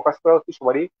সবারই ফোকাস করা উচিত,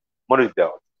 সবারই মনোযোগ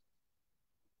দেওয়া উচিত,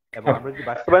 এবং আমরা যদি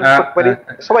বাস্তবায়ন করতে পারি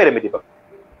সবাই রেমেডি পাবে।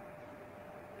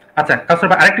 আচ্ছা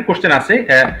কাউন্সিলর, আরেকটি কোশ্চেন আছে।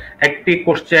 একটি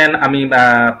কোশ্চেন আমি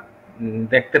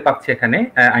দেখতে পাচ্ছি এখানে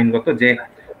আইনগত, যে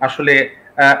আসলে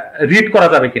রিড করা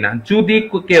যাবে কিনা যদি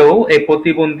কেউ এই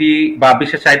প্রতিবন্ধী বা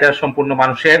বিশেষ চাহিদা সম্পূর্ণ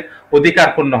মানুষের অধিকার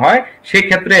পূর্ণ হয়, সেই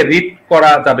ক্ষেত্রে রিড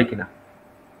করা যাবে কিনা?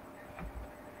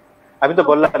 আমি তো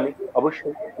বললাম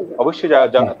অবশ্যই অবশ্যই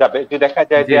যাবে। যদি দেখা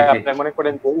যায় যে আপনার মনে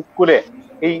করেন যে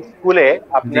স্কুলে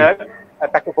আপনার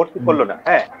তাকে ভর্তি করলো না,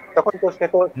 হ্যাঁ, তখন তো সে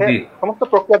সমস্ত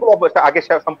প্রক্রিয়াগুলো আগে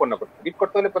সম্পন্ন করতে রিড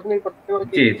করতে হলে প্রথমেই করতে হবে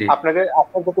আপনার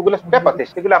যতগুলো স্টেপ আছে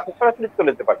সেগুলো আপনি সরাসরি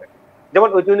চলে যেতে পারবেন। যেমন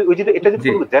ওই যদি এটা যদি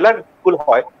জেলার স্কুল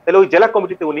হয় তাহলে ওই জেলা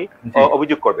কমিটিতে উনি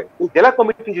অভিযোগ করবেন। ওই জেলা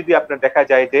কমিটি যদি আপনার দেখা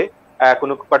যায় যে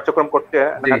কোনো কার্যক্রম করতে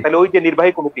তাহলে ওই যে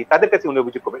নির্বাহী কমিটি তাদের কাছে উনি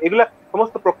অভিযোগ করবেন। এগুলা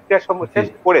সমস্ত প্রক্রিয়া শেষ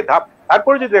করে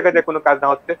তারপরে যদি দেখা যায় কোনো কাজ না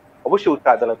হচ্ছে, অবশ্যই উচ্চ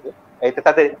আদালতে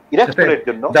তাদের ইরাস্টরের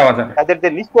জন্য, তাদের যে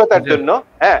নিশ্চয়তার জন্য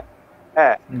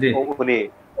উনি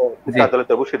উচ্চ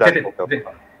আদালতে অবশ্যই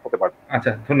হতে পারবেন।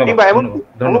 কিংবা এমনকি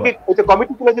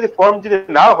কমিটিগুলো যদি ফর্ম যদি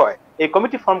না হয়, এই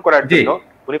কমিটি ফর্ম করার জন্য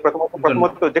উনি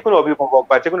প্রথমত যে কোনো অভিভাবক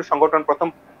বা যে কোনো সংগঠন প্রথম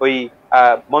ওই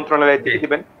মন্ত্রণালয়ে চিঠি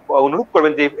দিবেন, অনুরোধ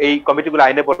করবেন যে এই কমিটিগুলো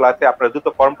আইনে বলা আছে আপনারা দ্রুত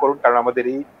ফর্ম করুন, কারণ আমাদের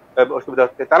এই অসুবিধা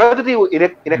হচ্ছে। তারা যদি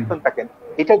ইলেকশন থাকেন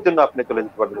এটার জন্য আপনি চলে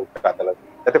যেতে পারবেন উচ্চ আদালতে,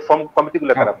 যাতে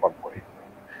কমিটিগুলো তারা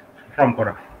ফর্ম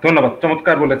করা। ধন্যবাদ,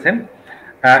 চমৎকার বলেছেন।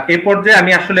 এই পর্যায়ে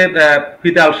আমি আসলে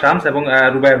ফিদাল শামস এবং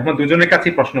রুবাই রহমান দুজনের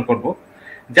কাছেই প্রশ্ন করব,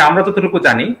 যে আমরা যতটুকু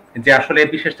জানি যে আসলে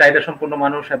বিশেষ চাহিদা সম্পন্ন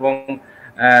মানুষ এবং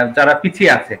যারা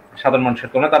পিছিয়ে আছে সাধারণ মানুষের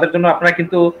তুলনায়, তাদের জন্য আপনারা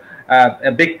কিন্তু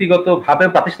ব্যক্তিগতভাবে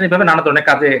প্রাতিষ্ঠানিকভাবে নানা ধরনের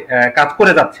কাজ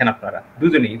করে যাচ্ছেন আপনারা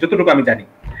দুজনেই, যতটুকু আমি জানি।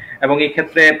 এবং এই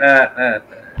ক্ষেত্রে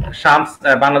Shams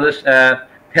Bangladesh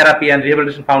therapy and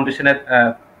rehabilitation ফাউন্ডেশনের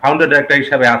ফাউন্ডার ডাইরেক্টর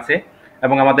হিসাবে আছে,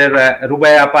 এবং আমাদের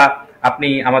রুবাই আপা আপনি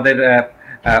আমাদের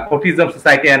autism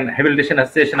society and rehabilitation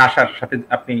association আসার সাথে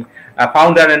আপনি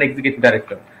ফাউন্ডার অ্যান্ড এক্সিকিউটিভ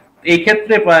ডাইরেক্টর। এই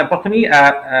ক্ষেত্রে প্রথমেই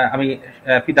আমি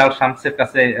ফিদাল শামসের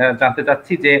কাছে জানতে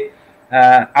চাচ্ছি যে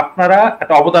আপনারা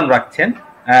একটা অবদান রাখছেন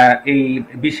এই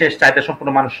বিশেষ চাহিদা সম্পন্ন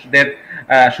মানুষদের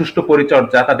সুষ্ঠু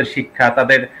পরিচর্যা, তাদের শিক্ষা,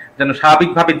 তাদের যেন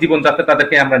স্বাভাবিকভাবে জীবনযাত্রা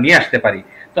তাদেরকে আমরা নিয়ে আসতে পারি।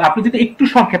 তো আপনি যদি একটু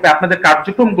সংক্ষেপে আপনাদের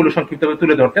কার্যক্রমগুলো সংক্ষিপ্তভাবে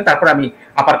তুলে ধরতেন, তারপর আমি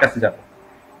আপার কাছে যাব।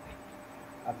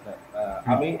 আচ্ছা,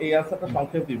 আমি এই আনসারটা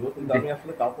সংক্ষেপ দিব, কিন্তু আমি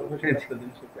আসলে কাউন্সিল ভাষায় একটা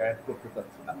জিনিস অ্যাড করতে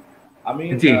চাচ্ছি না। আমি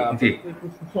একটু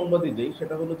সুসংবাদই দেই,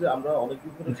 সেটা হলো যে আমরা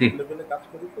অনেকদিন ধরে লেভেলে কাজ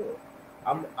করি, তো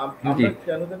আমরা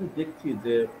কেন জানি দেখছি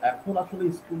যে এখন আসলে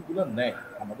স্কুলগুলো নেয়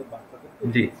আমাদের বাচ্চাদেরকে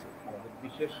দিচ্ছে, আমাদের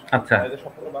বিশেষ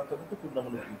সম্পূর্ণ বাচ্চাদেরকে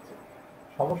তুলনামূলক দিচ্ছে।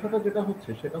 সমস্যাটা যেটা হচ্ছে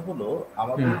সেটা হলো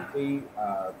আমাদের এই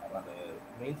মানে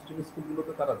মেইন স্ট্রিম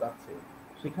স্কুলগুলোতে তারা যাচ্ছে,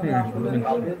 সেখানে আসলে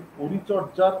তাদের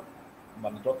পরিচর্যার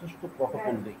মানে যথেষ্ট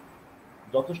প্রটোকল নেই,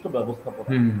 যথেষ্ট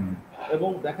ব্যবস্থাপনা, এবং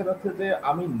দেখা যাচ্ছে যে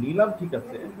আমি নিলাম ঠিক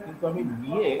আছে, কিন্তু আমি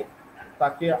নিয়ে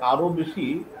তাকে আরো বেশি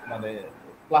মানে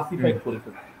ক্লাসিফাইড করে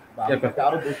ফেলছি, বা তাকে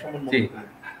আরো বৈষম্যের মধ্যে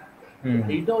ফেলছি।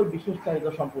 এইটা ওই বিশেষ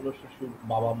চাহিদা সম্পন্ন শিশুর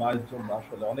বাবা মায়ের জন্য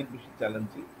আসলে অনেক বেশি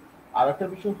চ্যালেঞ্জিং। আর একটা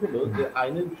বিষয় হলো যে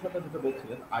আইনের বিষয়টা যেটা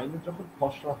বলছিলেন, আইনের যখন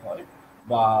খসড়া হয়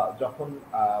বা যখন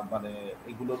মানে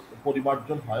এগুলো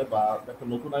পরিমার্জন হয় বা একটা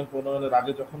নতুন আইন প্রণয়নের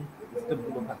আগে যখন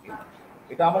স্টেপগুলো থাকে,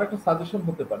 এটা আমার একটা সাজেশন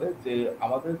হতে পারে যে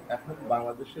আমাদের এখন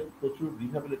বাংলাদেশে প্রচুর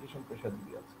রিহ্যাবিলিটেশন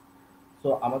পেশাজীবী আছে। তো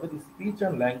আমাদের স্পিচ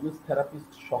অ্যান্ড ল্যাঙ্গুয়েজ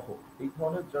থেরাপিস্ট সহ এই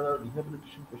ধরনের যারা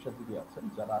রিহ্যাবিলিটেশন পেশাজীবী আছেন,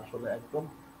 যারা আসলে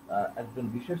একজন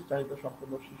বিশেষ চাহিদা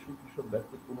সম্পন্ন শিশু কিশোর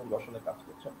ব্যক্তির পুনর্বাসনে কাজ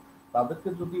করছেন, তাদেরকে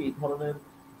যদি এই ধরনের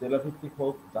জেলাভিত্তিক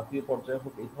হোক, জাতীয় পর্যায়ে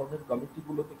হোক, এই ধরনের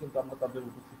কমিটিগুলোতে কিন্তু আমরা তাদের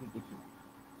উপস্থিতি দেখি।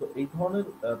 তো এই ধরনের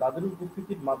তাদের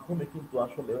উপস্থিতির মাধ্যমে কিন্তু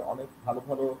আসলে অনেক ভালো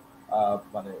ভালো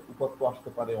মানে উপত্য আসতে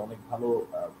পারে, অনেক ভালো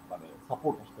মানে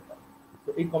সাপোর্ট আসতে পারে। তো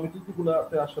এই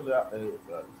কমিটিগুলোতে আসলে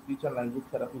স্পিচ অ্যান্ড ল্যাঙ্গুয়েজ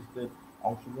থেরাপিস্টদের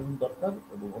অংশগ্রহণ দরকার,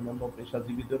 এবং অন্যান্য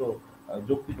পেশাজীবীদেরও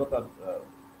যৌক্তিকতার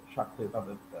স্বার্থে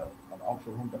তাদের মানে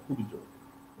অংশগ্রহণটা খুবই জরুরি,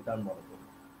 এটা আমি মনে করি।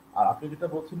 আর আপনি যেটা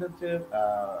বলছিলেন যে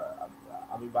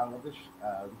আমি বাংলাদেশ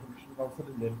রিহ্যাবিলিটেশন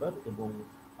কাউন্সিলের মেম্বার এবং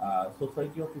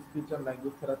society of speech and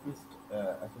language therapist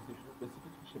অ্যাসোসিয়েশনের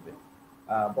প্রেসিডেন্ট হিসেবে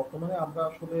বর্তমানে আমরা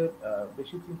আসলে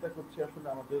বেশি চিন্তা করছি আসলে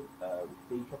আমাদের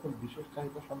এই সকল বিশেষ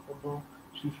চাহিদা সম্পন্ন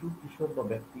শিশু কিশোর বা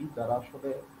ব্যক্তি যারা আসলে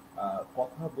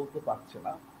কথা বলতে পারছে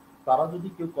না, তারা যদি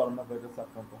কেউ করোনা ভাইরাস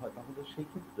আক্রান্ত হয়, তাহলে সেই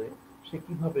ক্ষেত্রে সে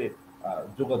কিভাবে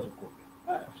যোগাযোগ করবে,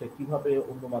 সে কিভাবে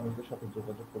অন্য মানুষদের সাথে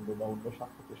যোগাযোগ করবে বা অন্য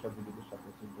স্বাস্থ্য পেশাজীবীদের সাথে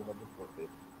যোগাযোগ করবে,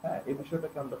 এই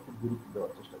বিষয়টাকে আমরা খুব গুরুত্ব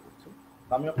দেওয়ার চেষ্টা করছি।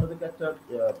 আমি আপনাদেরকে একটা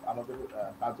আমাদের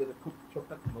কাজের খুব ছোট্ট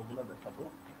একটা নমুনা দেখাবো।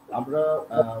 আমরা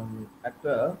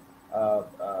একটা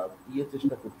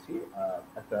চেষ্টা করছি,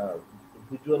 একটা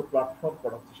ভিজুয়াল প্ল্যাটফর্ম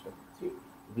করার চেষ্টা করছি,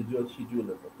 ভিজুয়াল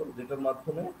শিডিউলের মতো, যেটার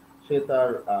মাধ্যমে সে তার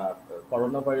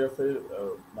করোনা ভাইরাসের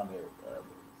মানে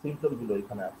সিমটম গুলো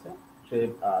এখানে আছে, সে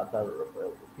তার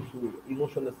কিছু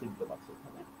ইমোশনাল সিমটম আছে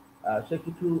এখানে, সে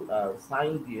কিছু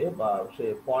সাইন দিয়ে বা সে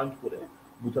পয়েন্ট করে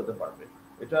বুঝাতে পারবে।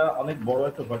 এটা অনেক বড়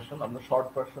একটা ভার্সন, আমরা শর্ট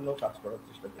ভার্সনেও কাজ করার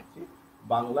চেষ্টা করছি,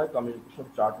 বাংলায় কমিউনিকেশন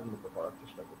চার্টের মতো করার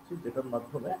চেষ্টা করছি, যেটার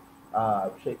মাধ্যমে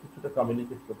সে কিছুটা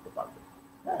কমিউনিকেট করতে পারবে।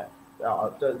 হ্যাঁ,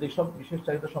 যেসব বিশেষ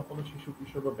চাহিদা সম্পন্ন শিশু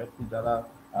কিশোর বা ব্যক্তি যারা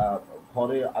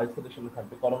ঘরে আইসোলেশনে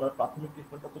থাকবে, করোনার প্রাথমিক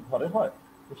ট্রিটমেন্টটা তো ঘরে হয়,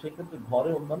 তো সেক্ষেত্রে ঘরে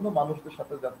অন্যান্য মানুষদের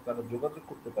সাথে যাতে তারা যোগাযোগ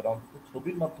করতে পারে, অন্তত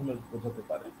ছবির মাধ্যমে বোঝাতে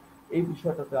পারে, এই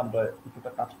বিষয়টাতে আমরা কিছুটা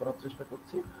কাজ করার চেষ্টা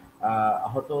করছি।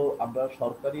 হয়তো আমরা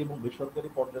সরকারি এবং বেসরকারি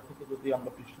পর্যায় থেকে যদি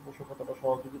আমরা পৃষ্ঠপোষকতা বা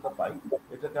সহযোগিতা পাই,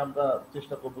 এটাকে আমরা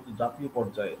চেষ্টা করবো যে জাতীয়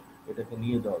পর্যায়ে এটাকে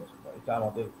নিয়ে যাওয়ার জন্য। এটা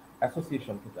আমাদের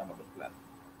অ্যাসোসিয়েশন থেকে আমাদের plan.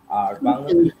 R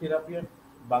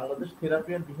Bangladesh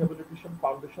therapy and rehabilitation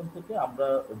foundation থেকে আমরা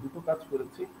দুটো কাজ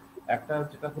করেছি। একটা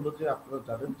যেটা হলো যে আপনারা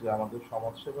জানেন যে আমাদের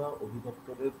সমাজসেবা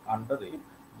অধিদপ্তরের আন্ডারে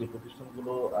যে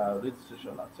প্রতিষ্ঠানগুলো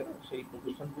রেজিস্ট্রেশন আছে, সেই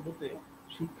প্রতিষ্ঠানগুলোতে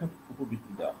শিক্ষা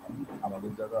উপবৃত্তি দেওয়া হয়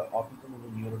আমাদের যারা অটিজম এবং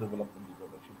নিউরো ডেভেলপমেন্ট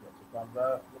ডিসঅর্ডার শিশু আছে। তো আমরা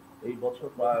এই বছর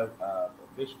প্রায়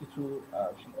বেশ কিছু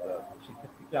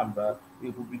শিক্ষার্থীকে আমরা এই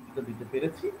উপবৃত্তিটা দিতে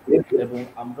পেরেছি, এবং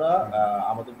আমরা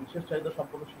আমাদের বিশেষ চাহিদা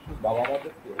সম্পন্ন শিশুর বাবা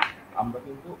মাদেরকে আমরা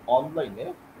কিন্তু অনলাইনে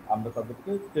আমরা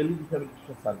তাদেরকে টেলি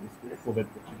রিহ্যাবিলিটেশন সার্ভিস প্রোভাইড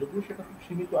করছি, যদিও সেটা খুব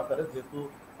সীমিত আকারে, যেহেতু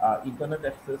ইন্টারনেট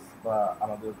অ্যাক্সেস বা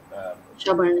আমাদের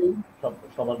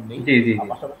সবার নেই।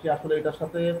 পাশাপাশি আসলে এটার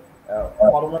সাথে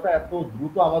করোনাটা এত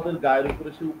দ্রুত আমাদের গায়ের উপরে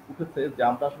এসে উঠেছে যে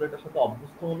আমরা আসলে এটার সাথে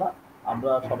অভ্যস্তও না,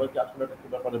 আমরা সবাইকে আসলে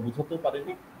একটা ব্যাপারে বুঝাতেও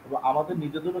পারিনি, এবং আমাদের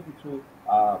নিজেদেরও কিছু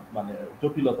মানে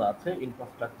জটিলতা আছে,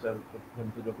 ইনফ্রাস্ট্রাকচার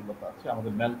জটিলতা আছে,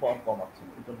 আমাদের ম্যান পাওয়ার কম আছে,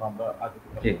 এই জন্য আমরা আগে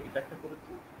থেকে এটা একটা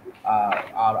করেছি।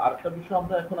 আর আরেকটা বিষয়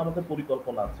আমরা এখন আমাদের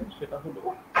পরিকল্পনা আছে, সেটা হলো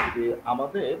যে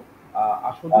আমাদের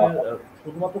আসলে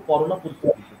শুধুমাত্র করোনা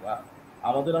পরিস্থিতি না,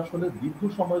 আমাদের আসলে দীর্ঘ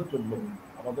সময়ের জন্য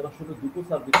আমাদের আসলে দুটো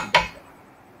সার্ভিস দরকার,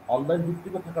 অনলাইন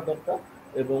ভিত্তিকও থাকা দরকার,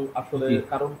 এবং আসলে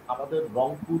কারণ আমাদের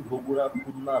রংপুর, বগুড়া,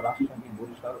 খুলনা, রাজশাহী,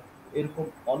 বরিশাল এরকম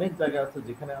অনেক জায়গা আছে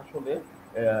যেখানে আসলে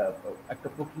একটা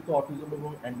প্রকৃত অটিজম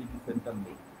এবং এনডিটি সেন্টার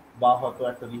নেই, বা হয়তো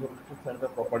একটা রিহ্যাবিলিটেশন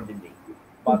সেন্টার প্রপারলি নেই,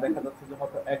 বা দেখা যাচ্ছে যে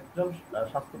হয়তো একজন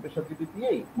স্বাস্থ্য পেশাজীবী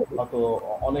দিয়েই হয়তো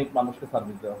অনেক মানুষকে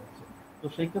সার্ভিস দেওয়া হচ্ছে। তো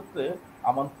সেই ক্ষেত্রে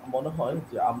আমার মনে হয়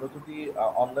যে আমরা যদি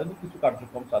অনলাইনে কিছু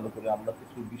কার্যক্রম চালু করি, আমরা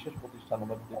কিছু বিশেষ প্রতিষ্ঠান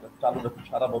আমরা যদি এটা চালু রাখি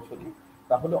সারা বছরই,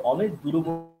 তাহলে অনেক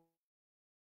দূরবর্তী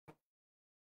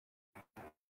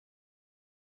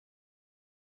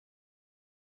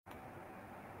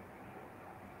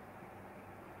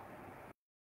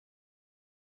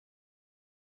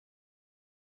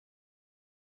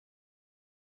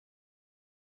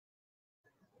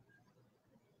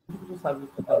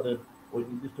সার্ভিস তাদের ওই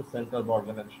নির্দিষ্ট সেন্টার বা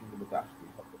অর্গানাইজেশন গুলোতে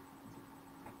আসতেই হবে।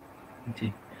 জি,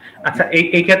 আচ্ছা,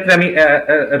 এই ক্ষেত্রে আমি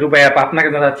রুবাইয়া আপনাকে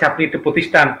জানাচ্ছি, আপনি একটা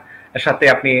প্রতিষ্ঠান সাথে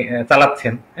আপনি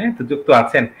চালাচ্ছেন, হ্যাঁ, তো যুক্ত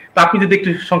আছেন, তো আপনি যদি একটু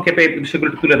সংক্ষেপে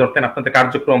বিষয়গুলো তুলে ধরতেন, আপনাদের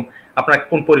কার্যক্রম, আপনারা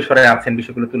কোন পরিসরে আছেন,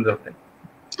 বিষয়গুলো তুলে ধরতেন।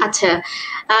 আচ্ছা,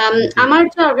 আমার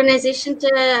যে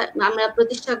অর্গানাইজেশনটা আমরা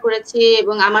প্রতিষ্ঠা করেছি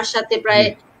এবং আমার সাথে প্রায়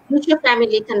 200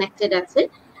 ফ্যামিলি কানেক্টেড আছে,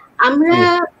 আমরা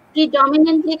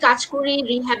প্রিডমিনেন্টলি কাজ করি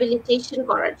রিহ্যাবিলিটেশন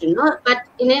করার জন্য, but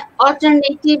in a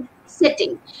alternative setting.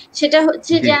 সেটা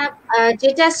হচ্ছে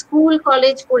যেটা স্কুল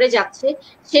কলেজ করে যাচ্ছে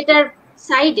সেটার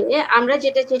সাইডে আমরা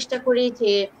যেটা চেষ্টা করি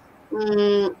যে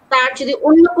তার যদি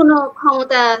অন্য কোনো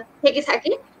ক্ষমতা থেকে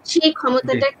থাকে সেই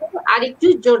ক্ষমতাটাকে আরেকটু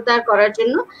জোরদার করার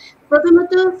জন্য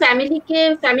প্রথমত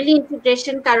ফ্যামিলি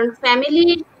ইন্টিগ্রেশন, কারণ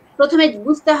ফ্যামিলির প্রথমে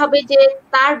বুঝতে হবে যে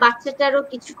তার বাচ্চাটারও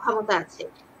কিছু ক্ষমতা আছে।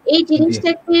 এই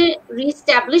জিনিসটাকে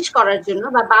রিস্টাবলিশ করার জন্য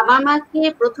বা বাবা মাকে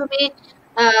প্রথমে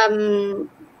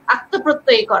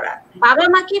আত্মপ্রত্যয় করা, বাবা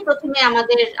মাকে প্রথমে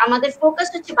আমাদের ফোকাস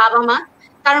হচ্ছে বাবা মা,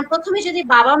 কারণ প্রথমে যদি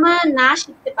বাবা মা না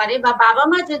শিখতে পারে বা বাবা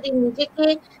মা যদি নিজেকে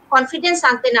কনফিডেন্স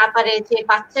আনতে না পারে যে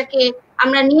বাচ্চাকে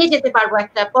আমরা নিয়ে যেতে পারবো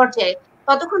একটা পর্যায়ে,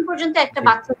 ততক্ষণ পর্যন্ত একটা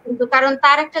বাচ্চা কিন্তু, কারণ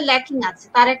তার একটা ল্যাকিং আছে,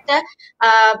 তার একটা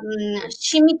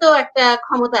সীমিত একটা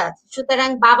ক্ষমতা আছে, সুতরাং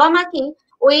বাবা মাকে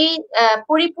ওই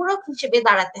পরিপূরক হিসেবে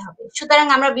দাঁড়াতে হবে। সুতরাং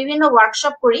আমরা বিভিন্ন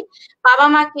ওয়ার্কশপ করি বাবা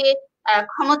মাকে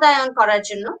ক্ষমতায়ন করার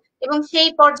জন্য, এবং সেই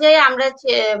পর্যায়ে আমরা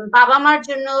বাবা মার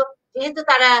জন্য, যেহেতু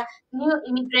তারা নিউ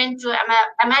ইমিগ্রেন্ট টু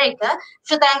আমেরিকা,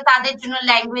 সুতরাং তাদের জন্য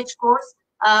ল্যাঙ্গুয়েজ কোর্স,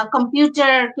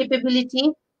 কম্পিউটার ক্যাপাবিলিটি,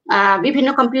 বিভিন্ন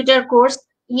কম্পিউটার কোর্স,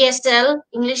 ইএসএল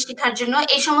ইংলিশ শেখার জন্য,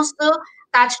 এই সমস্ত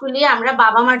কাজগুলি আমরা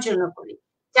বাবা মার জন্য করি।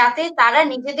 যাতে তারা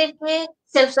নিজেদেরকে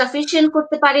সেলফ সাফিসিয়েন্ট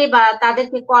করতে পারে বা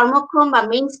তাদেরকে কর্মক্ষম বা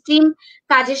মেইন স্ট্রিম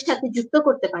কাজের সাথে যুক্ত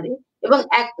করতে পারে, এবং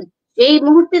যেই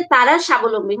মুহূর্তে তারা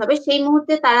স্বাবলম্বী হবে সেই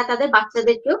মুহূর্তে তারা তাদের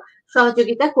বাচ্চাদেরকেও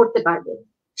সহযোগিতা করতে পারবে।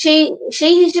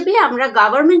 সেই হিসেবে আমরা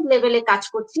গভর্নমেন্ট লেভেলে কাজ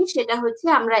করছি। সেটা হচ্ছে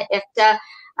আমরা একটা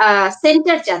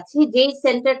সেন্টার চাচ্ছি, যেই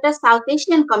সেন্টারটা সাউথ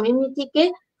এশিয়ান কমিউনিটিকে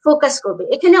ফোকাস করবে।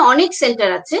 এখানে অনেক সেন্টার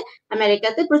আছে,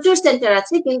 আমেরিকাতে প্রচুর সেন্টার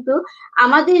আছে, কিন্তু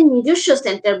আমাদের নিজস্ব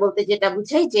সেন্টার বলতে যেটা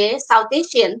বুঝাই যে সাউথ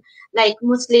এশিয়ান, লাইক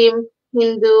মুসলিম,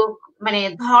 হিন্দু, মানে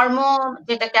ধর্ম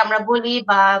যেটাকে আমরা বলি,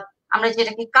 বা আমরা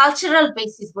যেটাকে কালচারাল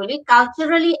বেসিস বলি,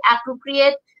 কালচারালি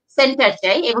অ্যাপ্রোপ্রিয়েট সেন্টার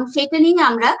চাই। এবং সেটা নিয়ে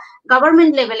আমরা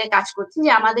গভর্নমেন্ট লেভেলে কাজ করছি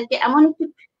যে আমাদেরকে এমন একটি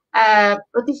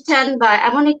প্রতিষ্ঠান বা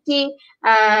এমন একটি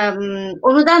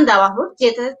অনুদান দেওয়া হোক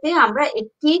যেটাতে আমরা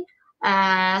একটি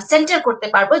সেন্টার করতে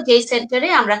পারবো, যে সেন্টারে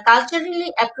আমরা কালচারালি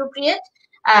অ্যাপ্রোপ্রিয়েট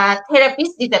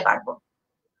থেরাপিস্ট দিতে পারবো।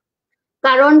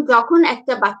 কারণ যখন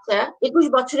একটা বাচ্চা 21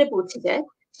 বছরে পৌঁছে যায়,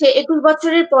 সে 21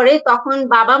 বছরের পরে তখন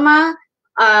বাবা মা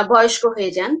বয়স্ক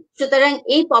হয়ে যান, সুতরাং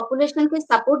এই পপুলেশনকে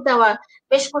সাপোর্ট দেওয়া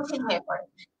বেশ কঠিন হয়ে পড়ে।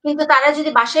 কিন্তু তারা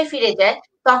যদি বাসায় ফিরে যায়,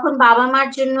 তখন বাবা মার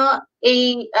জন্য এই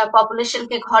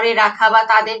পপুলেশনকে ঘরে রাখা বা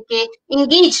তাদেরকে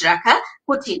এনগেজ রাখা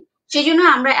কঠিন। সেই জন্য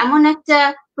আমরা এমন একটা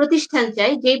প্রতিষ্ঠান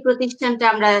চাই, যেই প্রতিষ্ঠানটা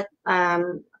আমরা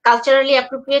কালচারালি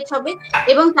অ্যাপ্রোপ্রিয়েট হবে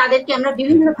এবং তাদেরকে আমরা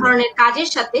বিভিন্ন ধরনের কাজের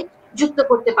সাথে যুক্ত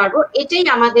করতে পারবো। এটাই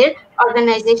আমাদের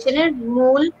অর্গানাইজেশনের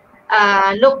মূল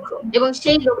লক্ষ্য, এবং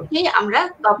সেই লক্ষ্যে আমরা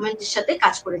গভর্নমেন্টের সাথে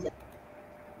কাজ করে যাব।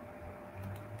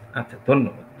 আচ্ছা,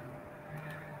 ধন্যবাদ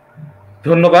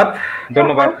ধন্যবাদ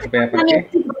ধন্যবাদ।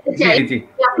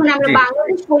 যখন আমরা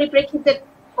বাংলাদেশ পরিপ্রেক্ষিতে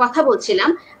কথা বলছিলাম,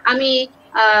 আমি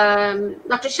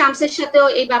ডক্টর শামসের সাথেও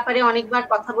এই ব্যাপারে অনেকবার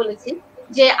কথা বলেছি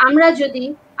যে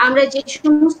আমরা যে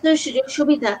সমস্ত সুযোগ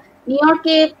সুবিধা নিউ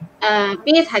ইয়র্কে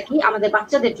পেয়ে থাকি আমাদের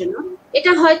বাচ্চাদের জন্য,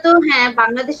 এটা হয়তো হ্যাঁ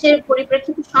বাংলাদেশের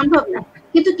পরিপ্রেক্ষিতে সম্ভব না,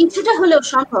 কিন্তু কিছুটা হলেও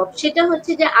সম্ভব। সেটা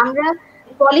হচ্ছে যে আমরা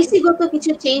পলিসিগত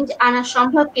কিছু চেঞ্জ আনা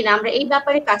সম্ভব কিনা, আমরা এই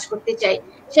ব্যাপারে কাজ করতে চাই।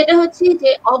 সেটা হচ্ছে যে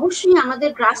অবশ্যই আমাদের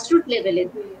গ্রাসরুট লেভেলে,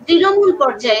 তৃণমূল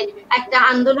পর্যায়ে একটা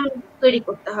আন্দোলন তৈরি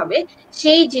করতে হবে।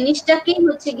 সেই জিনিসটাকেই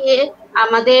হচ্ছে গিয়ে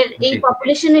আমাদের এই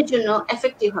পপুলেশনের জন্য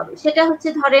এফেক্টিভ হবে। সেটা হচ্ছে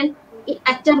ধরেন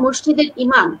একটা মসজিদের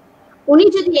ইমাম, উনি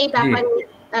যদি এই ব্যাপারে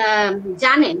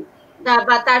জানেন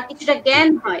বা তার কিছুটা জ্ঞান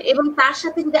হয় এবং তার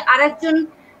সাথে যদি আরেকজন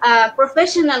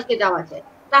প্রফেশনালকে দেওয়া যায়,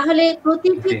 তাহলে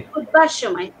প্রতিটি খুতবার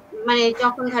সময়, মানে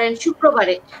যখন ধরেন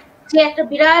শুক্রবারে যে একটা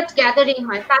বিরাট গ্যাদারিং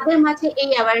হয়, তাদের মাঝে এই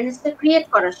অ্যাওয়ারনেসটা ক্রিয়েট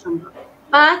করা সম্ভব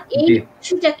বা এই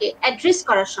ইস্যুটাকে অ্যাড্রেস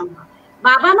করা সম্ভব।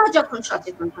 বাবা মা যখন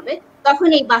সচেতন হবে, তখন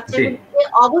এই বাচ্চাগুলোকে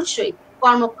অবশ্যই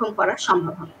কর্মক্ষম করা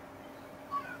সম্ভব হবে।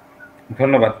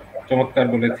 ধন্যবাদ, চমৎকার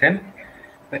বলেছেন।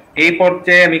 এই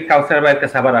পর্যায়ে আমি কাউসার ভাইয়ের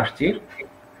কাছে আবার আসছি।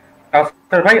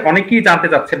 কাউসার ভাই, অনেকেই জানতে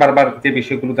চাচ্ছে, বারবার যে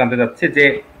বিষয়গুলো জানতে চাচ্ছে, যে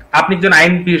আপনি একজন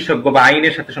আইন বিশেষজ্ঞ বা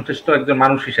আইনের সাথে সংশ্লিষ্ট একজন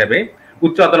মানুষ হিসেবে,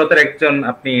 উচ্চ আদালতের একজন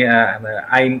আপনি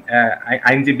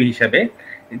আইনজীবী হিসেবে,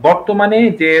 বর্তমানে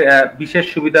যে বিশেষ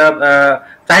সুবিধা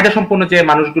চাহিদা সম্পন্ন যে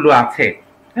মানুষগুলো আছে,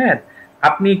 হ্যাঁ,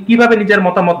 আপনি কিভাবে নিজের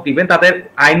মতামত দিবেন তাদের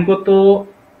আইনগত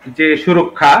যে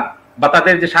সুরক্ষা বা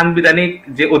তাদের যে সাংবিধানিক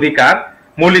যে অধিকার,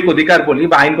 মৌলিক অধিকার বলি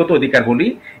বা আইনগত অধিকার বলি,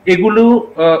 এগুলো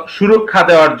সুরক্ষা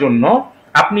দেওয়ার জন্য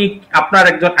আপনি আপনার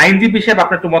একজন আইনজীবী হিসেবে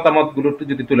আপনার একটু মতামত গুলো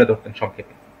যদি তুলে ধরতেন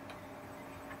সংক্ষেপে।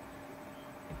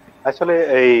 আসলে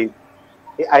এই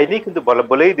আইনে কিন্তু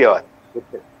বলেই দেওয়া আছে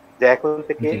যে এখন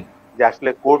থেকে যে আসলে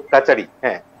কোর্ট কাচারি,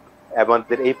 হ্যাঁ,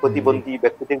 আমাদের এই প্রতিবন্ধী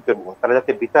ব্যক্তিদের জন্য তারা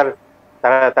যাতে বিচার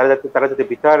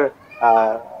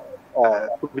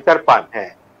পান,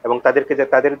 হ্যাঁ, এবং তাদেরকে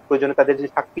তাদের প্রয়োজনে তাদের যে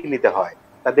সাক্ষী নিতে হয়,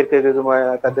 তাদেরকে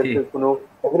কোনো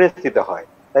এভিডেন্স দিতে হয়,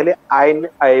 তাহলে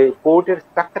কোর্টের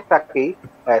স্ট্রাকচারটাকেই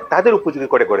তাদের উপযোগী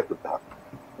করে গড়ে তুলতে হবে।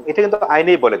 এটা কিন্তু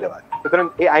আইনেই বলে দেওয়া। সুতরাং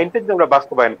এই আইনটা যদি আমরা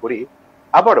বাস্তবায়ন করি,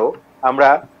 আবারও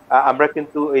আমরা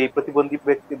কিন্তু এই প্রতিবন্ধী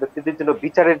ব্যক্তিদের জন্য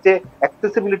বিচারের যে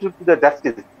অ্যাক্সেসিবিলিটি টু দ্য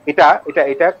জাস্টিস,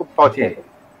 এটা খুব সহজ হয়ে যাবে।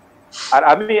 আর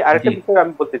আমি আরেকটা বিষয়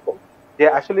আমি বলতে চাই যে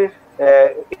আসলে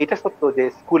এটা সত্য যে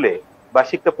স্কুলে বা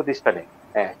শিক্ষা প্রতিষ্ঠানে,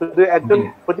 হ্যাঁ, শুধু একজন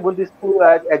প্রতিবন্ধী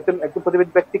একজন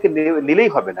প্রতিবন্ধী ব্যক্তিকে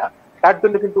নিলেই হবে না, তার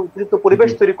জন্য কিন্তু উপযুক্ত পরিবেশ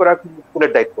তৈরি করা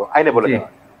স্কুলের দায়িত্ব, আইনে বলে দেওয়া।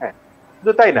 হ্যাঁ,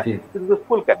 শুধু তাই না, শুধু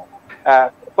স্কুল কেন,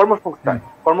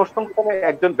 কর্মসংস্থানে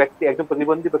একজন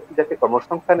প্রতিবন্ধী ব্যক্তি যাতে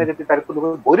কর্মসংস্থানে যদি তার কোনো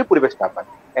বৈরী পরিবেশ না পায়,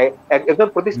 একজন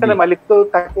প্রতিষ্ঠানের মালিক তো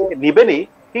তাকে নিবেনই,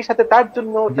 সেই সাথে তার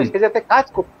জন্য সে যাতে কাজ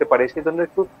করতে পারে সেই জন্য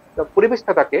একটু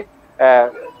পরিবেশটা তাকে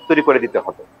তৈরি করে দিতে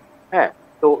হবে। হ্যাঁ,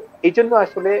 তো এই জন্য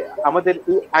আসলে আমাদের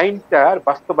এই আইনটার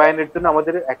বাস্তবায়নের জন্য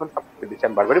আমাদের এখন সবচেয়ে বেশি,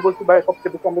 আমি বারবারই বলছি,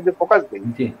 সবচেয়ে বেশি আমরা যদি ফোকাস দিই,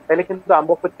 তাহলে কিন্তু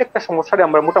আমরা প্রত্যেকটা সমস্যারে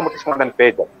আমরা মোটামুটি সমাধান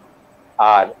পেয়ে যাব।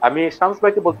 আর আমি শামস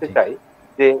ভাইকে বলতে চাই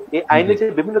যে এই আইনে যে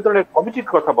বিভিন্ন ধরনের কমিটির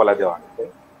কথা বলা দেওয়া আছে,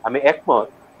 আমি একমত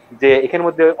যে এখানের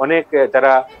মধ্যে অনেক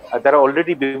যারা যারা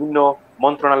অলরেডি বিভিন্ন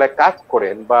মন্ত্রণালয়ে কাজ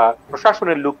করেন বা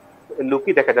প্রশাসনের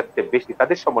লোকই দেখা যাচ্ছে বেশি,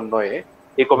 তাদের সমন্বয়ে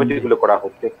এই কমিটিগুলো করা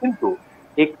হচ্ছে। কিন্তু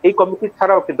এই কমিটি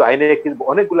ছাড়াও কিন্তু আইনে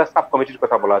অনেকগুলা সাব কমিটির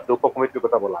কথা বলা আছে, উপকমিটির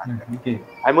কথা বলা আছে।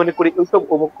 আমি মনে করি এইসব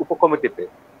উপকমিটিতে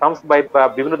বা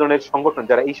বিভিন্ন ধরনের সংগঠন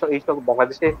যারা এইসব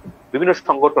বাংলাদেশে বিভিন্ন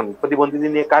সংগঠন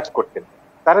প্রতিবন্ধীদের নিয়ে কাজ করতেন,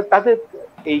 তাদের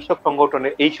এইসব সংগঠনে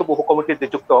এইসব উপকমিটিতে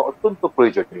যুক্ত অত্যন্ত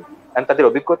প্রয়োজনীয়। কারণ তাদের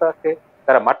অভিজ্ঞতা আছে,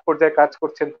 তারা মাঠ পর্যায়ে কাজ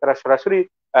করছেন, তারা সরাসরি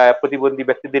প্রতিবন্ধী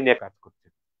ব্যক্তিদের নিয়ে কাজ করছেন।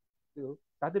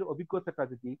 তাদের অভিজ্ঞতাটা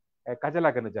যদি কাজে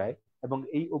লাগানো যায় এবং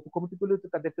এই উপকমিটিগুলোতে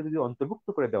তাদেরকে যদি অন্তর্ভুক্ত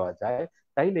করে দেওয়া যায়,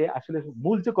 তাইলে আসলে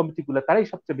মূল যে কমিটিগুলো তারাই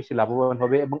সবচেয়ে বেশি লাভবান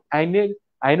হবে এবং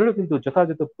আইনেরও কিন্তু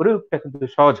যথাযথ প্রয়োগটা কিন্তু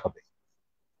সহজ হবে।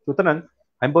 সুতরাং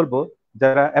আমি বলবো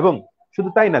যারা, এবং শুধু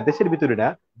তাই না, দেশের ভিতরে না,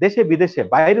 দেশে বিদেশে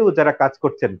বাইরেও যারা কাজ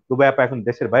করছেন, দুবাই আপা এখন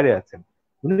দেশের বাইরে আছেন,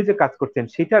 উনি যে কাজ করছেন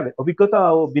সেটার অভিজ্ঞতা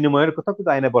ও বিনিময়ের কথা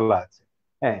কিন্তু আইনে বলা আছে।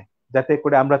 হ্যাঁ, যাতে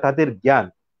করে আমরা তাদের জ্ঞান,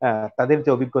 তাদের যে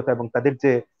অভিজ্ঞতা এবং তাদের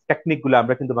যে টেকনিক গুলো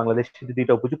আমরা কিন্তু বাংলাদেশে যদি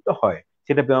এটা উপযুক্ত হয়,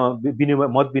 সেটা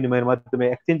মত বিনিময়ের মাধ্যমে,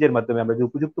 এক্সচেঞ্জের মাধ্যমে আমরা যদি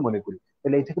উপযুক্ত মনে করি,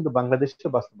 তাহলে এটা কিন্তু বাংলাদেশে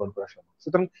বাস্তবায়ন করা সম্ভব।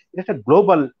 সুতরাং এটা একটা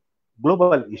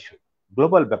গ্লোবাল ইস্যু,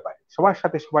 গ্লোবাল ব্যাপার। সবার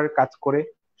সাথে সবার কাজ করে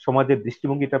সমাজের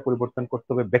দৃষ্টিভঙ্গিটা পরিবর্তন করতে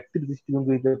হবে, ব্যক্তির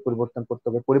দৃষ্টিভঙ্গিতে পরিবর্তন করতে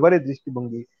হবে, পরিবারের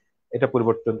দৃষ্টিভঙ্গি এটা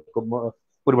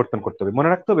পরিবর্তন করতে হবে।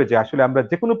 মনে রাখতে হবে যে আসলে আমরা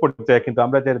যে কোনো পর্যায়ে কিন্তু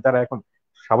আমরা যারা এখন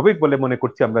স্বাভাবিক বলে মনে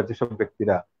করছি, আমরা যেসব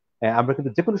ব্যক্তিরা, আমরা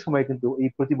কিন্তু যে কোনো সময় কিন্তু এই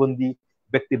প্রতিবন্ধী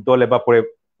ব্যক্তির দলে বা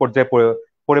পর্যায়ে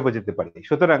পড়ে যেতে পারি।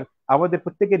 সুতরাং আমাদের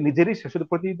প্রত্যেকের নিজেরই, শুধু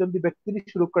প্রতিদ্বন্দ্বী ব্যক্তিরই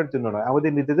সুরক্ষার জন্য নয়,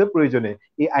 আমাদের নিজেদের প্রয়োজনে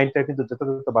এই আইনটা কিন্তু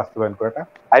যথাযথ বাস্তবায়ন করাটা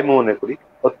আমি মনে করি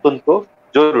অত্যন্ত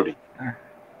জরুরি।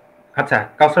 আচ্ছা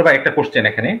কাউসার ভাই, একটা কোশ্চেন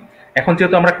এখানে। এখন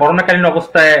যেহেতু আমরা করোনাকালীন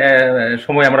অবস্থায়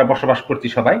সময় আমরা বসবাস করছি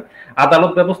সবাই,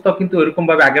 আদালত ব্যবস্থাও কিন্তু এরকম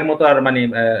ভাবে আগের মতো আর মানে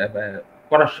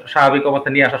করা স্বাভাবিক অবস্থা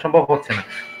নিয়ে আসা সম্ভব হচ্ছে না।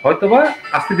 হয়তোবা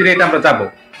আস্তে ধীরে এটা আমরা যাব,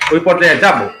 ওই পর্যায়ে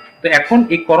যাব। তো এখন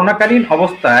এই করোনাকালীন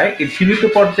অবস্থায় এই সীমিত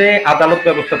পর্যায়ে আদালত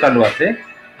ব্যবস্থা চালু আছে।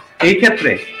 এই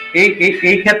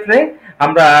ক্ষেত্রে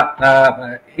আমরা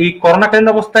এই করোনাকালীন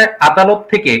অবস্থায় আদালত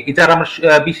থেকে যারা আমরা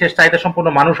বিশেষ চাহিদা সম্পন্ন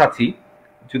মানুষ আছি,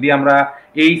 যদি আমরা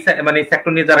এই মানে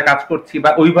সেক্টর নিয়ে যারা কাজ করছি বা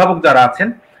অভিভাবক যারা আছেন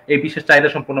এই বিশেষ চাহিদা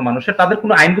সম্পন্ন মানুষের, তাদের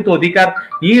কোনো আইনগত অধিকার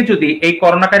নিয়ে যদি এই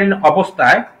করোনাকালীন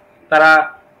অবস্থায় তারা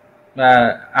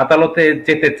আদালতে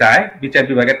যেতে চায়, বিচার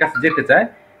বিভাগের কাছে যেতে চায়,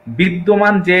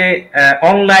 বিদ্যমান যে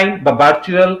অনলাইন বা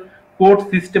ভার্চুয়াল কোর্ট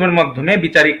সিস্টেমের মাধ্যমে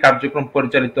বিচারিক কার্যক্রম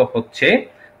পরিচালিত হচ্ছে,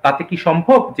 তাতে কি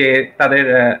সম্ভব যে তাদের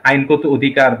আইনগত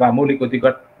অধিকার বা মৌলিক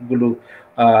অধিকার গুলো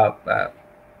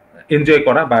এনজয়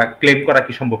করা বা ক্লেম করা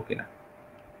কি সম্ভব কিনা?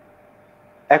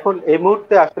 এখন এই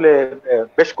মুহূর্তে আসলে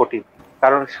বেশ কঠিন,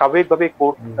 কারণ স্বাভাবিকভাবে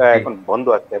কোর্ট এখন বন্ধ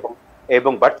আছে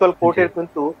এবং ভার্চুয়াল কোর্টের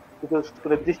কিন্তু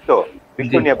সুনির্দিষ্ট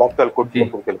বিষয় নিয়ে ভার্চুয়াল কোর্ট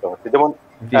পরিচালিত হচ্ছে। যেমন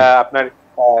আপনার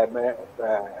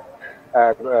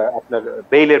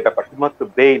বেইলের ব্যাপার, শুধুমাত্র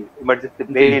বেইল, ইমার্জেন্সি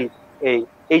বেইল,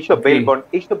 এইসব বেইল বন্ড,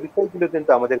 এইসব বিষয়গুলো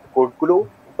কিন্তু আমাদের কোর্টগুলো,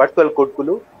 ভার্চুয়াল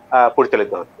কোর্টগুলো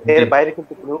পরিচালিত হচ্ছে। এর বাইরে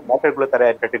কিন্তু কোনো ম্যাটারগুলো তারা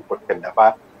এন্টারটেইন করছেন না বা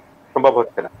সম্ভব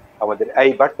হচ্ছে না। আমাদের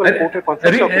এই ভার্চুয়াল কোর্টের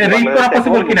কনসেপ্ট রিড করা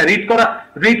পসিবল কিনা?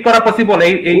 রিড করা পসিবল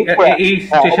এই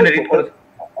সিচুয়েশনে?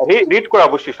 রিড করা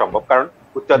অবশ্যই সম্ভব, কারণ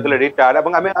উচ্চ আদালতের রিট আর,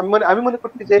 এবং আমি মনে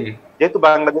করছি যে যেহেতু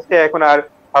বাংলাদেশে এখন আর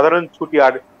সাধারণ ছুটি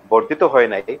আর বর্ধিত হয়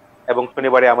নাই এবং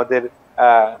শনিবারে আমাদের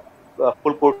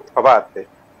ফুল কোর্ট সভা আছে,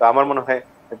 তো আমার মনে হয়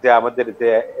যে আমাদের যে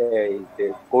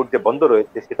কোর্ট যে বন্ধ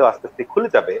রয়েছে সেটাও আস্তে আস্তে খুলে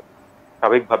যাবে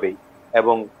স্বাভাবিকভাবেই।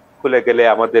 এবং খুলে গেলে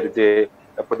আমাদের যে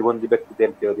প্রতিবন্ধী ব্যক্তিদের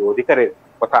যে অধিকারের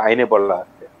কথা আইনে বলা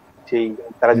আছে, সেই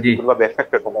তারা যদি কোনোভাবে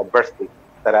এফেক্টেড হয় অ্যাডভার্সলি,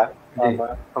 তারা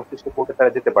সংশ্লিষ্ট কোর্টে তারা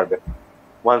যেতে পারবে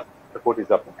once the court is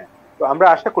open. তো আমরা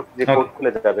আশা করছি যে কোর্ট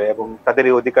খুলে যাবে এবং তাদের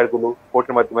এই অধিকারগুলো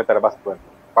কোর্টের মাধ্যমে তারা বাস্তবায়ন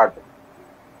পারবে।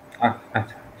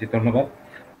 আচ্ছা জি, ধন্যবাদ।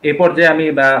 এই পর্যায়ে আমি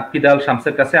ফিদাল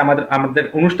শামসের কাছে, আমাদের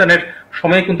অনুষ্ঠানের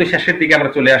সময় কিন্তু শেষের দিকে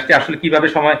আমরা চলে আসছি। আসলে কিভাবে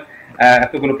সময়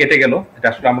এতগুলো কেটে গেল এটা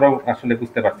আসলে আমরাও আসলে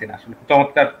বুঝতে পারছি না, আসলে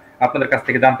চমৎকার আপনাদের কাছ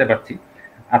থেকে জানতে পারছি।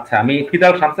 আচ্ছা, আমি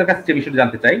ফিদাল শামসের কাছে যে বিষয়টা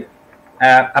জানতে চাই,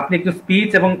 আপনি একজন স্পিচ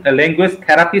এবং ল্যাঙ্গুয়েজ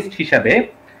থেরাপিস্ট হিসাবে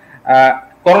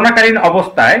করোনাকালীন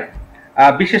অবস্থায়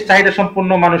বিশেষ চাহিদা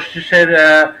সম্পন্ন মানুষের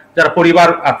যারা পরিবার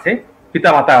আছে,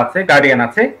 পিতামাতা আছে, গার্ডিয়ান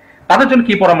আছে, তাদের জন্য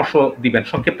কি পরামর্শ দিবেন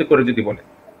সংক্ষিপ্ত করে যদি বলেন,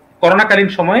 করোনাকালীন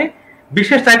সময়ে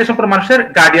বিশেষ চাহিদা সম্পন্ন মানুষের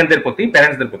গার্ডিয়ানদের প্রতি,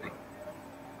 প্যারেন্টসদের প্রতি?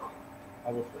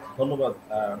 অবশ্যই ধন্যবাদ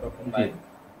ডক্টর নাইম।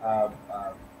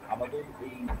 আমাদের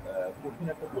এই কঠিন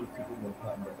একটা পরিস্থিতির মধ্যে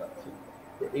আমরা যাচ্ছি,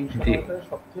 তো এই সময়টা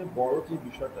সবচেয়ে বড় যে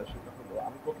বিষয়টা সেটা হলো,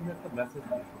 আমি প্রথমে একটা মেসেজ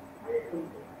দিই,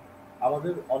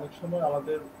 আমাদের অনেক সময়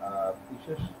আমাদের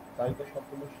বিশেষ চাহিদা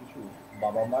সম্পন্ন শিশু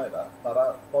বাবা মায়েরা, তারা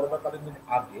করোনাকালীন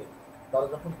আগে তারা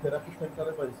যখন থেরাপি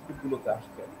সেন্টারে বা স্কুলগুলোতে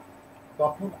আসতেন,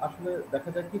 তখন আসলে দেখা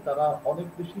যায় কি তারা অনেক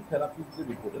বেশি থেরাপিস্টদের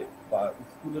উপরে বা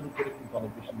স্কুলের উপরে কিন্তু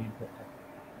অনেক বেশি নির্ভর থাকে।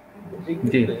 এই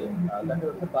ক্ষেত্রে দেখা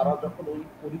যাচ্ছে তারা যখন ওই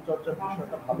পরিচর্যার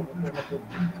বিষয়টা ভালো মতো হয়তো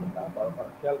বুঝছেন না বা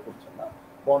তারা খেয়াল করছেন না,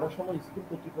 অনেক সময় স্কুল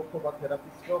কর্তৃপক্ষ বা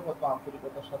থেরাপিস্টরাও হয়তো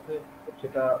আন্তরিকতার সাথে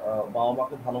সেটা বাবা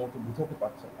মাকে ভালো মতো বুঝাতে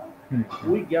পারছেন না।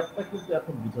 ওই গ্যাপটা কিন্তু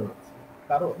এখন বোঝা যাচ্ছে,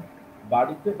 কারণ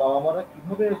বাড়িতে বাবা মারা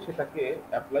কিভাবে সেটাকে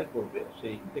অ্যাপ্লাই করবে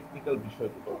সেই টেকনিক্যাল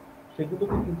বিষয়গুলো,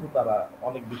 সেগুলোতে কিন্তু তারা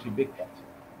অনেক বেশি বেগ পাচ্ছে।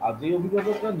 আর যে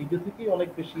অভিভাবকরা নিজে থেকেই অনেক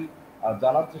বেশি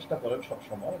জানার চেষ্টা করেন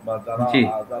সবসময়, বা যারা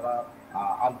যারা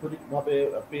আন্তরিকভাবে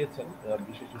পেয়েছেন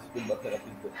বিশেষ স্কুল বা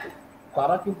থেরাপিস্টদেরকে,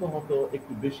 তারা কিন্তু হয়তো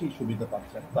একটু বেশি সুবিধা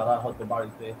পাচ্ছেন, তারা হয়তো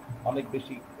বাড়িতে অনেক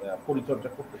বেশি পরিচর্যা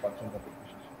করতে পারছেন তাদের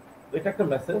বিশেষ। এটা একটা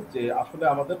মেসেজ যে আসলে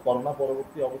আমাদের করোনা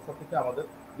পরবর্তী অবস্থা থেকে আমাদের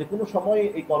যে কোনো সময়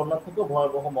এই করোনা থেকেও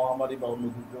ভয়াবহ মহামারী বা অন্য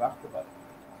দুর্যোগ আসতে পারে।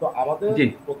 তো আমাদের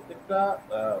প্রত্যেকটা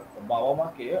বাবা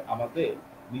মাকে আমাদের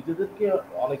নিজেদেরকে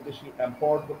অনেক বেশি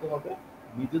এম্পাওয়ার্ড হতে হবে,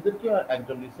 নিজেদেরকে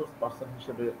একজন রিসোর্স পার্সন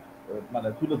হিসেবে মানে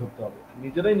তুলে ধরতে হবে,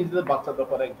 নিজেরাই নিজেদের বাচ্চার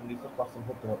ব্যাপারে একজন রিসোর্স পার্সন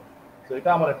হতে হবে। তো এটা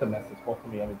আমার একটা মেসেজ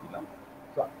প্রথমেই আমি দিলাম।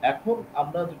 তো এখন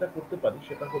আমরা যেটা করতে পারি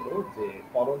সেটা হলো যে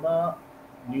করোনা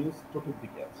নিউজ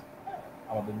চতুর্দিকে আছে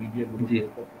আমাদের মিডিয়াগুলোতে,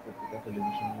 পত্রিকা,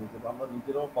 টেলিভিশন নিউজে, আমরা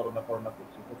নিজেরাও করোনা করোনা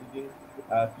করছি প্রতিদিন।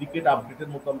 ক্রিকেট আপডেটের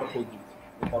মতো আমরা খোঁজ নিচ্ছি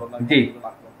করোনা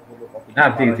আক্রান্ত হলো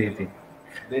কতদিন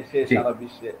দেশে সারা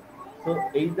বিশ্বে। তো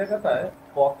এই জায়গাটায়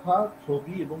কথা,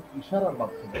 ছবি এবং ইশারার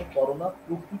মাধ্যমে করোনার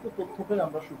প্রকৃত তথ্যটাই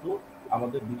আমরা শুধু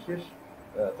আমাদের বিশেষ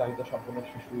চাহিদা সম্পন্ন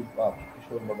শিশু বা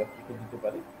কিশোর বা ব্যক্তিকে দিতে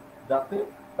পারি, যাতে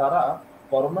তারা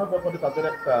করোনার ব্যাপারে তাদের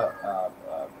একটা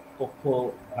তথ্য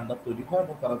ভান্ডার তৈরি হয়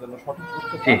এবং তারা যেন সঠিক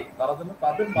তথ্য পায়, তারা যেন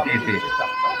তাদের মানসিক যে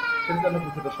চাপটা সেটা যেন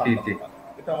কিছুটা সামলাতে পারে।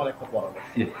 এটা আমার একটা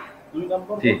পরামর্শ। 2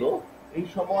 নম্বর হলো এই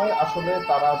সময় আসলে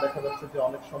তারা দেখা যাচ্ছে যে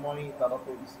অনেক সময় তারা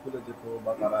তো স্কুলে যেত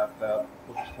বা তারা একটা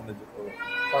প্রতিষ্ঠানে যেত,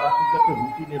 তারা কিন্তু একটা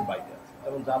রুটিনের বাইরে আছে।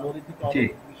 যেমন জানুয়ারি থেকে অনেক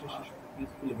বিশেষ শিশু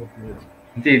স্কুলে ভর্তি হয়েছে,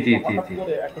 হঠাৎ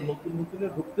করে একটা নতুন রুটিনে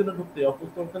ঢুকতে না ঢুকতে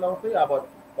অভ্যস্ত হতে না হতে আবার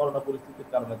করোনা পরিস্থিতির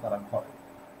কারণে তারা ঘরে।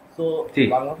 তো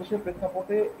বাংলাদেশের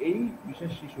প্রেক্ষাপটে এই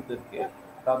বিশেষ শিশুদেরকে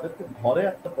তাদেরকে ঘরে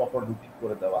একটা প্রপার রুটিন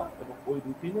করে দেওয়া এবং ওই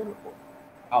রুটিনের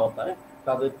আওতায়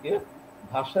তাদেরকে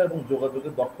ভাষা এবং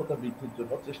যোগাযোগের দক্ষতা বৃদ্ধির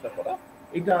জন্য চেষ্টা করা,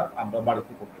 এটা আমরা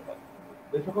বাড়িতে করতে পারি।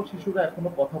 যে সকল শিশুরা এখনো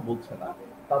কথা বলছে না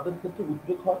তাদের ক্ষেত্রে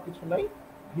উদ্বেগ হওয়ার কিছু নাই,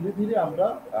 ধীরে ধীরে আমরা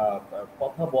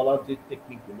কথা বলার যে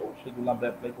টেকনিক গুলো সেগুলো আমরা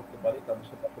অ্যাপ্লাই করতে পারি, তাদের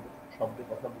সাথে শব্দে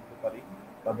কথা বলতে পারি,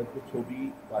 তাদেরকে ছবি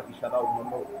বা ইশারা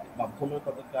অন্যান্য মাধ্যমে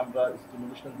তাদেরকে আমরা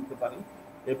স্টিমুলেশন দিতে পারি।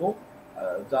 এবং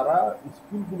যারা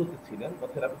স্কুলগুলোতে ছিলেন বা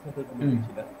থেরাপি সেন্টারগুলোতে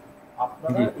ছিলেন,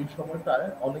 আপনারা এই সময়টায়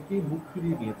অনেকেই মুখ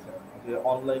ফিরিয়ে নিয়েছেন যে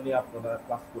অনলাইনে আপনারা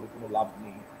ক্লাস করে কোনো লাভ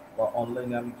নেই বা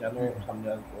অনলাইনে আমি কেন সামনে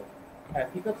আসবো। হ্যাঁ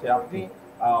ঠিক আছে, আপনি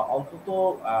অন্তত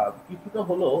কিছুটা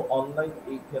হলেও অনলাইন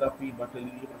এই থেরাপি বা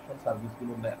টেলিভিশন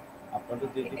সার্ভিসগুলো নেন, আপনাদের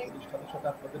যে যে প্রতিষ্ঠানের সাথে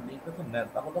আপনাদের লিঙ্ক আছে নেন,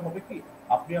 তাহলে হবে কি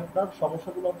আপনি আপনার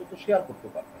সমস্যাগুলো অন্তত শেয়ার করতে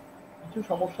পারবেন। কিছু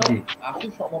সমস্যা আসল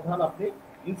সমাধান আপনি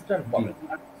ইনস্ট্যান্ট পাবেন।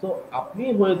 তো আপনি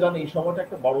হয়ে যান এই সময়টা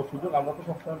একটা বড় সুযোগ। আমরা তো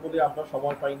সবসময় বলি আমরা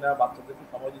সময় পাই না, বাচ্চাদেরকে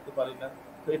সময় দিতে পারি না,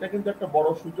 তো এটা কিন্তু একটা বড়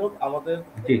সুযোগ আমাদের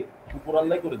উপর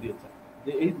আল্লাহ করে দিয়েছে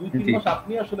যে এই 2-3 মাস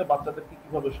আপনি আসলে বাচ্চাদেরকে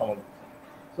কিভাবে সময় দিচ্ছেন।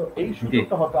 তো এই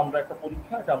সুযোগটা হয়তো আমরা একটা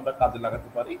পরীক্ষা, এটা আমরা কাজে লাগাতে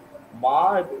পারি।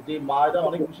 যে মায়েরা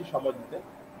অনেক বেশি সময় দিতেন,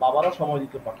 বাবারা সময়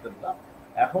দিতে পারতেন না,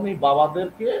 এখন এই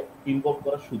বাবাদেরকে ইনভলভ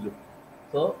করার সুযোগ।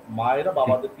 তো মায়েরা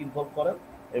বাবাদেরকে ইনভলভ করেন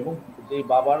এবং যে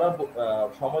বাবারা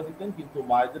সময় দিতেন কিন্তু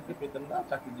মায়েদেরকে পেতেন না,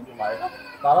 চাকরিজীবী মায়েরা,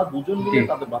 তারা দুজন মিলে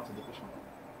তাদের বাচ্চাদেরকে সময় দেন।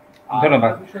 আর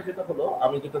একটা বিষয় যেটা হলো,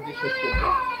 আমি যেটা দিয়ে শেষ করবো,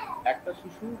 একটা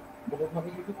শিশু কোনোভাবে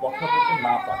যদি কথা বলতে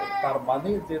না পারে তার মানে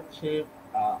যে সে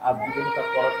আজ জীবনে তার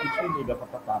করার কিছুই নেই,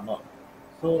 ব্যাপারটা তা নয়।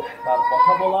 তো তার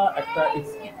কথা বলা একটা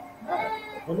স্কিল,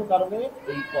 কোনো কারণে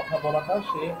এই কথা বলাটা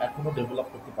সে এখনো ডেভেলপ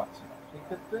করতে পারছে না, সেই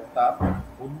ক্ষেত্রে তার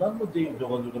অন্যান্য যে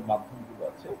যোগাযোগের মাধ্যমগুলো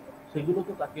আছে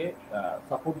সেগুলোকে তাকে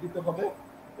সাপোর্ট দিতে হবে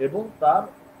এবং তার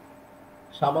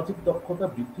সামাজিক দক্ষতা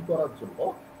বৃদ্ধি করার জন্য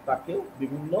তাকে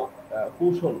বিভিন্ন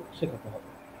কৌশল শেখাতে হবে।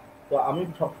 তো আমি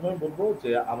সবসময় বলবো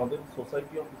যে আমাদের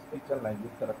society of speech and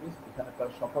language therapist, এখানে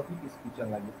প্রায় শতাধিক স্পিচ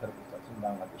অ্যান্ড ল্যাঙ্গুয়েজ থেরাপিস্ট আছেন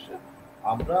বাংলাদেশে।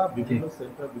 আমরা বিভিন্ন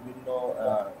সেন্টার, বিভিন্ন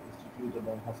ইনস্টিটিউট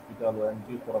এবং হসপিটাল ও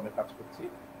এনজিও ফোরামে কাজ করছি।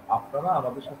 আপনারা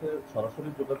আমাদের সাথে সরাসরি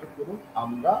যোগাযোগ করুন,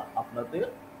 আমরা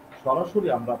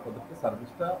আপনাদেরকে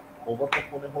সার্ভিসটা ওভার দ্য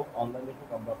ফোনে হোক অনলাইনে হোক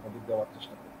আমরা আপনাদের দেওয়ার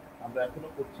চেষ্টা করি। আমরা এখনো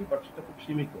করছি, বাট সেটা খুব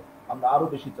সীমিত। আমরা আরো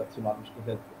বেশি চাচ্ছি মানুষকে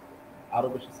হেল্প করতে, আরো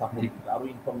বেশি সাপোর্ট দিতে, আরো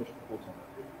ইনফরমেশন পৌঁছানো।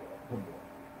 ধন্যবাদ।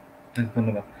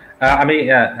 ধন্যবাদ। আমি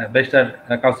ব্যারিস্টার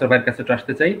কাউসার ভাইয়ের কাছে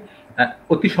আসতে চাই।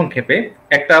 অতি সংক্ষেপে,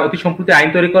 একটা অতি সম্প্রতি আইন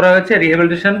তৈরি করা হয়েছে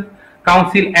রিহ্যাবিলিটেশন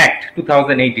কাউন্সিল অ্যাক্ট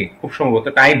 2018 খুব সম্ভবত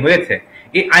একটা আইন হয়েছে।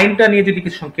 এই আইনটা নিয়ে যদি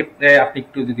কিছু সংক্ষেপ আপনি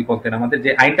একটু যদি বলতেন আমাদের, যে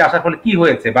আইনটা আসার ফলে কি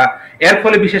হয়েছে বা এর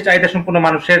ফলে বিশেষ চাহিদা সম্পন্ন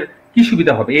মানুষের কি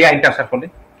সুবিধা হবে এই আইনটা আসার ফলে?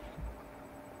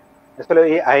 আসলে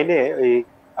এই আইনে এই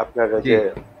আপনার যে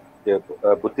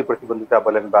বুদ্ধি প্রতিবন্ধিতা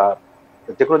বলেন বা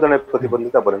যে কোনো ধরনের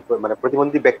প্রতিবন্ধিতা বলেন, মানে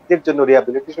প্রতিবন্ধী ব্যক্তির জন্য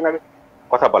রিহ্যাবিলিটেশনের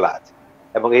কথা বলা আছে,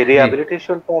 এবং এই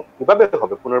রিহ্যাবিলিটেশনটা কিভাবে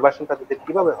হবে, পুনর্বাসনটা তাদের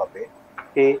কিভাবে হবে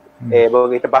এবং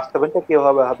এটা বাস্তবায়নটা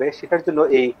কিভাবে হবে সেটার জন্য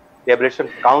এই রিহ্যাবিলিটেশন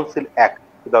কাউন্সিল অ্যাক্ট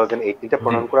 2018টা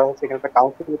প্রণয়ন করা হয়েছে। এখানে একটা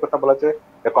কাউন্সিলের কথা বলা আছে,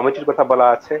 কমিটির কথা বলা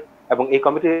আছে, এবং এই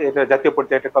কমিটি এটা জাতীয়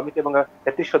পর্যায়ে একটা কমিটি এবং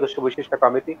 33 সদস্য বিশিষ্ট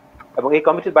কমিটি, এবং এই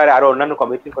কমিটির বাইরে আরো অন্যান্য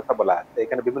কমিটির কথা বলা আছে।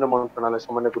 এখানে বিভিন্ন মন্ত্রণালয়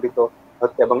সমন্বয়ে গঠিত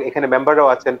হচ্ছে, এবং এখানে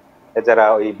মেম্বাররাও আছেন যারা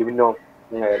ওই বিভিন্ন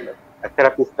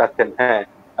থেরাপিস্ট আছেন। হ্যাঁ,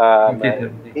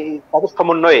 এই তাদের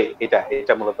সমন্বয়ে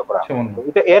এটা মূলত করা হয়।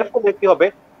 এটা এর ফলে কি হবে,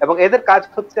 এবং এদের কাজ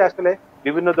হচ্ছে আসলে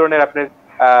বিভিন্ন ধরনের আপনার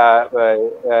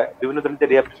বিভিন্ন ধরনের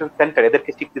রিহ্যাবিলিটেশন সেন্টার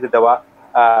এদেরকে স্বীকৃতি দেওয়া,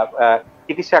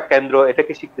 চিকিৎসা কেন্দ্র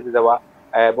এটাকে স্বীকৃতি দেওয়া,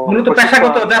 এবং মূলত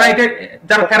পেশাগত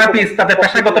যারা থেরাপিস্ট তাদের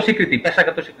পেশাগত স্বীকৃতি।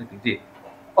 জি,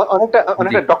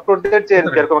 অনেকটা ডক্টরদের যে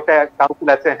যেরকম একটা কাউন্সিল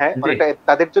আছে, হ্যাঁ, অনেকটা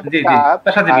তাদের জন্য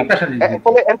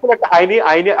এর ফলে একটা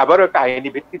আইনি আবারও একটা আইনি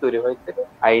ভিত্তি তৈরি হয়েছে,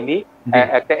 আইনি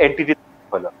একটা এন্টিটি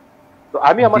হলো। তো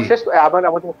আমি আমাদের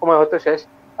সময় হতে শেষ,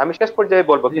 আমি শেষ পর্যায়ে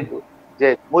বলবো কিন্তু যে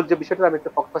মূল যে বিষয়টা আমি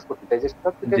একটু ফোকাস করতে চাই, যে সেটা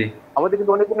হচ্ছে আমাদের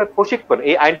কিন্তু অনেক ধরনের প্রশিক্ষণ,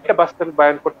 এই আইনটা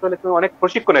বাস্তবায়ন করতে হলে কিন্তু অনেক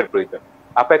প্রশিক্ষণের প্রয়োজন।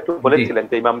 আপনি একটু বলেছিলেন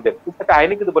যে ইমামদের একটা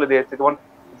আইনে কিন্তু বলে দিয়েছে, যেমন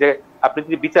যে আপনি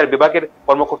যদি বিচার বিভাগের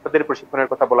কর্মকর্তাদের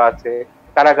প্রশিক্ষণের কথা বলা আছে,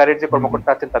 কারাগারের যে কর্মকর্তা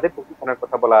আছেন তাদের প্রশিক্ষণের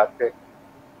কথা বলা আছে,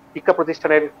 শিক্ষা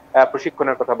প্রতিষ্ঠানের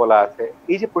প্রশিক্ষণের কথা বলা আছে।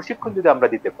 এই যে প্রশিক্ষণ যদি আমরা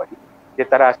দিতে পারি, যে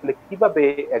তারা আসলে কিভাবে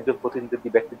একজন প্রতিনিধি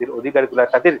ব্যক্তিদের অধিকারগুলো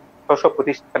তাদের স্ব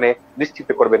প্রতিষ্ঠানে নিশ্চিত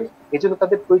করবেন, এই জন্য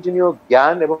তাদের প্রয়োজনীয়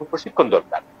জ্ঞান এবং প্রশিক্ষণ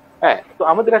দরকার। হ্যাঁ, তো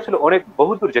আমাদের আসলে অনেক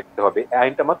বহুদূর যেতে হবে।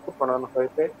 আইনটা মাত্র প্রণয়ন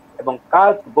হয়েছে এবং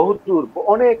কাজ বহুদূর,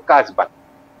 অনেক কাজ বাকি।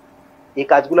 এই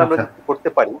কাজগুলো আমরা যদি করতে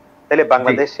পারি তাহলে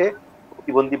বাংলাদেশে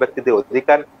প্রতিবন্ধী ব্যক্তিদের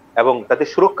অধিকার এবং তাদের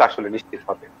সুরক্ষা আসলে নিশ্চিত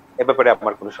হবে। এ ব্যাপারে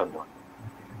আমার কোনো সন্দেহ নেই।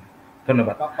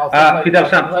 ধন্যবাদ। ফিদাল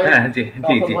সাহেব, হ্যাঁ, জি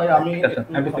জি জি,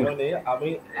 আমি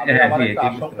আমার একটা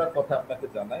আশঙ্কার কথা আপনাকে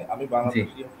জানাই। আমি বাংলাদেশ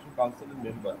রিহ্যাবিলিটেশন কাউন্সিলের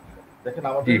মেম্বার। দেখেন,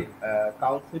 আমাদের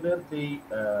কাউন্সিলের যেই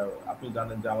আপনি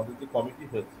জানেন যে আমাদের যে কমিটি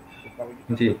হয়েছে, সেই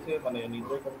কমিটিটা হচ্ছে মানে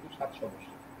নির্বাহী কমিটির 7 সদস্য,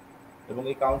 এবং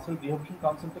এই কাউন্সিল রিহ্যাবিলিটেশন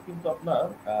কাউন্সিলটা কিন্তু আপনার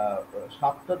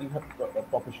 7টা রিহ্যাব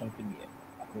প্রফেশনকে নিয়ে।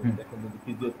 আপনি দেখেন যে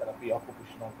physiotherapy,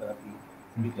 occupational therapy,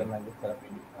 speech and language therapy,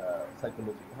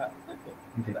 psychology. হ্যাঁ,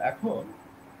 এখন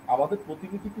আমাদের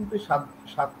প্রতিনিধি কিন্তু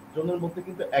 7 জনের মধ্যে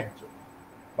কিন্তু একজন,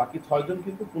 বাকি 6 জন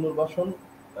কিন্তু পুনর্বাসন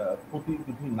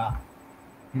প্রতিনিধি না।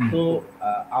 তো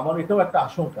আমার এটাও একটা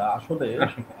আশঙ্কা, আসলে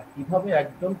কিভাবে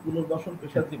একজন পুনর্বাসন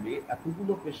পেশাজীবী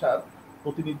এতগুলো পেশার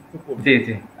প্রতিনিধিত্ব করবে,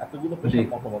 এতগুলো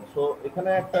পেশার মতামত। তো এখানে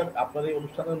একটা আপনার এই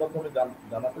অনুষ্ঠানের মাধ্যমে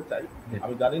জানাতে চাই,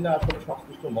 আমি জানি না আসলে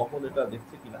সংশ্লিষ্ট মহল এটা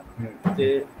দেখছে কিনা, যে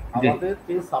আমাদের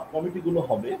যে সাব কমিটি গুলো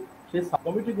হবে সেই সাব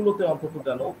কমিটি গুলোতে অন্তত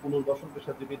যেন পুনর্বাসন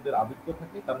পেশাজীবীদের আধিক্য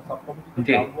থাকে, কারণ সাব কমিটি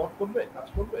কাজ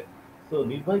করবে। তো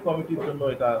নির্বাহী কমিটির জন্য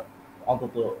এটা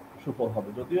অন্তত সুফল হবে।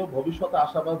 যদিও ভবিষ্যতে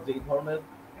আশাবাদ যেই ধরনের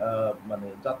মানে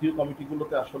জাতীয়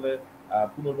কমিটিগুলোতে আসলে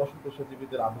পুনর্বাসন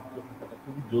পেশাজীবীদের আধিক্য থাকাটা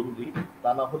খুবই জরুরি, তা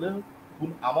না হলে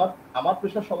আমার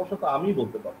পেশার সমস্যা তো আমিই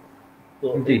বলতে পারবো। তো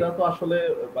এটা তো আসলে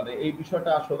মানে এই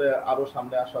বিষয়টা আসলে আরো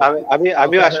সামনে আসা,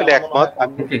 আমিও আসলে একমত।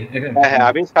 হ্যাঁ,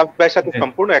 আমি সাহেবের সাথে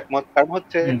সম্পূর্ণ একমত। কারণ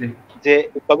হচ্ছে যে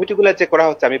কমিটিগুলো যে করা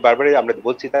হচ্ছে, আমি বারবারই আমরা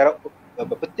বলছি, তারা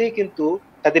প্রত্যেকেই কিন্তু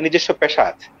তাদের নিজস্ব পেশা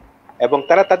আছে এবং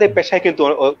তারা তাদের পেশায় কিন্তু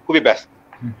খুবই ব্যস্ত।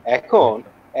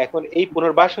 এখন এই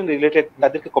পুনর্বাসন রিলেটেড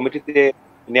তাদেরকে কমিটিতে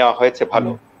নেওয়া হয়েছে,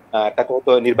 ভালো, তাতে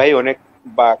তো নির্বাহী অনেক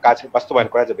বা কাজ বাস্তবায়ন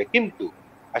করা যাবে। কিন্তু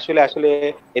আসলে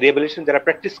রিহ্যাবিলিটেশন যারা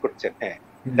প্র্যাকটিস করছেন, হ্যাঁ,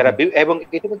 যারা, এবং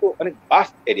এটা কিন্তু অনেক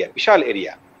ভাস্ট এরিয়া, বিশাল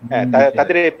এরিয়া। হ্যাঁ,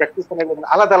 তাদের এই প্র্যাকটিস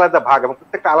আলাদা আলাদা ভাগ এবং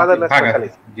প্রত্যেকটা আলাদা আলাদা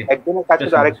স্পেশালিস্ট, একজনের কাজ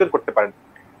শুধু আরেকজন করতে পারেন,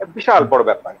 বিশাল বড়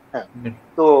ব্যাপার। হ্যাঁ,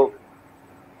 তো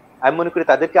আমি মনে করি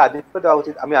তাদেরকে আধিপত্য দেওয়া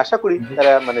উচিত। আমি আশা করি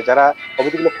তারা মানে যারা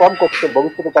কমিটিগুলো ফর্ম করছে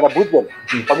ভবিষ্যতে তারা বুঝবেন,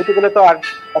 কমিটিগুলো তো আর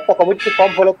একটা কমিটি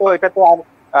ফর্ম হলে তো এটা তো আর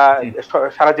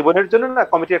সারা জীবনের জন্য না,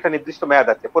 কমিটির একটা নির্দিষ্ট মেয়াদ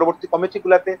আছে। পরবর্তী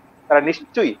কমিটিগুলোতে তারা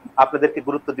নিশ্চয়ই আপনাদেরকে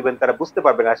গুরুত্ব দিবেন, তারা বুঝতে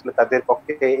পারবেন আসলে তাদের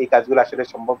পক্ষে এই কাজগুলো আসলে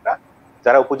সম্ভব না।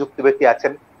 যারা উপযুক্ত ব্যক্তি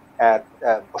আছেন,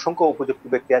 অসংখ্য উপযুক্ত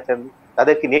ব্যক্তি আছেন,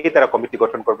 তাদেরকে নিয়ে তারা কমিটি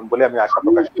গঠন করবেন বলে আমি আশা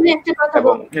প্রকাশ করি।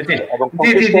 এবং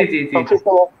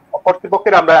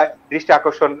কর্তৃপক্ষের আমরা দৃষ্টি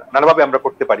আকর্ষণ নানাভাবে আমরা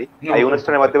করতে পারি এই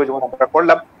অনুষ্ঠানের মাধ্যমে, যেমন আমরা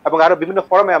করলাম, এবং আরো বিভিন্ন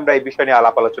ফোরামে আমরা এই বিষয় নিয়ে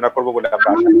আলাপ আলোচনা করবো বলে আমরা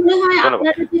আশা করি।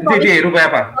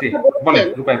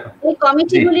 এই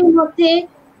কমিটিগুলির মধ্যে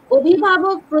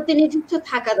অভিভাবক প্রতিনিধিত্ব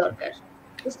থাকা দরকার,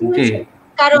 বুঝতে পেরেছেন?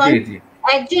 কারণ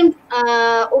একজন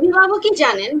অভিভাবকই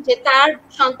জানেন যে তার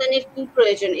সন্তানের কি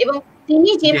প্রয়োজন, এবং তিনি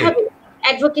যেভাবে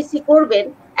অ্যাডভোকেসি করবেন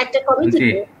একটা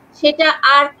কমিটিতে, সেটা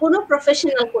আর কোনো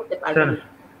প্রফেশনাল করতে পারবে না।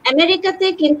 আমেরিকাতে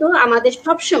কিন্তু আমাদের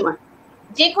সবসময়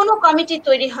যে কোনো কমিটি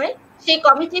তৈরি হয়, সেই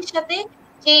কমিটির সাথে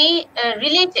যে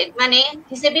রিলেটেড মানে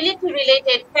ডিসেবিলিটি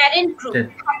রিলেটেড প্যারেন্ট গ্রুপ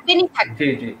থাকবেনই থাকবে।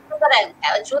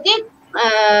 যদি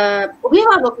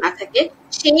অভিভাবক না থাকে,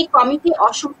 সেই কমিটি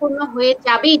অসম্পূর্ণ হয়ে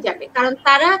যাবেই যাবে, কারণ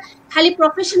তারা খালি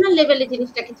প্রফেশনাল লেভেলে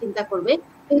জিনিসটাকে চিন্তা করবে,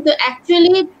 কিন্তু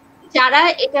অ্যাকচুয়ালি যারা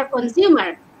এটার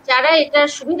কনজিউমার, যারা এটার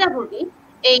সুবিধাভোগী,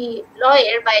 এই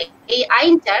লয়ের বা এই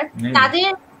আইনটার, তাদের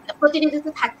প্রতিনিধিত্ব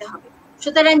থাকতে হবে।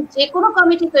 সুতরাং যে কোনো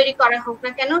কমিটি তৈরি করা হোক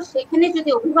না কেন, সেখানে যদি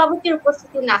অভিভাবকের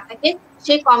উপস্থিতি না থাকে,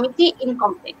 সেই কমিটি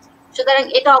ইনকমপ্লিট। সুতরাং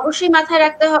এটা অবশ্যই মাথায়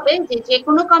রাখতে হবে যে যে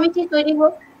কোনো কমিটি তৈরি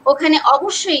হোক, ওখানে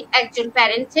অবশ্যই একজন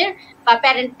প্যারেন্টসের বা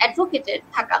প্যারেন্ট অ্যাডভোকেটের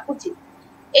থাকা উচিত।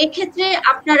 এই ক্ষেত্রে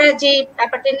আপনারা যে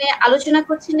ব্যাপারটা নিয়ে আলোচনা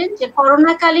করছিলেন যে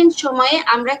করোনাকালীন সময়ে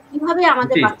আমরা কিভাবে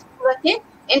আমাদের বাচ্চাগুলোকে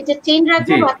এন্টারটেইন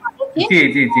রাখবো বা তাদেরকে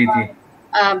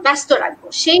ব্যস্ত রাখবো,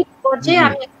 সেই পর্যায়ে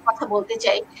আমি একটা কথা বলতে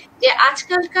চাই যে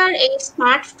আজকালকার এই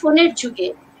স্মার্টফোনের যুগে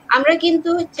আমরা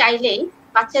কিন্তু চাইলেই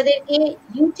বাচ্চাদেরকে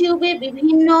ইউটিউবে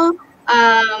বিভিন্ন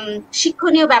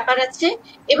শিক্ষণীয় ব্যাপার আছে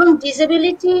এবং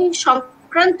ডিসেবিলিটি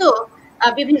সংক্রান্ত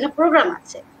বিভিন্ন প্রোগ্রাম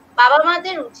আছে। বাবা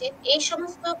মাদের উচিত এই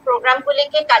সমস্ত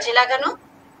প্রোগ্রামগুলিকে কাজে লাগানো।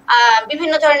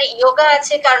 বিভিন্ন ধরনের যোগা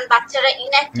আছে, কারণ বাচ্চারা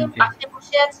ইনঅ্যাক্টিভ, পাশে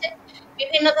বসে আছে।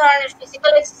 বিভিন্ন ধরনের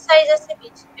ফিজিক্যাল এক্সারসাইজ আছে,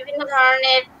 বিভিন্ন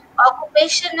ধরনের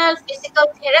অকুপেশনাল ফিজিক্যাল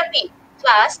থেরাপি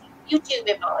ক্লাস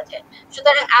ইউটিউবে পাওয়া যায়।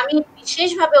 সুতরাং আমি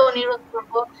বিশেষভাবে অনুরোধ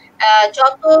করব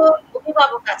যত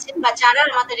অভিভাবক আছেন বা যারা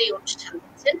আমাদের এই অনুষ্ঠান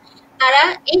দেখছেন, তারা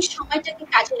এই সময়টাকে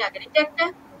কাজে লাগান। এটা একটা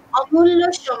অমূল্য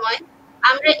সময়।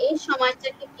 আমরা এই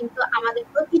সময়টাকে কিন্তু আমাদের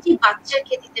প্রতিটি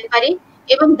বাচ্চাকে দিতে পারি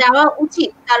এবং দেওয়া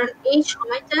উচিত, কারণ এই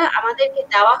সময়টা আমাদেরকে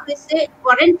দেওয়া হয়েছে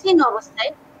কোয়ারেন্টাইন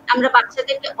অবস্থায়। আমরা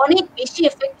বাচ্চাদেরকে অনেক বেশি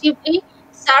এফেক্টিভলি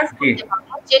সার্ভ করতে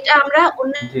পারবো, যেটা আমরা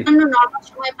অন্যান্য নরমাল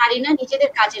সময় পারি না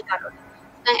নিজেদের কাজের কারণে।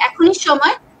 এখনই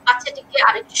সময় বাচ্চাটিকে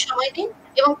আরেকটু সময় দিন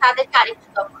এবং তাদেরকে আরেকটু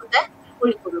দক্ষতা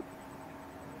পরিপূরক।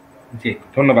 জি,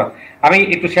 ধন্যবাদ। আমি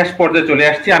একটু শেষ পর্যায়ে চলে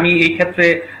আসছি। আমি এই ক্ষেত্রে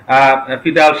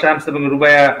ফিদা আল শামস এবং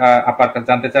রুবাইয়া আপার কাছে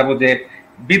জানতে চাবো যে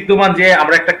বিদ্যমান যে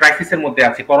আমরা একটা ক্রাইসিসের মধ্যে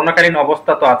আছি, করোনাকালীন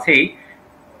অবস্থা তো আছেই,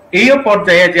 এই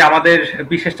পর্যায়ে যে আমাদের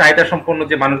বিশেষ চাহিদা সম্পন্ন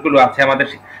যে মানুষগুলো আছে, আমাদের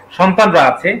সন্তানরা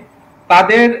আছে,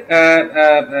 তাদের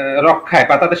রক্ষায়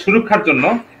বা তাদের সুরক্ষার জন্য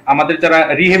আমাদের যারা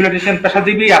রিহ্যাবিলিটেশন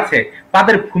পেশাজীবী আছে,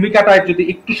 তাদের ভূমিকাটা যদি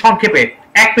একটু সংক্ষেপে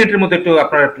 1 মিনিটের মধ্যে একটু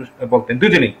আপনারা বলতেন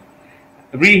দুজনেই।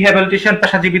 রিহ্যাবিলিটেশন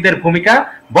পেশাজীবীদের ভূমিকা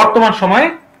বর্তমান সময়ে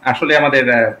আসলে আমাদের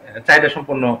চাহিদা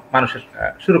সম্পন্ন মানুষের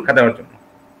সুরক্ষা দেওয়ার জন্য।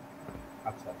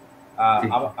 আচ্ছা,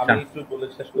 আমি একটু বলে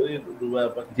শেষ করি।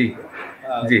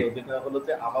 যেটা হলো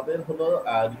যে আমাদের হলো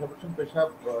রিহ্যাবিলিটেশন পেশা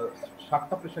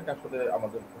 7টা পেশাকে আসলে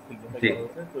আমাদের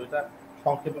তো এটা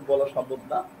সংক্ষেপে বলা সম্ভব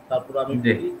না। তারপর আমি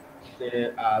বলি যে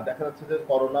দেখা যাচ্ছে যে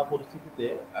করোনা পরিস্থিতিতে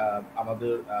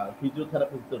আমাদের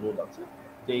ফিজিওথেরাপিস্টদের রোল আছে।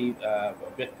 যেই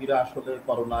ব্যক্তিরা আসলে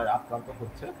করোনায় আক্রান্ত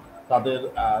হচ্ছে তাদের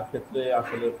ক্ষেত্রে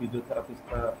আসলে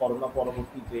ফিজিওথেরাপিস্টরা করোনা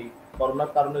পরবর্তী যেই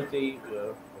করোনার কারণে যেই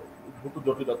উদ্ভূত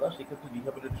জটিলতা, সেক্ষেত্রে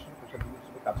রিহ্যাবিলিটেশন পেশাজীবী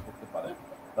হিসেবে কাজ করতে পারে।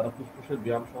 তারা ফুসফুসের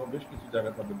ব্যায়াম সহ বেশ কিছু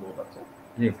জায়গায় তাদের রোল আছে।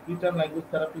 স্পিচ অ্যান্ড ল্যাঙ্গুয়েজ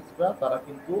থেরাপিস্টরা তারা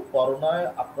কিন্তু করোনায়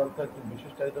আক্রান্ত একজন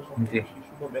বিশেষ চাহিদা সম্পন্ন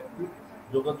শিশু বা ব্যক্তি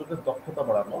যোগাযোগের দক্ষতা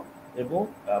বাড়ানো এবং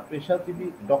পেশাজীবী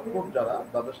ডক্টর যারা,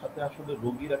 তাদের সাথে আসলে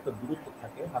রোগীর একটা দূরত্ব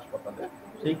থাকে হাসপাতালে,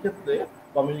 সেই ক্ষেত্রে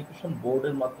কমিউনিকেশন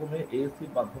বোর্ডের মাধ্যমে,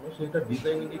 এএসির মাধ্যমে সেটা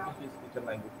ডিজাইনিং এ কিছু স্পিচ অ্যান্ড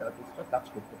ল্যাঙ্গুয়েজ থেরাপিস্টরা কাজ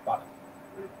করতে পারে।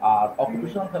 আর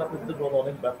অকুপেশনাল থেরাপিস্টদের রোল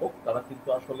অনেক ব্যাপক। তারা কিন্তু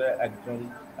আসলে একজন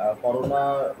করোনা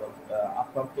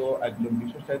আক্রান্ত একজন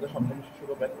বিশেষ চাহিদা সম্পন্ন শিশু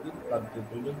বা ব্যক্তির তার যে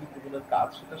দৈনন্দিন জীবনের কাজ,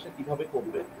 সেটা সে কিভাবে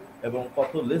করবে এবং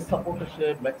কত লেস সাপোর্টে সে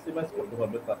ম্যাক্সিমাইজ করতে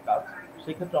পারবে তার কাজ,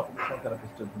 সেই ক্ষেত্রে অকুপেশনাল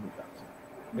থেরাপিস্টের ভূমিকা আছে।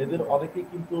 এদের অনেকেই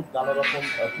কিন্তু নানা রকম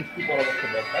পুষ্টি পরামর্শ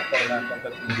দরকার, কারণ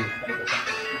এখনকার কিন্তু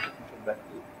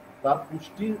ব্যক্তি তার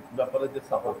পুষ্টির ব্যাপারে যে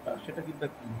সাপোর্টটা, সেটা কিন্তু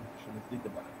একটা দিতে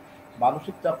পারে।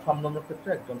 মানসিক চাপ সামলানোর ক্ষেত্রে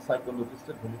একজন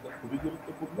সাইকোলজিস্টের ভূমিকা খুবই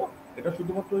গুরুত্বপূর্ণ। এটা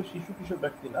শুধুমাত্র ওই শিশু কিশোর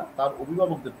ব্যক্তি না, তার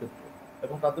অভিভাবকদের ক্ষেত্রে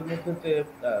এবং তাদের মধ্যে যে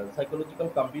সাইকোলজিক্যাল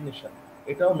কম্বিনেশন,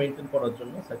 এটাও মেনটেন করার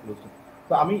জন্য সাইকোলজিস্ট।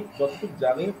 তো আমি যতটুকু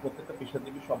জানি প্রত্যেকটা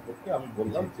পেশাজীবী সম্পর্কে, আমি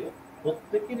বললাম যে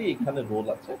প্রত্যেকেরই এখানে রোল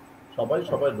আছে,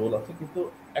 সবাই রোল আছে। কিন্তু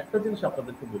একটা জিনিস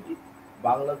আপনাদেরকে বলি,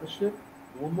 বাংলাদেশে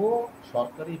কোনো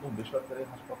সরকারি এবং বেসরকারি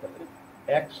হাসপাতালে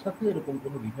একসাথে এরকম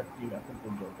কোনো রিহ্যাব টিম এখন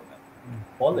পর্যন্ত নেই।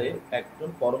 ফলে একজন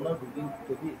করোনা রোগী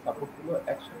যদি সাপোর্ট গুলো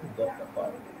একসাথে দরকার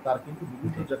হয়, তার কিন্তু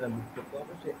বিভিন্ন জায়গায় মুভ করতে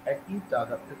হবে। সে একই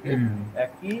জায়গা থেকে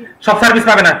একই সব সার্ভিস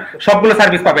পাবে না, সবগুলো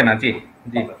সার্ভিস পাবে না। জি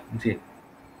জি জি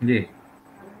জি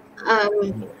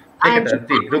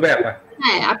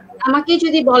হ্যাঁ, আমাকে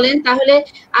যদি বলেন তাহলে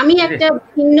আমি একটা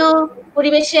ভিন্ন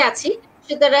পরিবেশে আছি,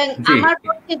 সুতরাং আমার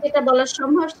পক্ষে যেটা বলা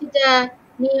সম্ভব সেটা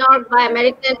নিউ ইয়র্ক বা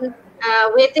আমেরিকান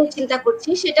ওয়েতে চিন্তা করছি।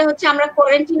 সেটা হচ্ছে আমরা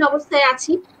কোয়ারেন্টাইন অবস্থায়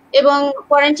আছি এবং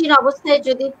কোয়ারেন্টাইন অবস্থায়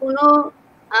যদি কোনো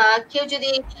কেউ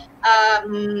যদি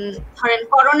ধরেন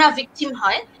করোনা ভিকটিম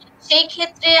হয়, সেই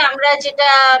ক্ষেত্রে আমরা যেটা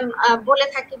বলে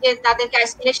থাকি যে তাদেরকে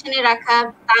আইসোলেশনে রাখা।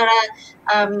 তারা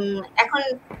এখন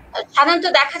সাধারণত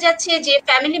দেখা যাচ্ছে যে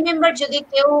ফ্যামিলি মেম্বার যদি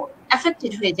কেউ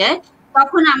এফেক্টেড হয়ে যায়,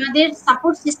 তখন আমাদের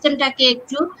সাপোর্ট সিস্টেমটাকে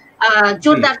একটু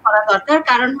জোরদার করা দরকার।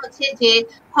 কারণ হচ্ছে যে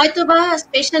হয়তোবা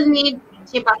স্পেশাল নিড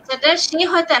যে বাচ্চাটা, সে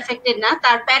হয়তো এফেক্টেড না,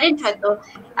 তার প্যারেন্ট হয়তো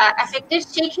এফেক্টেড।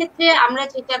 সেই ক্ষেত্রে আমরা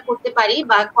যেটা করতে পারি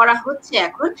বা করা হচ্ছে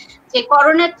এখন, যে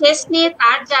করোনা টেস্ট নিয়ে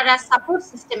তার যারা সাপোর্ট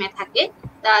সিস্টেমে থাকে,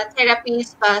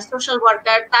 থেরাপিস্ট বা সোশ্যাল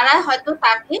ওয়ার্কার, তারা হয়তো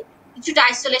তাকে কিছুটা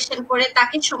আইসোলেশন করে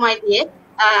তাকে সময় দিয়ে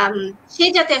সে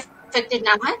যাতে এফেক্টেড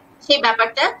না হয় সেই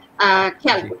ব্যাপারটা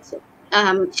খেয়াল করছে,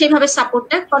 সেভাবে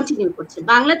সাপোর্টটা কন্টিনিউ করছে।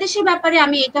 বাংলাদেশের ব্যাপারে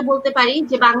আমি এটা বলতে পারি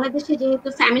যে বাংলাদেশে যেহেতু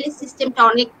ফ্যামিলি সিস্টেমটা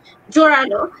অনেক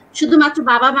জোরালো, শুধুমাত্র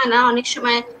বাবা মা না, অনেক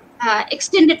সময়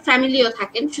এক্সটেন্ডেড ফ্যামিলিও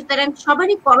থাকেন, সুতরাং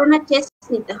সবারই করোনা টেস্ট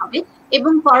নিতে হবে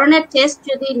এবং করোনা টেস্ট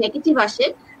যদি নেগেটিভ আসে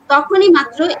তখনই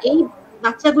মাত্র এই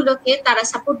বাচ্চাগুলোকে তারা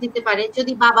সাপোর্ট দিতে পারে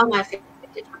যদি বাবা মা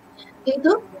এফেক্টেড হয়।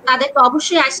 কিন্তু তাদেরকে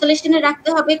অবশ্যই আইসোলেশনে রাখতে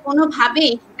হবে।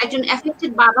 কোনোভাবেই একজন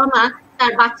এফেক্টেড বাবা মা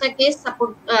তার বাচ্চাকে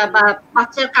সাপোর্ট বা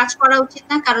বাচ্চার কাজ করা উচিত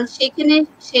না, কারণ সেখানে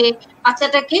সে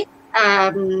বাচ্চাটাকে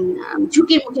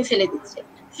ঝুঁকির মুখে ফেলে দিচ্ছে।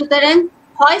 সুতরাং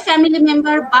হয় ফ্যামিলি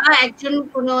মেম্বার বা একজন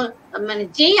কোনো মানে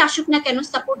যেই আসুক না কেন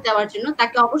সাপোর্ট দেওয়ার জন্য,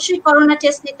 তাকে অবশ্যই করোনা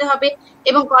টেস্ট নিতে হবে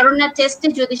এবং করোনা টেস্টে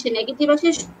যদি সে নেগেটিভ আসে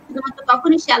শুধুমাত্র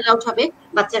তখনই সে অ্যালাউড হবে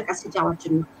বাচ্চার কাছে যাওয়ার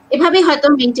জন্য। এভাবেই হয়তো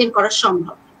মেনটেন করা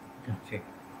সম্ভব।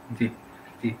 জি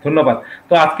জি, ধন্যবাদ।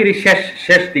 তো আজকের এই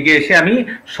শেষ দিকে এসে আমি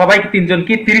সবাইকে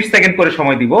তিনজনকে 30 সেকেন্ড করে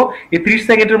সময় দিব। এই 30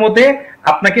 সেকেন্ডের মধ্যে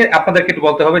আপনাদেরকে একটু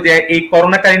বলতে হবে যে এই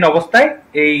করোনাকালীন অবস্থায়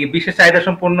এই বিশেষ চাহিদা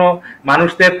সম্পন্ন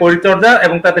মানুষদের পরিচর্যা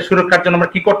এবং তাদের সুরক্ষার জন্য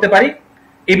আমরা কি করতে পারি,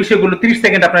 এই বিষয়গুলো 30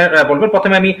 সেকেন্ড আপনারা বলবেন।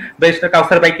 প্রথমে আমি ব্যারিস্টার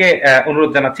কাউসার ভাইকে অনুরোধ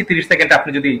জানাচ্ছি 30 সেকেন্ড আপনি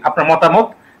যদি আপনার মতামত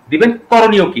দিবেন,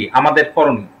 করণীয় কি, আমাদের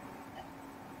করণীয়।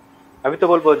 আমি তো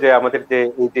বলবো যে আমাদের যে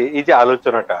এই যে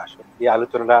আলোচনাটা আসলে এই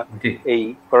আলোচনাটা এই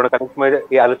করোনাকালীন সময়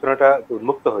এই আলোচনাটা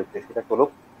উন্মুক্ত হয়েছে, সেটা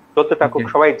চলতে থাকুক,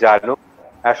 সবাই জানুক,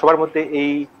 সবার মধ্যে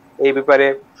এই ব্যাপারে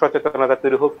সচেতনতা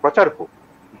তৈরি হোক, প্রচার হোক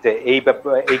যে এই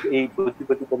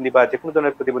প্রতিবন্ধী বা যে কোনো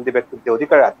ধরনের প্রতিবন্ধী ব্যক্তির যে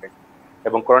অধিকার আছে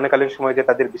এবং করোনাকালীন সময় যে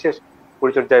তাদের বিশেষ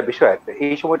পরিচর্যার বিষয় আছে,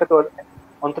 এই সময়টা তো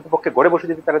অন্তত পক্ষে ঘরে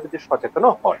বসে যদি তারা যদি সচেতন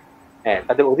হয়, হ্যাঁ,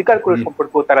 তাদের অধিকার করে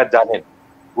সম্পর্কেও তারা জানেন,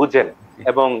 বুঝেন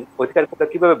এবং অধিকার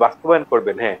কিভাবে বাস্তবায়ন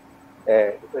করবেন, হ্যাঁ,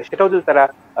 সেটাও যদি তারা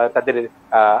তাদের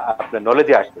আপনার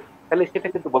নলেজে আসবে, তাহলে সেটা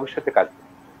কিন্তু ভবিষ্যতে কাজ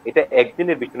করবে। এটা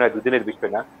একদিনের বিষয় নয়, দুদিনের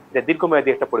বিষয় না, এটা দীর্ঘমেয়াদী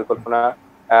একটা পরিকল্পনা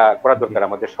করা দরকার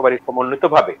আমাদের সবারই সমন্বিত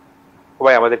ভাবে।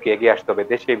 সবাই আমাদেরকে এগিয়ে আসতে হবে,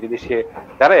 দেশে বিদেশে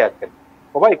যারাই আছেন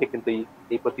সবাইকে কিন্তু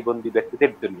এই প্রতিবন্ধী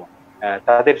ব্যক্তিদের জন্য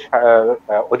তাদের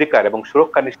অধিকার এবং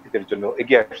সুরক্ষা নিশ্চিতের জন্য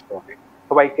এগিয়ে আসতে হবে,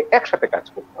 সবাইকে একসাথে কাজ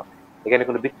করতে হবে। এখানে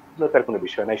কোনো বিচ্ছিন্নতার কোনো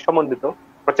বিষয় নাই, সমন্বিত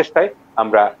প্রচেষ্টায়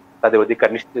আমরা তাদের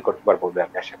অধিকার নিশ্চিত করতে পারবো বলে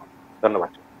আমি আশা করি।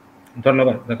 ধন্যবাদ।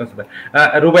 ধন্যবাদ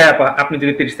রুবাই আপা, আপনি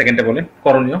যদি 30 সেকেন্ডে বলেন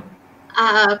করণীয়।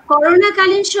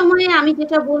 করোনাকালীন সময়ে আমি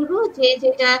যেটা বলবো যে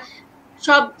যেটা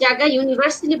সব জায়গায়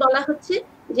ইউনিভার্সালি বলা হচ্ছে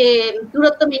যে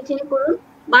দূরত্ব মেনটেন করুন,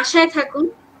 বাসায় থাকুন।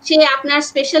 সে আপনার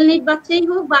স্পেশাল নিড বাচ্চাই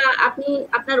হোক বা আপনি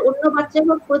আপনার অন্য বাচ্চা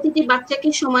হোক, প্রতিটি বাচ্চাকে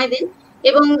সময় দিন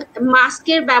এবং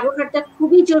মাস্কের ব্যবহারটা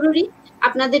খুবই জরুরি।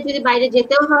 আপনাদের যদি বাইরে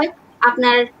যেতেও হয়,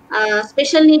 আপনার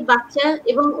স্পেশাল নিড বাচ্চা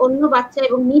এবং অন্য বাচ্চা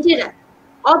এবং নিজেরা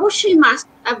অবশ্যই মাস্ক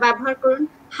ব্যবহার করুন।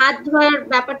 হাত ধোয়ার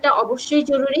ব্যাপারটা অবশ্যই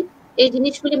জরুরি। এই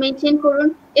জিনিসগুলি মেনটেন করুন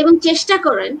এবং চেষ্টা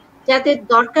করেন যাতে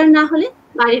দরকার না হলে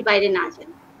বাড়ির বাইরে না যান,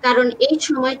 কারণ এই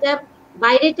সময়টা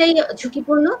বাইরেটাই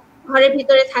ঝুঁকিপূর্ণ, ঘরের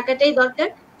ভিতরে থাকাটাই দরকার।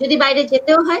 যদি বাইরে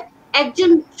যেতেও হয় একজন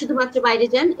শুধুমাত্র বাইরে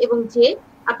যান এবং যে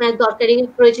আপনার দরকারি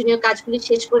প্রয়োজনীয় কাজগুলি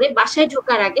শেষ করে বাসায়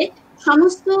ঢোকার আগে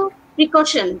সমস্ত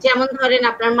প্রিকশন, যেমন ধরেন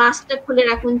আপনার মাস্কটা খুলে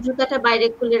রাখুন, জুতাটা বাইরে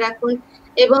খুলে রাখুন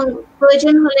এবং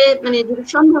প্রয়োজন হলে মানে যদি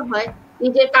সম্ভব হয়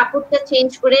নিজের কাপড়টা চেঞ্জ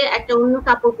করে একটা অন্য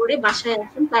কাপড় পরে বাসায়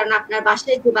আসুন, কারণ আপনার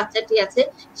বাসায় যে বাচ্চাটি আছে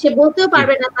সে বলতেও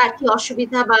পারবে না তার কি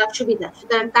অসুবিধা বা সুবিধা,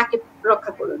 সুতরাং তাকে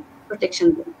রক্ষা করুন, প্রোটেকশন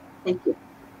দিন। Thank you.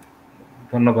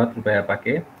 ধন্যবাদ রুবাই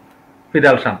আপাকে।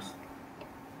 ফিদাল শামস।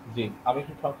 জি, আমি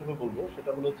একটু সংক্ষেপে বলবো,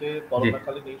 সেটা হলো যে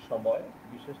করোনাকালীন এই সময়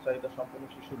বিশেষ চাহিদা সম্পন্ন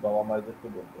শিশুর বাবা মায়েদেরকে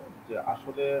বলবো যে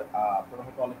আসলে আপনারা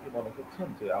হয়তো অনেকে মনে করছেন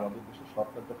যে আমাদের দেশের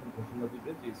সরকার যখন ঘোষণা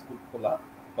দিবে যে স্কুল খোলা,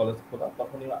 কলেজ খোলা,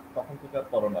 তখন থেকে আর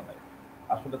করোনা নাই।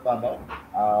 আসলে তা নয়।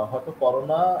 হয়তো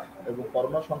করোনা এবং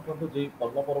করোনা সংক্রান্ত যে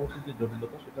করোনা পরবর্তী যে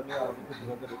জটিলতা, সেটা নিয়ে আমাদেরকে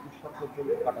 2021 সাল পর্যন্ত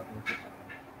কাটাতে হতে পারে।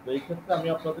 তো এই ক্ষেত্রে আমি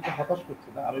আপনাদেরকে হতাশ করছি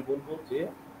না, আমি বলবো যে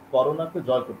করোনাকে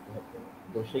জয় করতে হবে।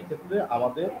 তো সেই ক্ষেত্রে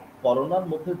আমাদের করোনার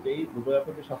মধ্যে যেই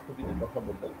রোগব্যাপী স্বাস্থ্যবিধির কথা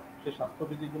বললেন, সেই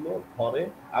স্বাস্থ্যবিধিগুলো ঘরে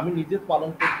আমি নিজে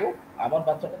পালন করব, আমার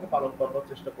বাচ্চাটাকে পালন করার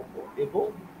চেষ্টা করব, এবং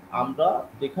আমরা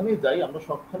যেখানেই যাই আমরা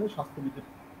সবখানে স্বাস্থ্যবিধি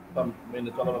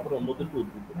মেনে চলার ব্যাপারে অন্যদেরকে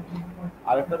উদ্বুদ্ধ করব।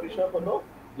 আরেকটা বিষয় হলো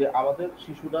যে আমাদের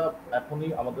শিশুরা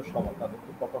এখনই আমাদের সময়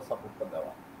তাদেরকে প্রপার সাপোর্টটা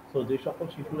দেওয়া। তো যে সকল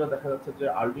শিশুরা দেখা যাচ্ছে যে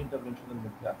আর্লি ইন্টারভেনশনের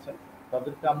মধ্যে আছেন,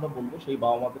 তাদেরকে আমরা বলবো, সেই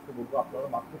বাবা মাদেরকে বলবো, আপনারা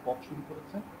মাত্র পথ শুরু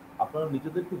করেছেন, আপনারা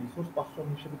নিজেদেরকে রিসোর্স পার্সন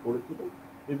হিসেবে গড়ে তুলুন।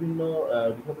 বিভিন্ন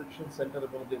রিহ্যাবিলিটেশন সেন্টার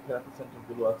এবং যে থেরাপি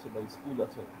সেন্টারগুলো আছে বা স্কুল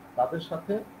আছে, তাদের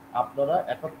সাথে আপনারা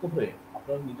একাত্ম হয়ে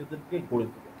আপনারা নিজেদেরকে গড়ে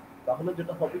তুলুন। তাহলে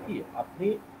যেটা হবে কি, আপনি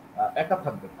একা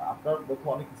থাকবেন না, আপনার মধ্যে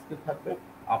অনেক স্কিল থাকবে,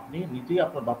 আপনি নিজেই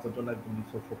আপনার বাচ্চার জন্য একজন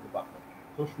রিসোর্স হতে পারবেন।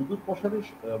 তো সুদূর প্রসারী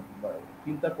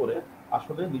চিন্তা করে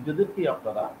আসলে নিজেদেরকেই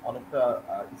আপনারা অনেকটা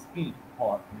স্কিল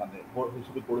হওয়ার মানে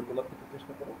হিসেবে গড়ে তোলার ক্ষেত্রে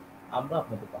চেষ্টা করুন। আমরা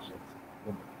আপনাদের পাশে আছি।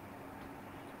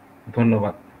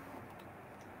 ধন্যবাদ।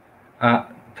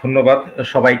 ধন্যবাদ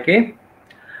সবাইকে।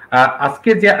 আজকে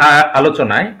যে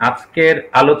আজকের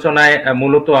আলোচনায়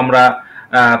মূলত আমরা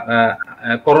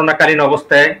করোনাকালীন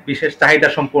অবস্থায় বিশেষ চাহিদা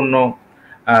সম্পন্ন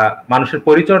মানুষের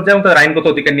পরিচর্যা এবং তাদের আইনগত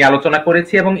অধিকার নিয়ে আলোচনা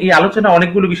করেছি, এবং এই আলোচনা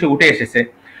অনেকগুলো বিষয় উঠে এসেছে।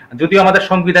 যদিও আমাদের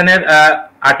সংবিধানের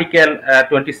আর্টিকেল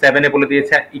 27 বলে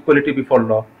দিয়েছে ইকুয়ালিটি বিফোর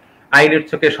ল, আইনের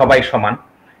চোখে সবাই সমান,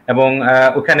 এবং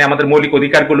ওখানে আমাদের মৌলিক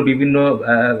অধিকারগুলো বিভিন্ন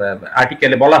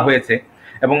আর্টিকেলে বলা হয়েছে।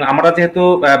 এবং আমরা যেহেতু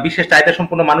বিশেষ চাহিদা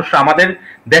সম্পন্ন মানুষ আমাদের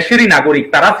দেশেরই নাগরিক,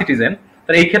 তারা সিটিজেন,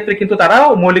 এই ক্ষেত্রে কিন্তু তারাও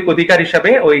মৌলিক অধিকার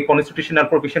হিসাবে ওই কনস্টিটিউশনাল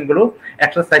প্রভিশন গুলো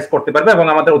এক্সারসাইজ করতে পারবে, এবং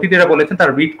আমাদের অতিথিরা বলেছেন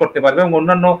তারা রিড করতে পারবে, এবং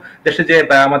অন্যান্য দেশে যে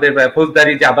আমাদের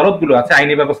ফৌজদারি যে আদালতগুলো আছে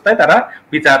আইনি ব্যবস্থায় তারা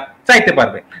বিচার চাইতে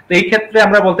পারবে। তো এই ক্ষেত্রে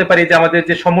আমরা বলতে পারি যে আমাদের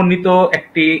যে সমন্বিত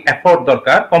একটি এফোর্ট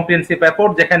দরকার, কম্প্রিহেনসিভ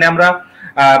এফোর্ট, যেখানে আমরা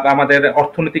আমাদের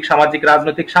অর্থনৈতিক, সামাজিক,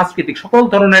 রাজনৈতিক, সাংস্কৃতিক সকল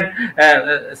ধরনের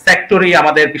সেক্টরেই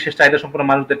আমাদের বিশেষ চাহিদা সম্পন্ন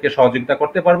মানুষদেরকে সহযোগিতা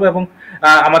করতে পারবো, এবং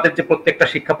আমাদের যে প্রত্যেকটা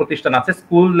শিক্ষা প্রতিষ্ঠান আছে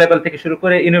স্কুল লেভেল থেকে শুরু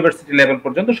করে ইউনিভার্সিটি লেভেল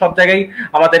পর্যন্ত সব জায়গায়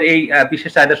আমাদের এই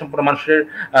বিশেষ চাহিদা সম্পন্ন মানুষের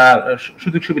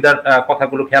সুযোগ সুবিধার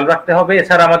কথাগুলো খেয়াল রাখতে হবে।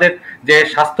 এছাড়া আমাদের যে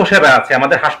স্বাস্থ্য সেবা আছে,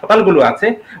 আমাদের হাসপাতালগুলো আছে,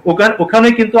 ওখানে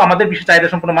কিন্তু আমাদের বিশেষ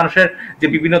চাহিদা সম্পন্ন মানুষের যে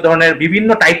বিভিন্ন ধরনের বিভিন্ন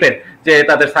টাইপের যে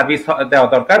তাদের সার্ভিস দেওয়া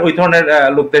দরকার, ওই ধরনের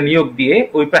লোকদের নিয়োগ দিয়ে,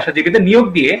 ওই পেশাজীবীদের নিয়োগ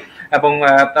দিয়ে এবং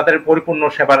তাদের পরিপূর্ণ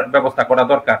সেবার ব্যবস্থা করা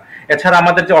দরকার। এছাড়া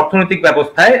আমাদের যে অর্থনৈতিক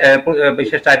ব্যবস্থায়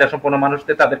বিশেষ চাহিদা সম্পন্ন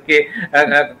মানুষদের তাদেরকে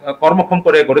কর্মক্ষম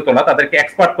করে গড়ে তোলা, তাদেরকে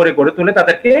এক্সপার্ট করে গড়ে তুলে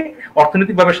তাদেরকে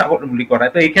অর্থনৈতিকভাবে স্বাবলম্বী করা।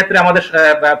 তো এই ক্ষেত্রে আমাদের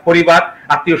পরিবার,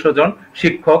 আত্মীয় স্বজন,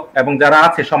 শিক্ষক এবং যারা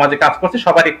আছে সমাজে কাজ করছে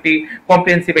সবার একটি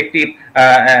কম্প্রিহেনসিভ একটি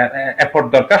এফোর্ট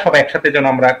দরকার, সবাই একসাথে যেন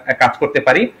আমরা কাজ করতে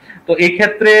পারি। তো এই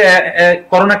ক্ষেত্রে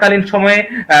করোনাকালীন সময়ে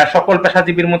সকল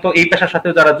পেশাজীবীর মতো এই পেশার সাথে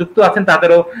যারা যুক্ত আছেন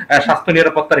তাদেরও স্বাস্থ্য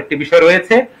নিরাপত্তার একটি বিষয়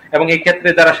রয়েছে, এবং এই ক্ষেত্রে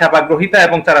যারা সেবা গ্রহীতা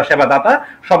এবং যারা সেবাদাতা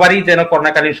সবারই যেন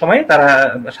করোনাকালীন সময়ে তারা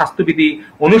স্বাস্থ্যবিধি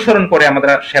অনুসরণ করে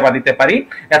আমরা সেবা দিতে পারি।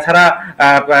 এছাড়া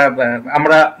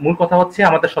আমরা মূল কথা হচ্ছে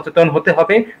আমাদের সচেতন হতে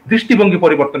হবে, দৃষ্টিভঙ্গি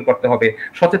পরিবর্তন করতে হবে।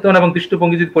 সচেতন এবং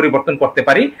দৃষ্টিভঙ্গি যদি পরিবর্তন করতে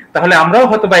পারি তাহলে আমরাও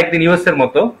হয়তো বা একদিন ইউএস এর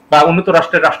মতো বা উন্নত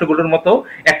রাষ্ট্রগুলোর মতো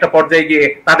একটা পর্যায়ে গিয়ে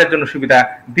তাদের জন্য সুবিধা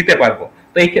দিতে পারবো।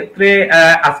 তো এই ক্ষেত্রে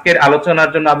আজকের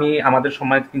আলোচনার জন্য আমি আমাদের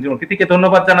সম্মানিত তিনজন অতিথিকে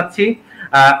ধন্যবাদ জানাচ্ছি।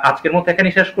 আজকের মতো এখানে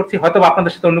শেষ করছি, হয়তো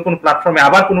আপনাদের সাথে অন্য কোনো প্ল্যাটফর্মে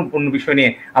আবার কোনো অন্য বিষয়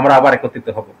নিয়ে আমরা আবার একত্রিত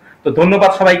হব। তো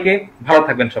ধন্যবাদ সবাইকে, ভালো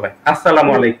থাকবেন সবাই।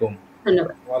 আসসালামু আলাইকুম।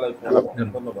 ধন্যবাদ। ওয়ালাইকুম আসসালাম।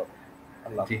 ধন্যবাদ।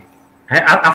 আল্লাহ। হ্যাঁ।